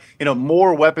 but,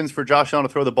 more weapons for Josh Allen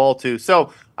to throw the ball to.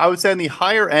 So I would say on the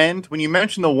higher end, when you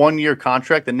mention the 1-year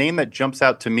contract, the name that jumps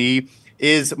out to me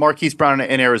is Marquise Brown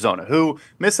in Arizona, who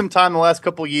missed some time the last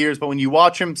couple of years, but when you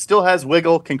watch him, still has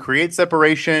wiggle, can create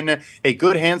separation, a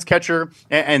good hands catcher,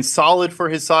 and solid for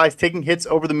his size, taking hits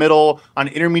over the middle on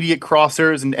intermediate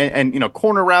crossers and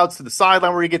corner routes to the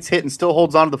sideline where he gets hit and still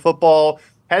holds on to the football.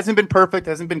 Hasn't been perfect,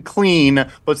 hasn't been clean,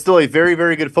 but still a very,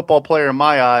 very good football player in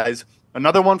my eyes.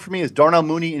 Another one for me is Darnell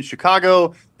Mooney in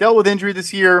Chicago. Dealt with injury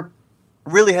this year.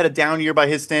 Really had a down year by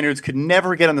his standards, could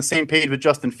never get on the same page with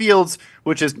Justin Fields,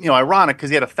 which is ironic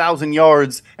because he had 1,000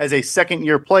 yards as a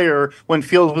second-year player when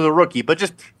Fields was a rookie. But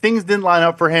just things didn't line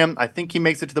up for him. I think he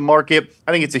makes it to the market.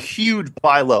 I think it's a huge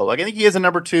buy low. I think he is a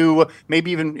number 2,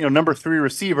 maybe even number 3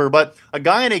 receiver, but a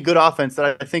guy in a good offense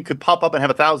that I think could pop up and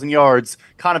have 1,000 yards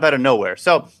kind of out of nowhere.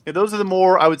 So those are the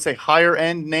more, I would say,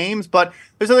 higher-end names, but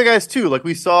there's other guys too. Like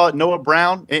we saw Noah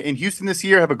Brown in Houston this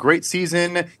year have a great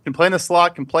season, can play in the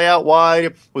slot, can play out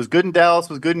wide, was good in Dallas,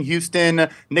 was good in Houston.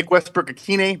 Nick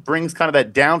Westbrook-Akine brings kind of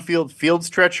that downfield field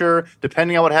stretcher,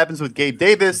 depending on what happens with Gabe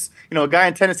Davis. A guy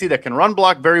in Tennessee that can run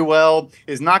block very well,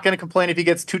 is not going to complain if he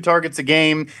gets 2 targets a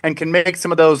game, and can make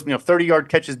some of those 30-yard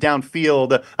catches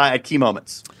downfield at key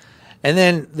moments. And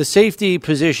then the safety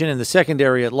position in the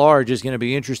secondary at large is going to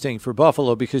be interesting for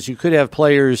Buffalo because you could have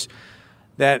players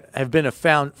that have been a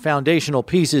foundational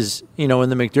pieces, in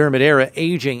the McDermott era,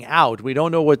 aging out. We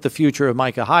don't know what the future of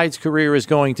Micah Hyde's career is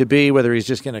going to be, whether he's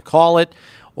just going to call it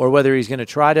or whether he's going to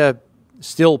try to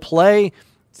still play.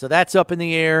 So that's up in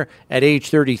the air at age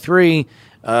 33.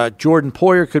 Jordan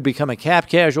Poyer could become a cap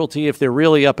casualty if they're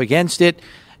really up against it.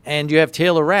 And you have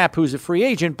Taylor Rapp, who's a free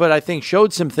agent, but I think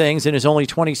showed some things and is only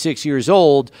 26 years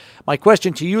old. My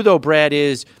question to you, though, Brad,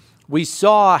 is we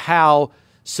saw how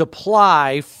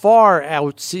supply far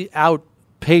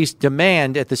outpaced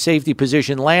demand at the safety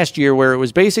position last year, where it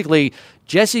was basically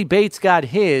Jesse Bates got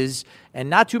his and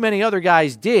not too many other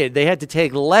guys did. They had to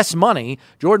take less money,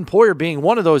 Jordan Poyer being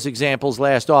one of those examples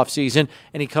last offseason,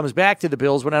 and he comes back to the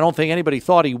Bills when I don't think anybody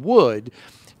thought he would.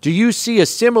 Do you see a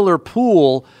similar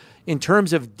pool in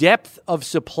terms of depth of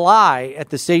supply at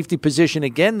the safety position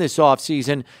again this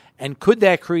offseason, and could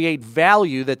that create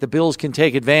value that the Bills can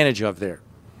take advantage of there?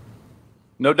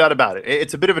 No doubt about it.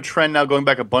 It's a bit of a trend now going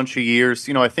back a bunch of years.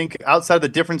 I think outside of the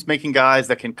difference-making guys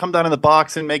that can come down in the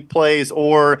box and make plays,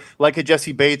 or like a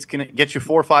Jesse Bates can get you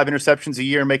 4 or 5 interceptions a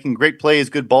year, making great plays,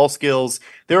 good ball skills.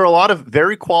 There are a lot of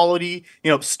very quality,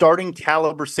 starting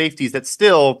caliber safeties that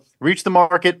still reach the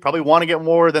market, probably want to get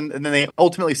more than they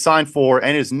ultimately signed for,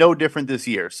 and is no different this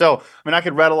year. So, I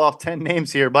could rattle off 10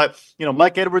 names here, but,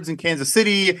 Mike Edwards in Kansas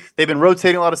City, they've been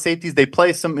rotating a lot of safeties. They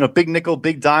play some, big nickel,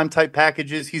 big dime type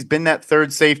packages. He's been that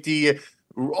third safety,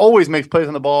 always makes plays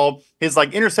on the ball. His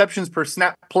interceptions per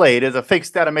snap played is a fake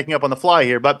stat I'm making up on the fly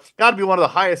here, but got to be one of the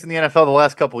highest in the NFL the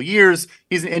last couple of years.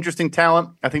 He's an interesting talent.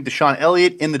 I think Deshaun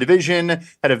Elliott in the division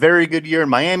had a very good year in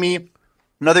Miami.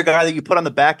 Another guy that you put on the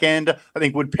back end, I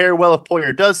think would pair well if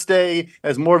Poyer does stay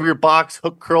as more of your box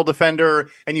hook curl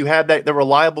defender, and you have the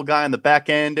reliable guy on the back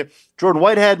end. Jordan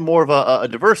Whitehead, more of a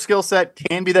diverse skill set,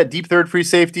 can be that deep third free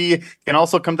safety, can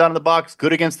also come down in the box,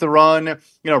 good against the run,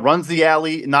 runs the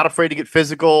alley, not afraid to get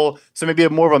physical, so maybe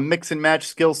more of a mix and match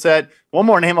skill set. One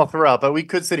more name I'll throw out, but we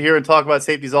could sit here and talk about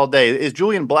safeties all day, is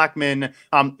Julian Blackmon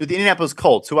with the Indianapolis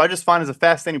Colts, who I just find is a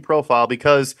fascinating profile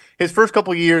because his first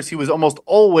couple of years, he was almost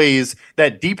always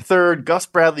that deep third, Gus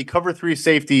Bradley, cover 3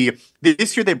 safety.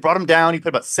 This year, they brought him down. He played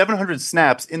about 700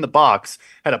 snaps in the box,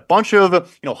 had a bunch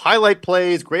of highlight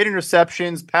plays, great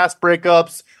interceptions, pass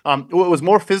breakups. It was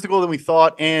more physical than we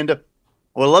thought, and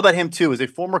What I love about him, too, is a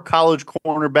former college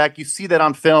cornerback. You see that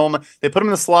on film. They put him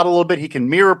in the slot a little bit. He can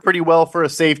mirror pretty well for a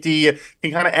safety. He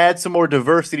can kind of add some more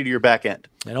diversity to your back end.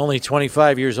 And only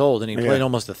 25 years old, and he played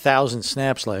almost 1,000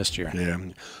 snaps last year. Yeah.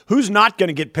 Who's not going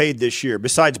to get paid this year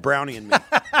besides Brownie and me?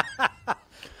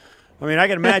 I mean, I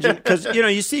can imagine because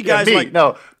you see guys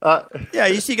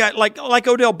you see guys like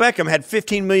Odell Beckham had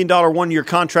 $15 million 1-year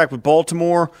contract with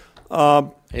Baltimore.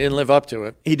 He didn't live up to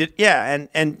it. He did,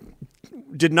 and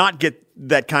did not get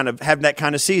that kind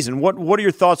of season. What are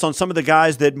your thoughts on some of the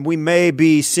guys that we may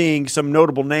be seeing some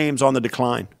notable names on the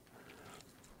decline?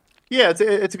 Yeah,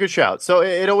 it's a good shout. So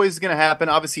it always is going to happen.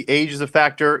 Obviously, age is a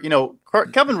factor.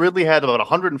 Kevin Ridley had about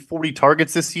 140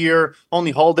 targets this year,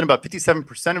 only hauled in about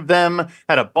 57% of them,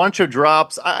 had a bunch of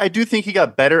drops. I do think he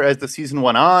got better as the season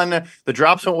went on. The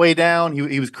drops went way down.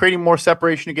 He was creating more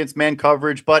separation against man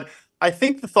coverage, but I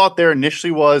think the thought there initially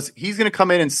was he's going to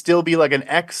come in and still be like an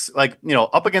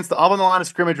up against up on the line of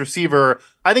scrimmage receiver.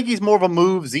 I think he's more of a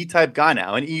move Z-type guy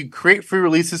now, and you create free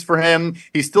releases for him.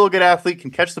 He's still a good athlete, can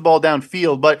catch the ball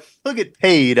downfield, but he'll get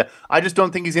paid. I just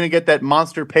don't think he's going to get that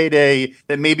monster payday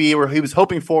that maybe he was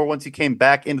hoping for once he came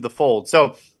back into the fold.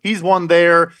 So he's one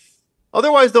there.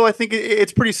 Otherwise, though, I think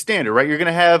it's pretty standard, right? You're going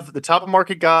to have the top of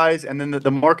market guys, and then the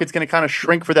market's going to kind of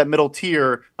shrink for that middle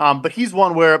tier. But he's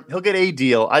one where he'll get a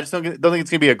deal. I just don't think it's going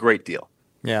to be a great deal.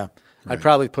 Yeah. Right. I'd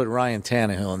probably put Ryan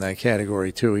Tannehill in that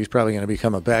category, too. He's probably going to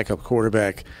become a backup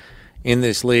quarterback in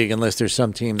this league unless there's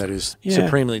some team that is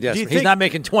supremely desperate. He's not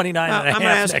making 29 and a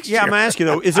half next year. I'm going to ask you,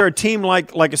 though, is there a team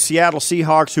like a Seattle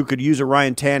Seahawks who could use a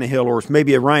Ryan Tannehill, or if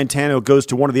maybe a Ryan Tannehill goes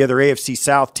to one of the other AFC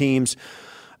South teams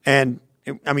and –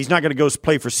 I mean, he's not going to go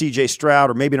play for C.J. Stroud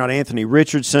or maybe not Anthony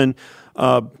Richardson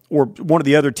or one of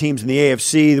the other teams in the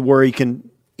AFC where he can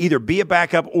either be a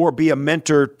backup or be a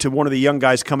mentor to one of the young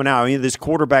guys coming out. I mean, this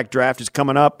quarterback draft is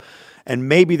coming up, and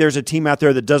maybe there's a team out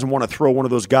there that doesn't want to throw one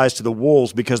of those guys to the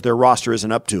wolves because their roster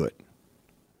isn't up to it.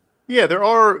 Yeah, there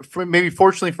are, maybe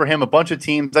fortunately for him, a bunch of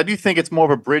teams. I do think it's more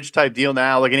of a bridge-type deal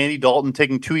now, like an Andy Dalton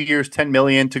taking 2 years, $10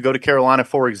 million to go to Carolina,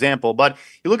 for example. But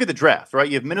you look at the draft, right?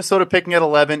 You have Minnesota picking at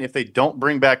 11 if they don't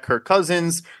bring back Kirk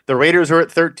Cousins. The Raiders are at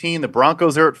 13. The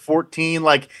Broncos are at 14.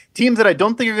 Like, teams that I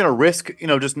don't think are going to risk,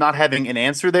 just not having an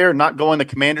answer there, not going the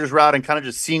Commanders route and kind of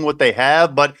just seeing what they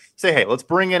have. But say, hey, let's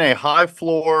bring in a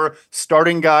high-floor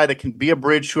starting guy that can be a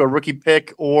bridge to a rookie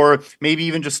pick, or maybe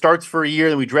even just starts for a year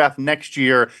and we draft next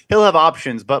year. He'll have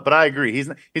options, but I agree.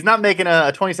 He's not making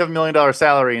a $27 million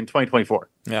salary in 2024.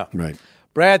 Yeah. Right.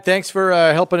 Brad, thanks for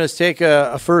helping us take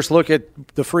a first look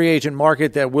at the free agent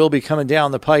market that will be coming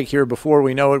down the pike here before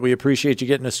we know it. We appreciate you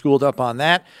getting us schooled up on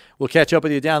that. We'll catch up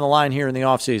with you down the line here in the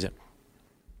offseason.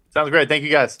 Sounds great. Thank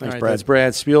you, guys. Thanks, Brad. That's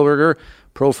Brad Spielberger,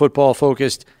 Pro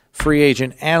Football-focused free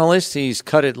agent analyst. He's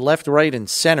cut it left, right, and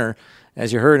center.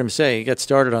 As you heard him say, he got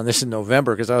started on this in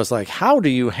November because I was like, how do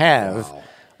you have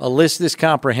a list this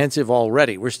comprehensive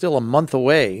already? We're still a month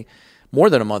away, more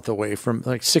than a month away, from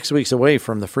like 6 weeks away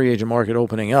from the free agent market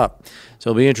opening up. So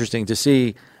it'll be interesting to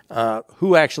see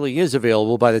who actually is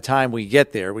available by the time we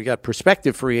get there. We got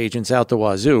prospective free agents out the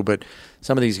wazoo, but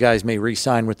some of these guys may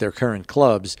re-sign with their current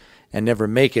clubs and never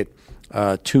make it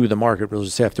to the market. We'll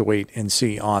just have to wait and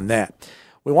see on that.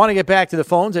 We want to get back to the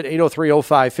phones at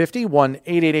 803-0550,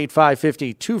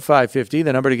 1-888-550-2550.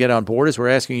 The number to get on board is we're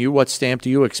asking you, what stamp do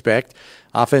you expect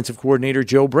offensive coordinator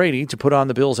Joe Brady to put on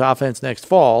the Bills' offense next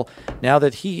fall now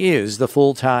that he is the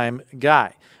full-time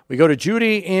guy? We go to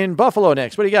Judy in Buffalo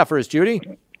next. What do you got for us, Judy?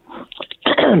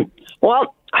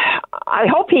 Well, I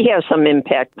hope he has some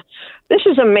impact. This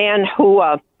is a man who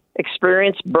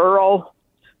experienced Burrow,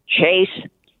 Chase,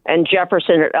 and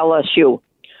Jefferson at LSU.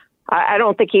 I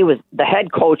don't think he was the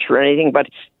head coach or anything, but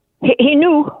he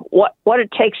knew what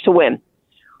it takes to win.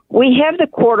 We have the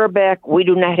quarterback. We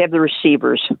do not have the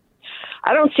receivers.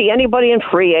 I don't see anybody in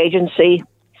free agency.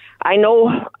 I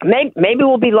know maybe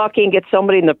we'll be lucky and get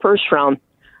somebody in the first round,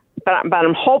 but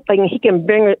I'm hoping he can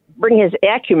bring his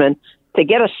acumen to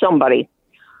get us somebody.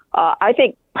 I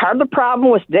think part of the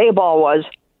problem with Dayball was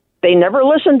they never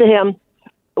listened to him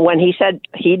when he said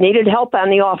he needed help on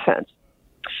the offense.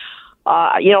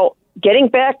 Getting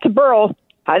back to Burrow,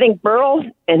 I think Burrow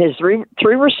and his three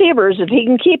receivers, if he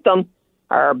can keep them,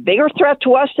 are a bigger threat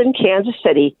to us than Kansas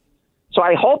City. So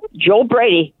I hope Joe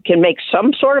Brady can make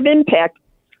some sort of impact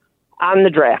on the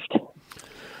draft.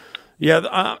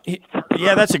 Yeah,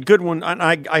 that's a good one.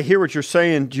 I hear what you're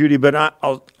saying, Judy, but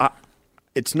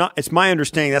it's not. It's my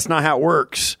understanding that's not how it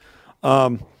works.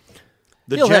 He'll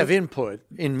have input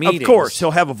in meetings. Of course,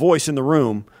 he'll have a voice in the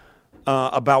room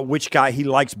about which guy he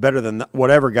likes better than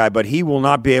whatever guy, but he will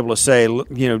not be able to say,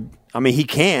 he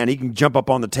can jump up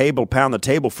on the table, pound the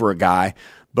table for a guy,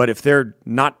 but if they're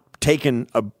not taken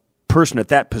a person at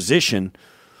that position,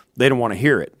 they don't want to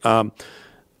hear it.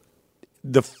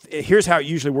 Here's how it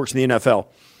usually works in the NFL.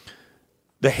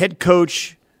 The head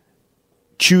coach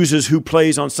chooses who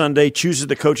plays on Sunday, chooses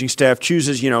the coaching staff,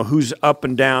 chooses, who's up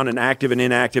and down and active and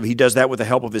inactive. He does that with the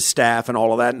help of his staff and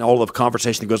all of that and all of the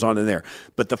conversation that goes on in there.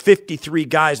 But the 53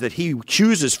 guys that he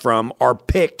chooses from are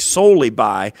picked solely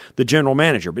by the general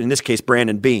manager, but in this case,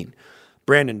 Brandon Beane.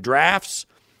 Brandon drafts,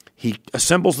 he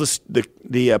assembles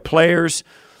the players,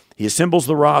 he assembles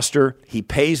the roster, he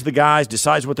pays the guys,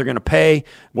 decides what they're going to pay,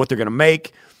 what they're going to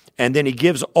make, and then he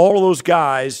gives all of those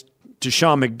guys to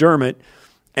Sean McDermott,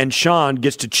 and Sean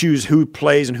gets to choose who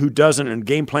plays and who doesn't and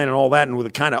game plan and all that and with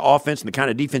the kind of offense and the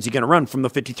kind of defense he's going to run from the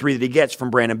 53 that he gets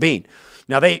from Brandon Beane.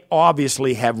 Now, they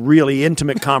obviously have really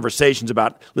intimate conversations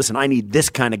about, listen, I need this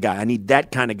kind of guy. I need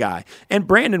that kind of guy. And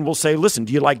Brandon will say, listen,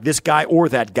 do you like this guy or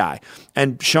that guy?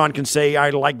 And Sean can say, I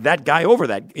like that guy over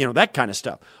that, that kind of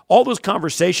stuff. All those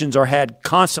conversations are had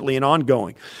constantly and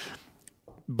ongoing.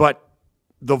 But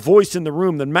the voice in the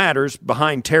room that matters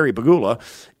behind Terry Pegula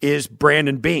is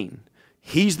Brandon Beane.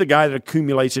 He's the guy that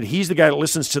accumulates it. He's the guy that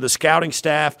listens to the scouting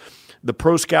staff, the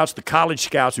pro scouts, the college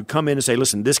scouts who come in and say,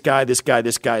 listen, this guy is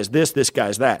this guy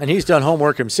is that. And he's done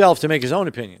homework himself to make his own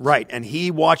opinion. Right, and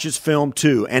he watches film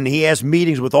too, and he has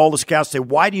meetings with all the scouts, say,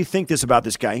 why do you think this about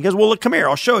this guy? He goes, well, look, come here,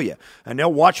 I'll show you. And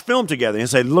they'll watch film together and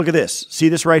say, look at this. See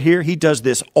this right here? He does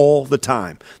this all the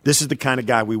time. This is the kind of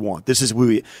guy we want. This is who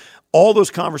we. All those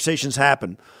conversations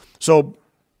happen. So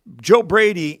Joe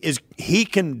Brady he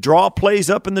can draw plays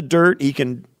up in the dirt. He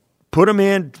can put them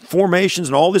in formations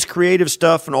and all this creative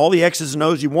stuff and all the X's and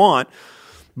O's you want.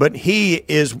 But he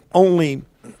is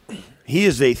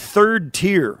a third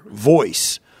tier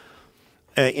voice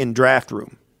in draft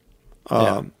room.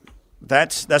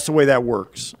 That's the way that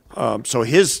works. So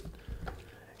he's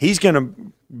going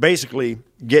to basically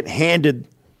get handed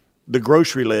the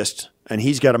grocery list, and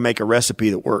he's got to make a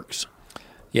recipe that works.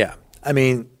 Yeah, I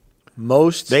mean.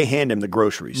 They hand him the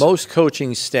groceries. Most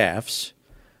coaching staffs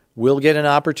will get an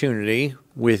opportunity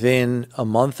within a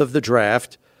month of the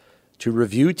draft to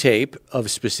review tape of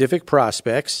specific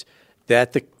prospects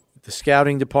that the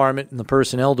scouting department and the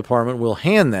personnel department will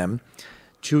hand them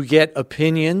to get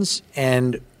opinions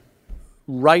and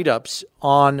write-ups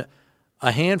on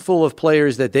a handful of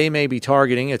players that they may be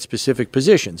targeting at specific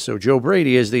positions. So Joe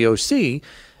Brady, as the OC,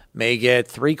 may get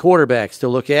 3 quarterbacks to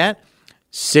look at,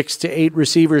 6 to 8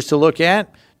 receivers to look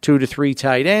at, 2 to 3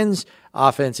 tight ends,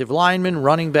 offensive linemen,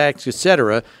 running backs,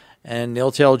 etc. And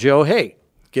they'll tell Joe, hey,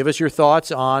 give us your thoughts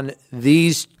on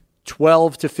these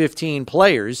 12 to 15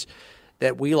 players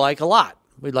that we like a lot.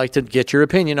 We'd like to get your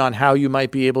opinion on how you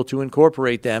might be able to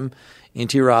incorporate them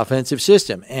into your offensive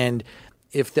system. And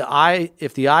if the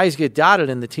I's get dotted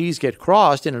and the T's get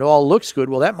crossed and it all looks good,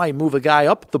 well, that might move a guy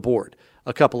up the board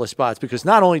a couple of spots, because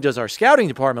not only does our scouting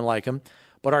department like him,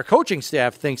 but our coaching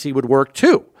staff thinks he would work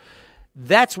too.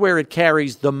 That's where it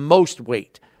carries the most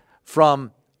weight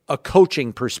from a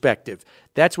coaching perspective.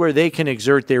 That's where they can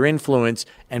exert their influence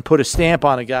and put a stamp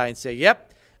on a guy and say,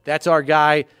 yep, that's our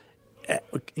guy.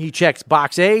 He checks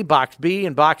box A, box B,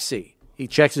 and box C. He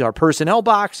checks our personnel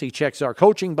box, he checks our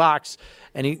coaching box,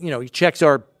 and he checks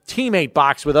our teammate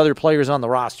box with other players on the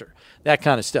roster. That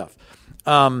kind of stuff.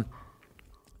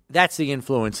 That's the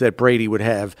influence that Brady would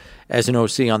have as an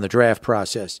OC on the draft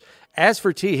process. As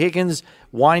for T. Higgins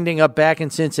winding up back in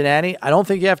Cincinnati, I don't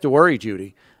think you have to worry,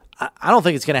 Judy. I don't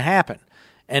think it's going to happen.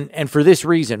 And for this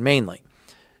reason, mainly.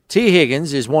 T.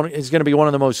 Higgins is going to be one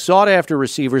of the most sought-after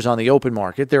receivers on the open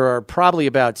market. There are probably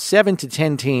about 7 to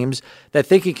 10 teams that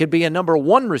think he could be a number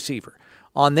 1 receiver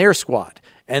on their squad,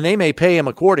 and they may pay him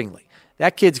accordingly.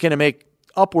 That kid's going to make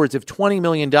upwards of $20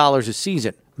 million a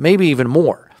season, maybe even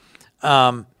more.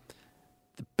 The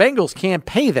Bengals can't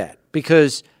pay that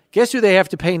because guess who they have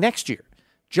to pay next year?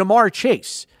 Jamar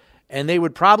Chase. And they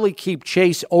would probably keep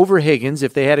Chase over Higgins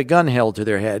if they had a gun held to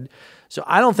their head. So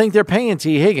I don't think they're paying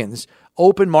T. Higgins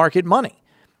open market money.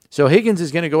 So Higgins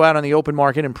is going to go out on the open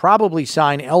market and probably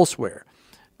sign elsewhere.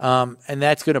 And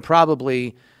that's going to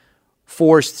probably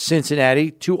force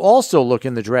Cincinnati to also look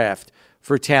in the draft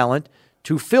for talent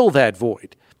to fill that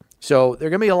void. So there are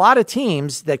going to be a lot of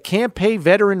teams that can't pay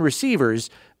veteran receivers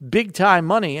big-time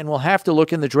money and will have to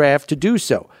look in the draft to do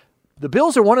so. The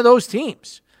Bills are one of those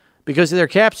teams because of their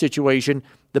cap situation.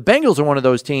 The Bengals are one of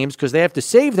those teams because they have to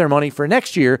save their money for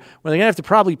next year when they're going to have to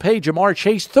probably pay Jamar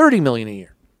Chase $30 million a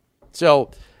year.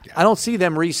 So I don't see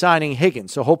them re-signing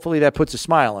Higgins. So hopefully that puts a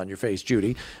smile on your face,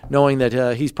 Judy, knowing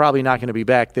that he's probably not going to be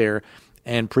back there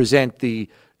and present the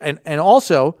 – and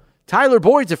also Tyler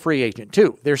Boyd's a free agent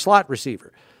too, their slot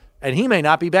receiver. And he may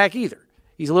not be back either.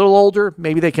 He's a little older.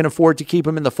 Maybe they can afford to keep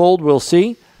him in the fold. We'll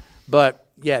see. But,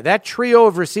 yeah, that trio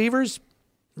of receivers,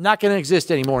 not going to exist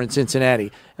anymore in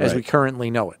Cincinnati as we currently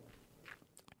know it.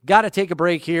 Got to take a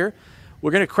break here.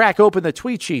 We're going to crack open the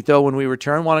tweet sheet, though, when we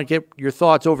return. Want to get your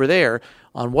thoughts over there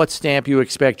on what stamp you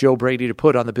expect Joe Brady to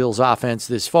put on the Bills' offense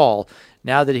this fall,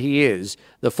 now that he is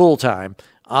the full-time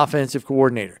offensive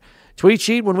coordinator. Tweet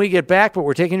sheet when we get back, but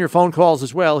we're taking your phone calls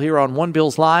as well here on One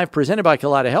Bills Live, presented by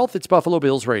Collada Health. It's Buffalo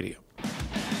Bills Radio.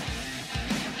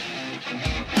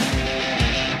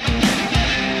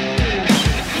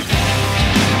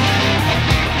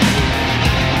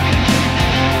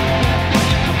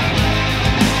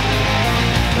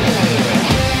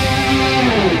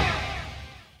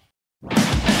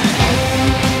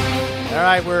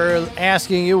 All right, we're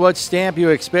asking you what stamp you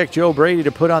expect Joe Brady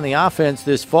to put on the offense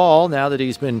this fall now that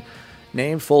he's been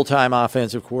named full-time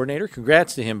offensive coordinator.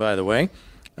 Congrats to him, by the way.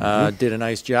 Did a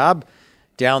nice job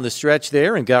down the stretch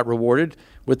there and got rewarded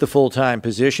with the full-time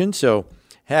position, so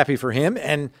happy for him.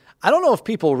 And I don't know if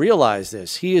people realize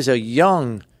this. He is a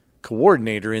young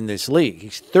coordinator in this league.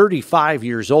 He's 35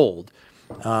 years old,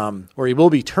 or he will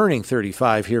be turning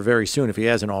 35 here very soon if he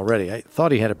hasn't already. I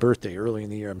thought he had a birthday early in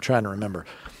the year. I'm trying to remember.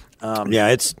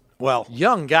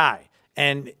 Young guy,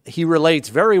 and he relates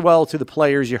very well to the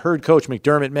players. You heard Coach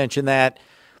McDermott mention that.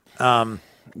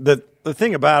 The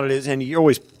thing about it is, and you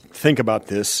always think about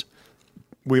this,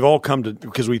 we've all come to,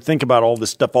 because we think about all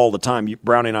this stuff all the time,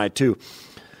 Brownie and I too,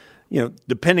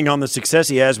 depending on the success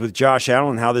he has with Josh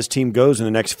Allen, how this team goes in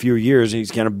the next few years, he's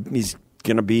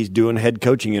gonna be doing head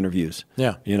coaching interviews.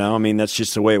 Yeah. That's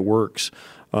just the way it works.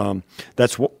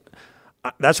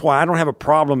 That's why I don't have a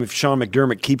problem if Sean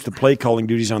McDermott keeps the play calling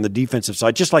duties on the defensive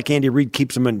side, just like Andy Reid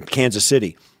keeps them in Kansas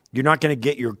City. You're not going to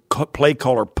get your play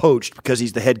caller poached because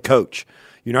he's the head coach.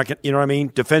 You're not going, you know what I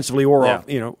mean, defensively or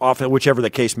off, whichever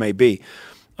the case may be.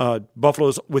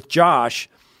 Buffalo's with Josh.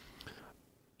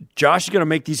 Josh is going to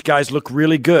make these guys look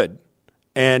really good,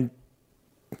 and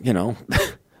you're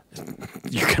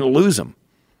going to lose them.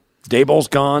 Dayball's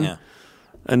gone. Yeah.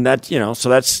 And that, so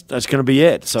that's going to be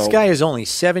it. So this guy is only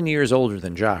 7 years older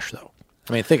than Josh, though.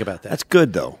 I mean, think about that. That's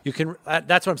good, though. You can.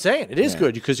 That's what I'm saying. It is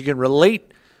good because you can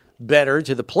relate better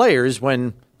to the players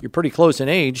when you're pretty close in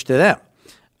age to them.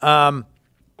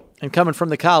 And coming from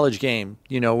the college game,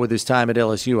 with his time at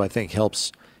LSU, I think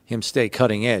helps him stay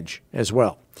cutting edge as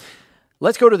well.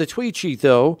 Let's go to the tweet sheet,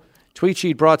 though. Tweet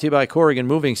sheet brought to you by Corrigan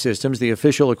Moving Systems, the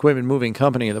official equipment moving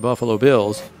company of the Buffalo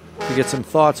Bills. To get some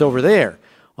thoughts over there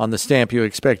on the stamp you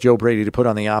expect Joe Brady to put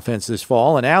on the offense this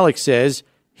fall. And Alex says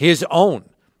his own.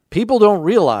 People don't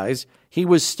realize he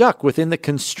was stuck within the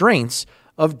constraints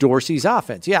of Dorsey's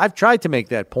offense. Yeah, I've tried to make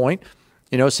that point,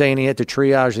 saying he had to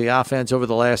triage the offense over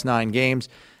the last 9 games.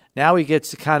 Now he gets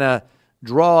to kind of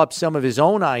draw up some of his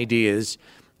own ideas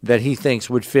that he thinks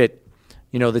would fit,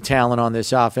 the talent on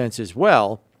this offense as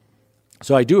well.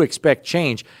 So I do expect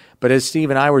change. But as Steve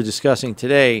and I were discussing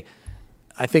today,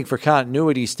 I think for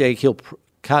continuity's sake,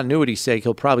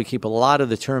 he'll probably keep a lot of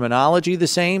the terminology the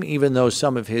same, even though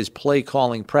some of his play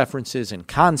calling preferences and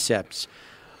concepts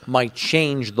might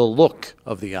change the look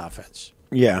of the offense.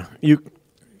 Yeah,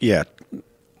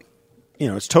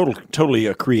 it's totally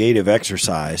a creative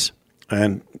exercise,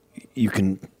 and you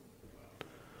can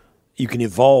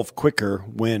evolve quicker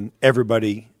when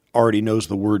everybody already knows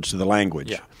the words to the language.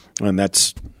 Yeah, and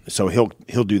so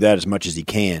he'll do that as much as he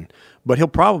can, but he'll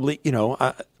probably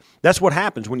that's what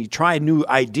happens when you try a new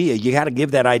idea. You got to give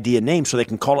that idea a name so they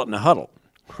can call it in a huddle,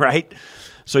 right?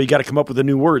 So you got to come up with the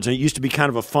new words. And it used to be kind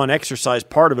of a fun exercise.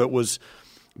 Part of it was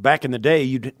back in the day,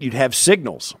 you'd have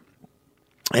signals,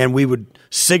 and we would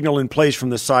signal in plays from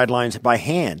the sidelines by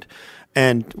hand.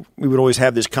 And we would always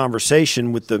have this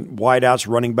conversation with the wideouts,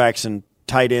 running backs, and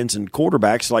tight ends and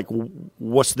quarterbacks, like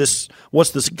what's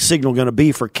the signal going to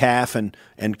be for calf and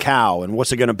cow, and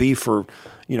what's it going to be for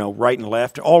right and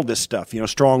left, all this stuff,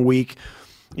 strong, weak.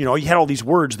 You had all these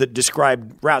words that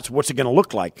describe routes. What's it going to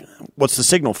look like? What's the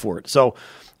signal for it? So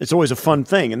it's always a fun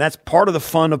thing, and that's part of the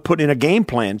fun of putting in a game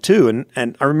plan too.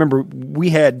 And I remember we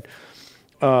had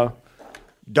Don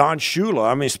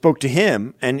Shula. I spoke to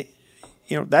him, and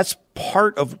that's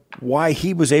part of why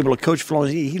he was able to coach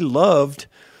Florida. He loved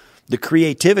the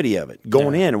creativity of it,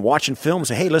 going in and watching film and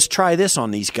say, hey, let's try this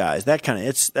on these guys. That kind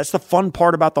of that's the fun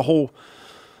part about the whole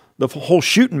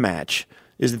shooting match,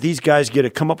 is that these guys get to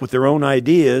come up with their own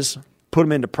ideas, put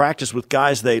them into practice with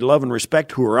guys they love and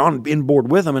respect who are on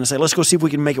board with them, and say, let's go see if we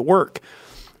can make it work.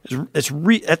 That's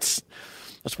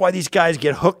why these guys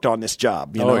get hooked on this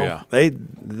job. Yeah.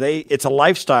 It's a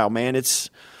lifestyle, man. There's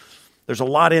a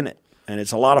lot in it, and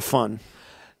it's a lot of fun.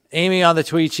 Amy on the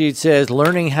tweet sheet says,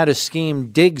 learning how to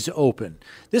scheme digs open.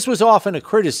 This was often a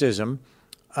criticism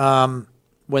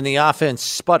when the offense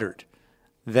sputtered,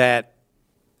 that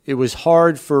it was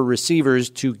hard for receivers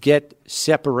to get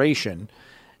separation.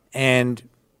 And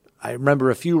I remember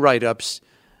a few write-ups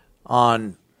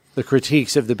on the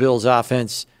critiques of the Bills'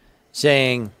 offense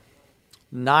saying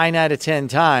 9 out of 10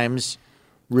 times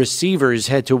receivers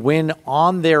had to win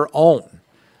on their own.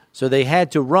 So they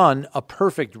had to run a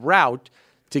perfect route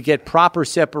to get proper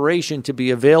separation to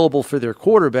be available for their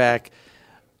quarterback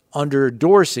under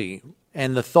Dorsey.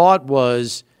 And the thought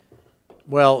was,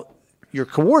 well, your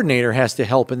coordinator has to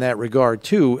help in that regard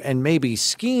too, and maybe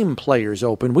scheme players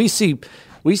open. We see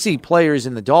players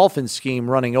in the Dolphins scheme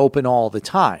running open all the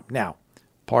time. Now,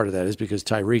 part of that is because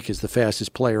Tyreek is the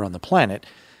fastest player on the planet.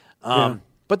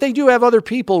 But they do have other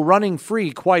people running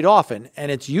free quite often,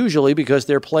 and it's usually because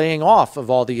they're playing off of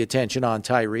all the attention on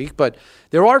Tyreek. But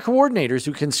there are coordinators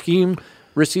who can scheme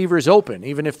receivers open,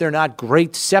 even if they're not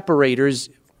great separators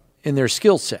in their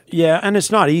skill set. Yeah, and it's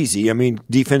not easy. I mean,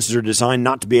 defenses are designed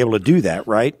not to be able to do that,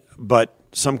 right? But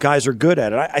some guys are good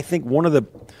at it. I think one of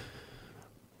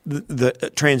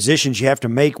the transitions you have to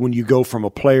make when you go from a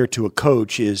player to a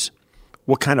coach is,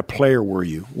 what kind of player were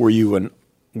you? Were you an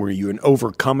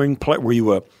overcoming player? Were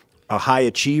you a high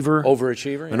achiever?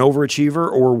 Overachiever? An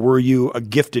overachiever? Or were you a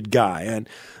gifted guy? And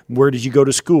where did you go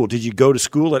to school? Did you go to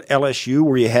school at LSU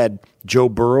where you had Joe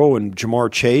Burrow and Jamar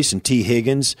Chase and T.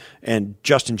 Higgins and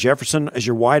Justin Jefferson as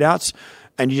your wideouts?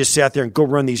 And you just sit out there and go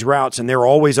run these routes and they're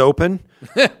always open?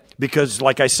 Because,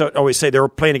 like I always say, they were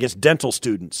playing against dental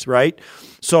students, right?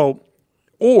 So,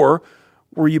 or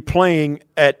were you playing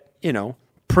at,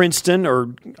 Princeton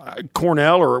or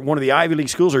Cornell or one of the Ivy League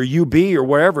schools or UB or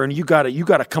wherever, and you got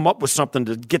to come up with something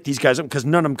to get these guys up because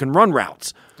none of them can run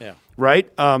routes. Yeah.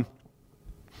 Right?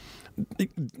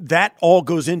 That all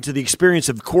goes into the experience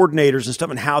of coordinators and stuff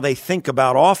and how they think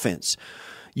about offense.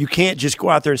 You can't just go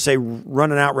out there and say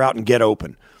run an out route and get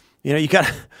open. You got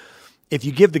to, if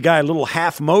you give the guy a little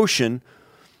half motion,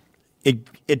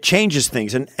 it changes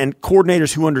things. And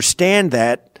coordinators who understand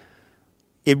that,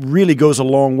 it really goes a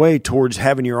long way towards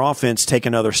having your offense take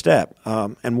another step.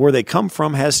 And where they come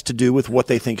from has to do with what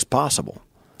they think is possible.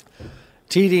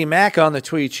 TD Mack on the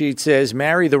tweet sheet says,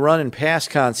 marry the run and pass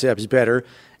concepts better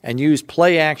and use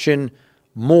play action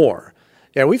more.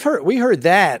 Yeah, we heard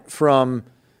that from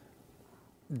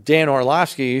Dan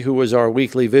Orlovsky, who was our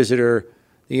weekly visitor,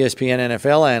 ESPN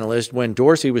NFL analyst, when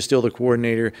Dorsey was still the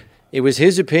coordinator. It was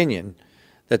his opinion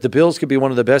that the Bills could be one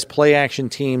of the best play action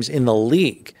teams in the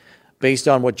league, based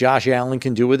on what Josh Allen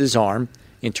can do with his arm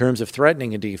in terms of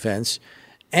threatening a defense.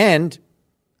 And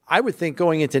I would think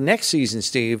going into next season,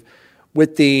 Steve,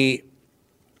 with the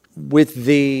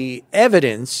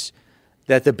evidence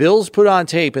that the Bills put on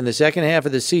tape in the second half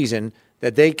of the season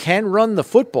that they can run the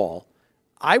football,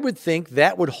 I would think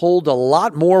that would hold a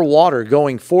lot more water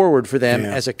going forward for them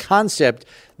as a concept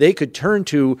they could turn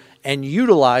to and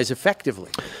utilize effectively.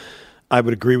 I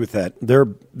would agree with that.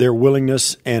 Their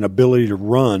willingness and ability to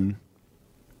run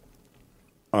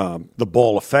the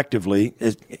ball effectively,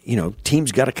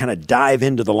 teams got to kind of dive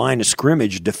into the line of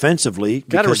scrimmage defensively.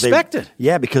 Got to respect it.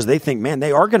 Yeah, because they think, man,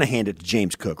 they are going to hand it to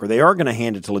James Cook or they are going to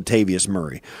hand it to Latavius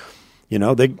Murray.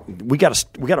 We got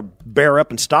to bear up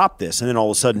and stop this. And then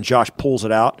all of a sudden, Josh pulls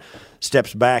it out,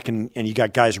 steps back, and you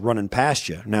got guys running past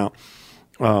you. Now,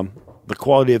 the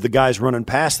quality of the guys running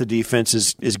past the defense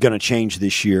is going to change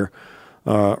this year,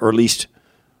 or at least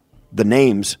the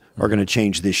names are going to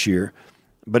change this year.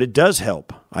 But it does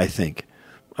help, I think.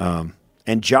 And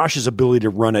Josh's ability to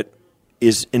run it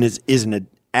is an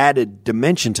added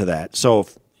dimension to that. So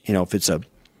if it's a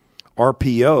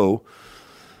RPO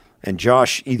and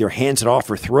Josh either hands it off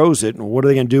or throws it, what are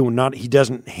they going to do when he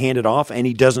doesn't hand it off and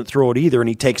he doesn't throw it either and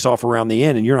he takes off around the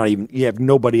end and you have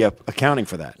nobody accounting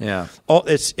for that. Yeah.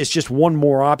 It's just one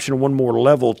more option, one more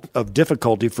level of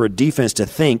difficulty for a defense to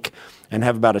think and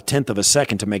have about a tenth of a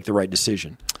second to make the right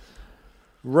decision.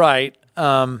 Right.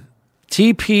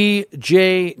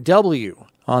 TPJW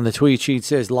on the tweet sheet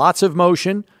says, lots of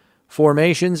motion,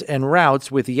 formations, and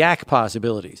routes with yak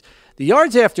possibilities. The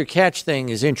yards after catch thing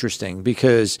is interesting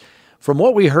because from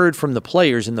what we heard from the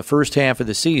players in the first half of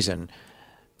the season,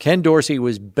 Ken Dorsey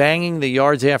was banging the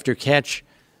yards after catch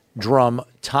drum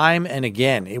time and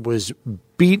again. It was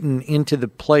beaten into the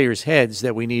players' heads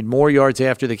that we need more yards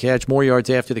after the catch,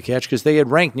 because they had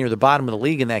ranked near the bottom of the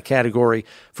league in that category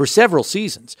for several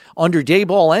seasons under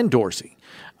Daboll and Dorsey.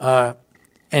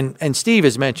 And Steve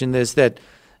has mentioned this, that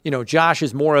Josh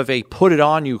is more of a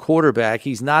put-it-on-you quarterback.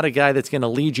 He's not a guy that's going to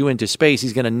lead you into space.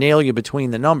 He's going to nail you between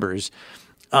the numbers.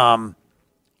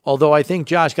 Although I think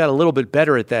Josh got a little bit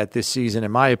better at that this season,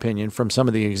 in my opinion, from some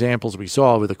of the examples we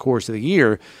saw over the course of the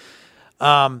year.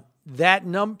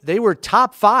 They were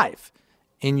top 5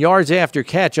 in yards after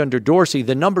catch under Dorsey.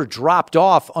 The number dropped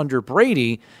off under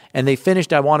Brady, and they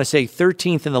finished, I want to say,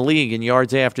 13th in the league in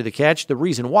yards after the catch. The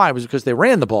reason why was because they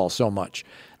ran the ball so much.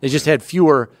 They just had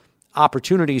fewer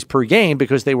opportunities per game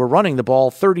because they were running the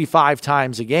ball 35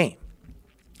 times a game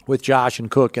with Josh and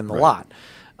Cook and the lot.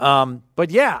 But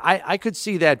yeah, I could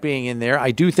see that being in there.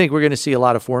 I do think we're going to see a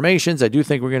lot of formations. I do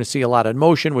think we're going to see a lot of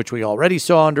motion, which we already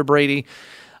saw under Brady.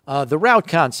 The route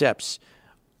concepts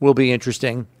will be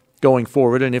interesting going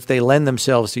forward, and if they lend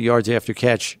themselves to yards after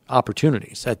catch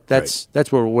opportunities, that's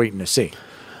what we're waiting to see.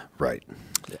 Right.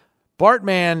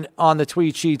 Bartman on the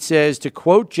tweet sheet says, to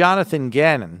quote Jonathan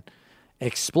Gannon,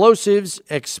 explosives,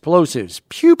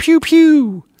 pew, pew,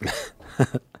 pew.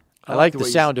 I like the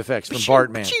sound effects from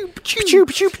Bartman. Pew,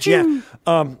 pew, pew.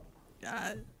 Yeah.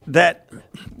 That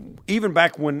even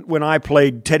back when I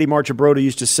played, Teddy Marchibroda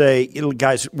used to say,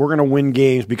 guys, we're going to win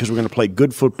games because we're going to play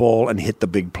good football and hit the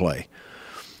big play.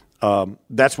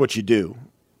 That's what you do.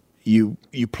 You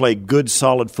play good,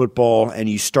 solid football, and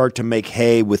you start to make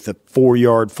hay with the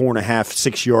 4-yard, 4.5,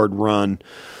 6-yard run,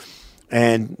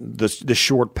 and the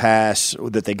short pass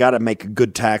that they got to make a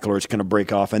good tackle or it's going to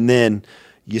break off, and then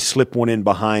you slip one in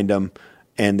behind them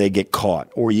and they get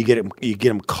caught, or you get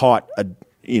them caught,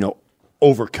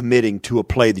 over committing to a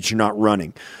play that you're not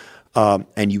running,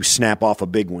 and you snap off a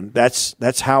big one.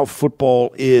 That's how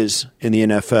football is in the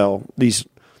NFL.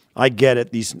 I get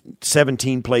it. These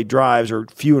 17-play drives are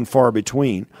few and far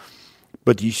between,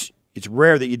 but it's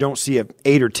rare that you don't see an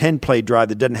 8 or 10-play drive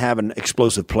that doesn't have an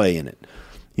explosive play in it.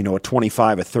 A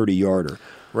 25, a 30-yarder.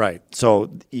 Right.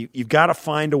 So you've got to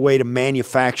find a way to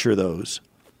manufacture those.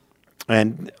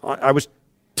 And I was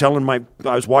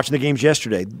watching the games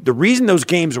yesterday. The reason those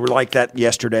games were like that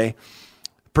yesterday,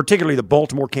 particularly the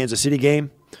Baltimore-Kansas City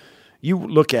game, you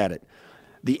look at it.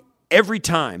 Every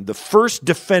time the first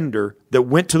defender that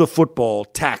went to the football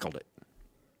tackled it,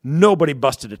 nobody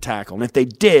busted a tackle. And if they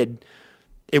did,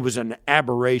 it was an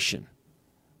aberration.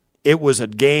 It was a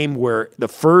game where the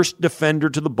first defender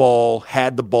to the ball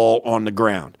had the ball on the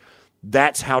ground.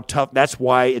 That's how tough. That's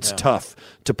why it's tough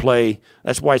to play.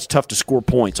 That's why it's tough to score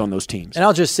points on those teams. And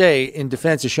I'll just say, in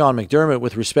defense of Sean McDermott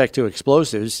with respect to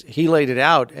explosives, he laid it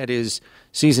out at his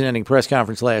season-ending press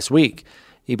conference last week.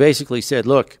 He basically said,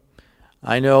 look,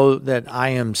 I know that I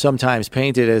am sometimes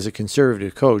painted as a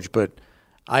conservative coach, but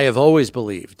I have always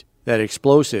believed that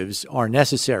explosives are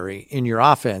necessary in your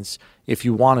offense if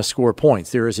you want to score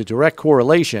points. There is a direct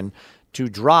correlation to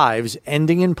drives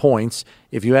ending in points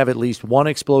if you have at least one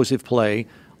explosive play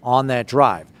on that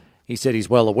drive. He said he's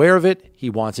well aware of it.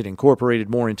 He wants it incorporated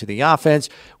more into the offense,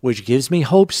 which gives me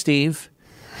hope, Steve,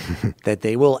 that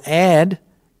they will add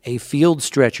a field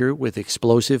stretcher with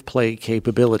explosive play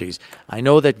capabilities. I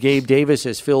know that Gabe Davis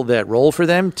has filled that role for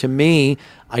them. To me,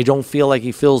 I don't feel like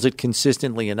he fills it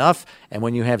consistently enough. And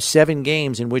when you have 7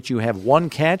 games in which you have 1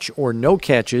 catch or no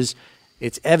catches,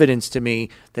 it's evidence to me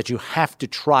that you have to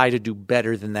try to do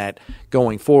better than that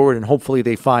going forward. And hopefully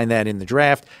they find that in the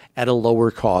draft at a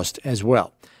lower cost as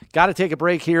well. Got to take a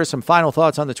break here. Some final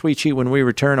thoughts on the tweet sheet when we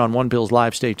return on One Bills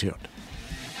Live. Stay tuned.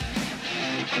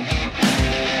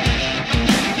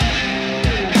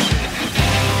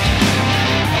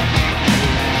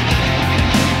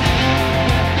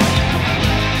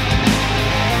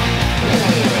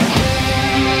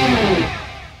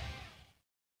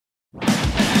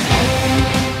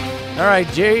 All right,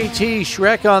 JT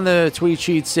Shrek on the tweet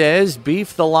sheet says,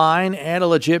 beef the line, add a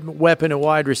legit weapon at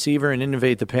wide receiver, and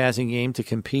innovate the passing game to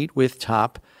compete with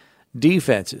top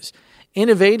defenses.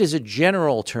 Innovate is a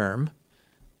general term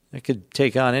that could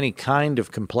take on any kind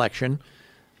of complexion,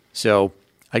 so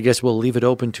I guess we'll leave it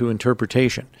open to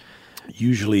interpretation.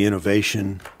 Usually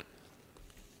innovation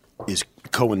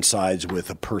coincides with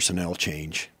a personnel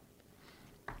change.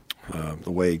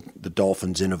 The way the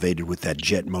Dolphins innovated with that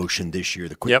jet motion this year,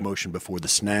 the quick motion before the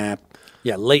snap.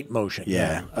 Yeah, late motion.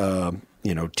 Yeah.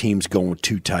 Teams going with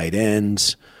 2 tight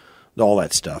ends, all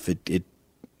that stuff.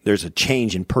 There's a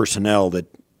change in personnel that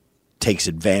takes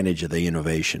advantage of the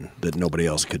innovation that nobody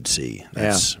else could see.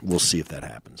 We'll see if that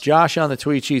happens. Josh on the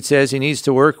tweet sheet says he needs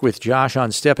to work with Josh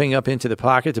on stepping up into the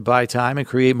pocket to buy time and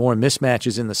create more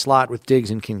mismatches in the slot with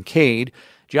Diggs and Kincaid.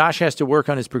 Josh has to work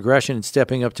on his progression and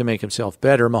stepping up to make himself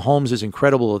better. Mahomes is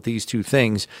incredible at these 2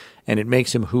 things, and it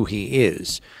makes him who he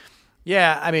is.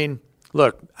 Yeah, I mean,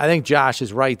 look, I think Josh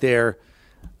is right there.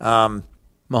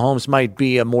 Mahomes might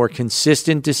be a more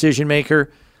consistent decision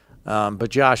maker, but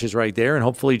Josh is right there, and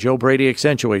hopefully Joe Brady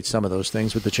accentuates some of those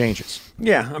things with the changes.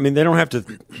 Yeah, I mean, they don't have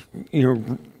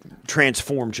to,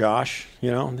 transform Josh.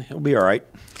 He'll be all right.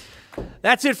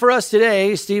 That's it for us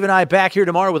today. Steve and I back here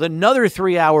tomorrow with another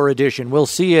 3-hour edition. We'll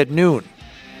see you at noon.